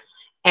there.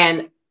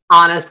 And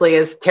honestly,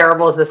 as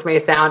terrible as this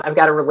may sound, I've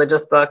got a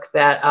religious book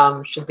that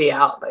should be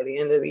out by the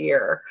end of the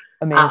year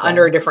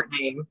under a different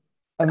name.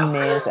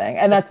 Amazing.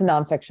 And that's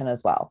nonfiction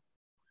as well.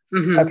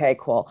 Mm-hmm. Okay,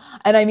 cool.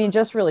 And I mean,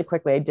 just really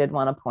quickly, I did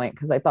want to point,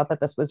 because I thought that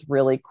this was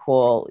really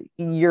cool.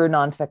 Your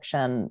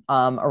nonfiction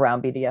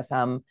around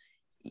BDSM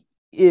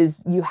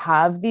is you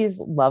have these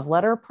love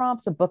letter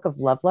prompts, a book of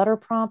love letter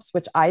prompts,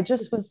 which I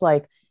just was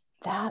like,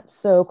 that's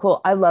so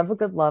cool. I love a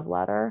good love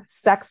letter.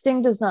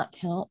 Sexting does not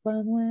count, by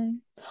the way.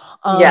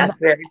 Yes,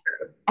 very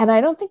true. And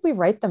I don't think we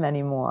write them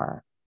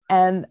anymore.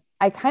 And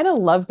I kind of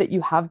love that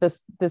you have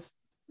this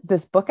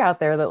book out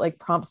there that like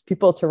prompts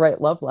people to write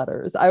love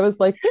letters. I was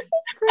like, this is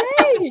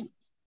great.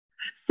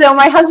 So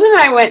my husband and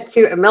I went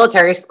to a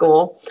military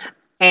school,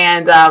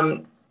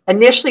 and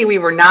initially we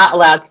were not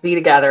allowed to be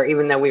together,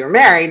 even though we were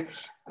married.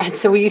 And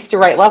so we used to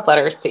write love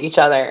letters to each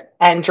other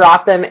and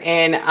drop them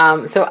in.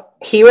 So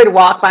he would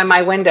walk by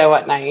my window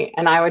at night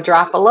and I would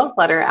drop a love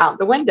letter out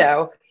the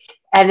window.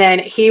 And then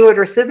he would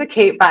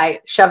reciprocate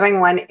by shoving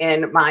one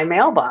in my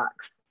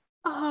mailbox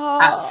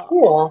at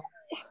school.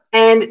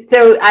 And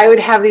so I would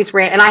have these,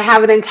 and I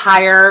have an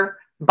entire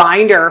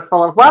binder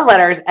full of love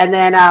letters. And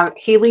then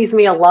he leaves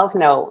me a love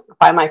note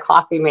by my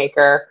coffee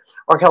maker,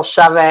 or he'll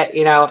shove it,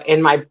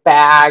 in my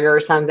bag or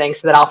something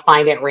so that I'll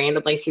find it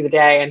randomly through the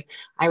day. And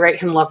I write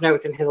him love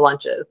notes in his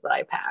lunches that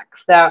I pack.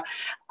 So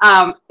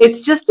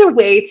it's just a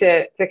way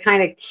to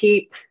kind of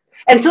keep,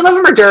 and some of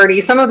them are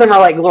dirty. Some of them are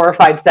like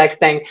glorified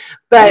sexting,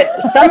 but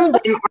some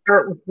of them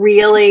are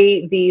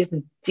really these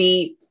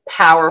deep,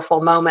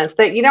 powerful moments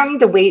that you don't need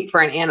to wait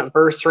for an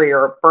anniversary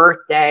or a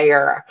birthday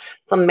or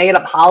some made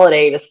up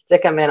holiday to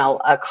stick them in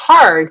a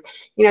card.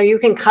 You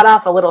can cut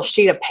off a little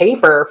sheet of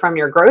paper from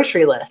your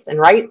grocery list and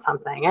write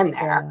something in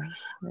there.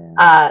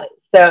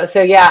 So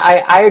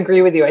I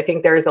agree with you. I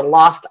think there's a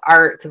lost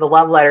art to the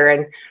love letter.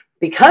 And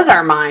because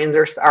our minds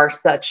are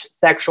such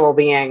sexual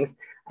beings,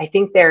 I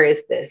think there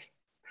is this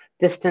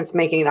distance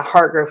making the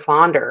heart grow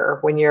fonder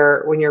when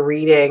you're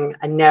reading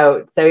a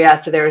note. So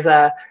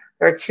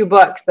there are two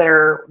books that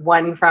are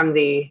one from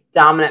the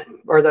dominant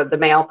or the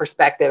male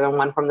perspective and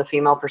one from the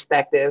female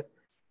perspective.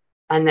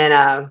 And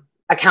then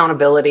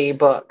accountability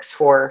books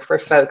for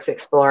folks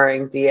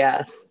exploring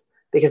DS,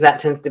 because that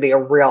tends to be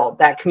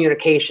that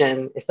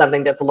communication is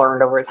something that's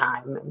learned over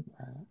time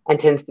and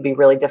tends to be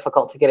really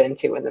difficult to get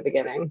into in the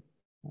beginning.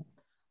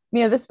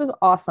 Mia, this was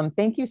awesome.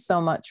 Thank you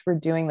so much for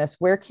doing this.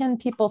 Where can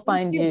people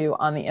find you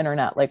on the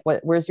internet? Like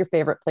where's your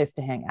favorite place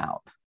to hang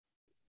out?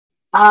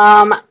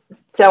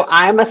 So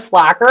I'm a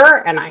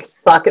slacker and I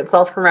suck at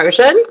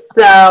self-promotion.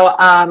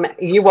 So,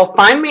 you will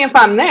find me if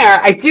I'm there.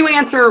 I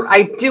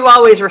do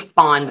always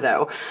respond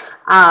though.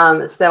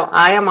 So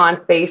I am on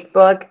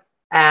Facebook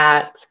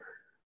at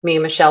Mia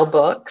Michelle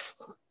Books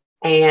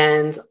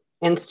and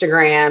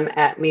Instagram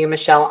at Mia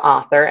Michelle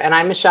Author. And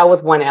I'm Michelle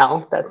with one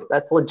L.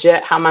 That's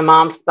legit how my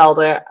mom spelled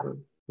it.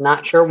 I'm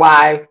not sure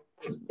why.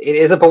 It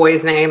is a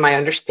boy's name. I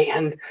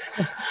understand.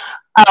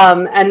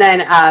 And then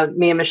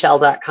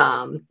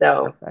miamichelle.com.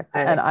 So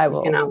and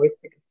you can always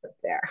pick us up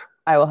there.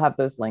 I will have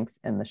those links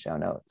in the show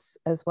notes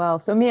as well.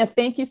 So Mia,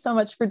 thank you so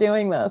much for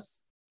doing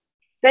this.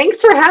 Thanks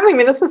for having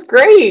me. This was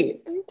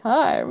great.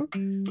 Anytime.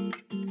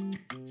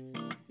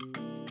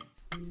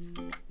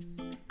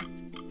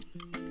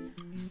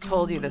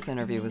 Told you this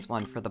interview was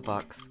one for the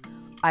books.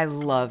 I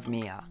love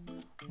Mia.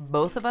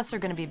 Both of us are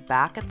going to be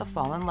back at the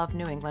Fall in Love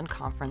New England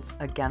conference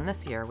again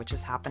this year, which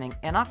is happening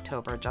in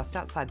October just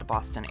outside the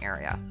Boston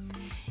area.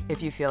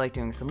 If you feel like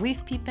doing some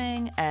leaf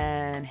peeping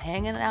and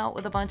hanging out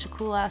with a bunch of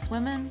cool-ass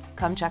women,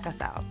 come check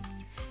us out.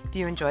 If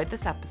you enjoyed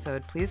this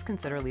episode, please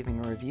consider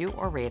leaving a review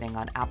or rating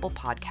on Apple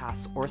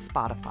Podcasts or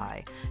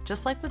Spotify.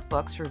 Just like with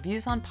books,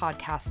 reviews on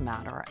podcasts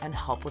matter and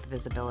help with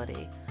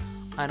visibility.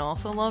 I'd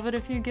also love it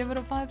if you give it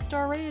a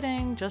 5-star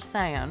rating, just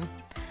saying.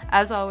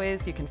 As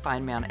always, you can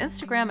find me on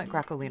Instagram at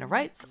Grecolina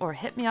Writes or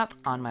hit me up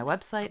on my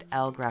website,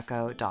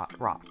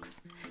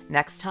 lgreco.rocks.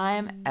 Next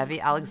time,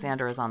 Evie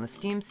Alexander is on the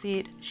steam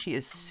seat. She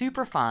is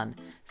super fun,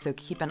 so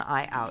keep an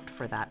eye out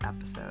for that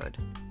episode.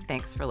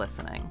 Thanks for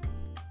listening.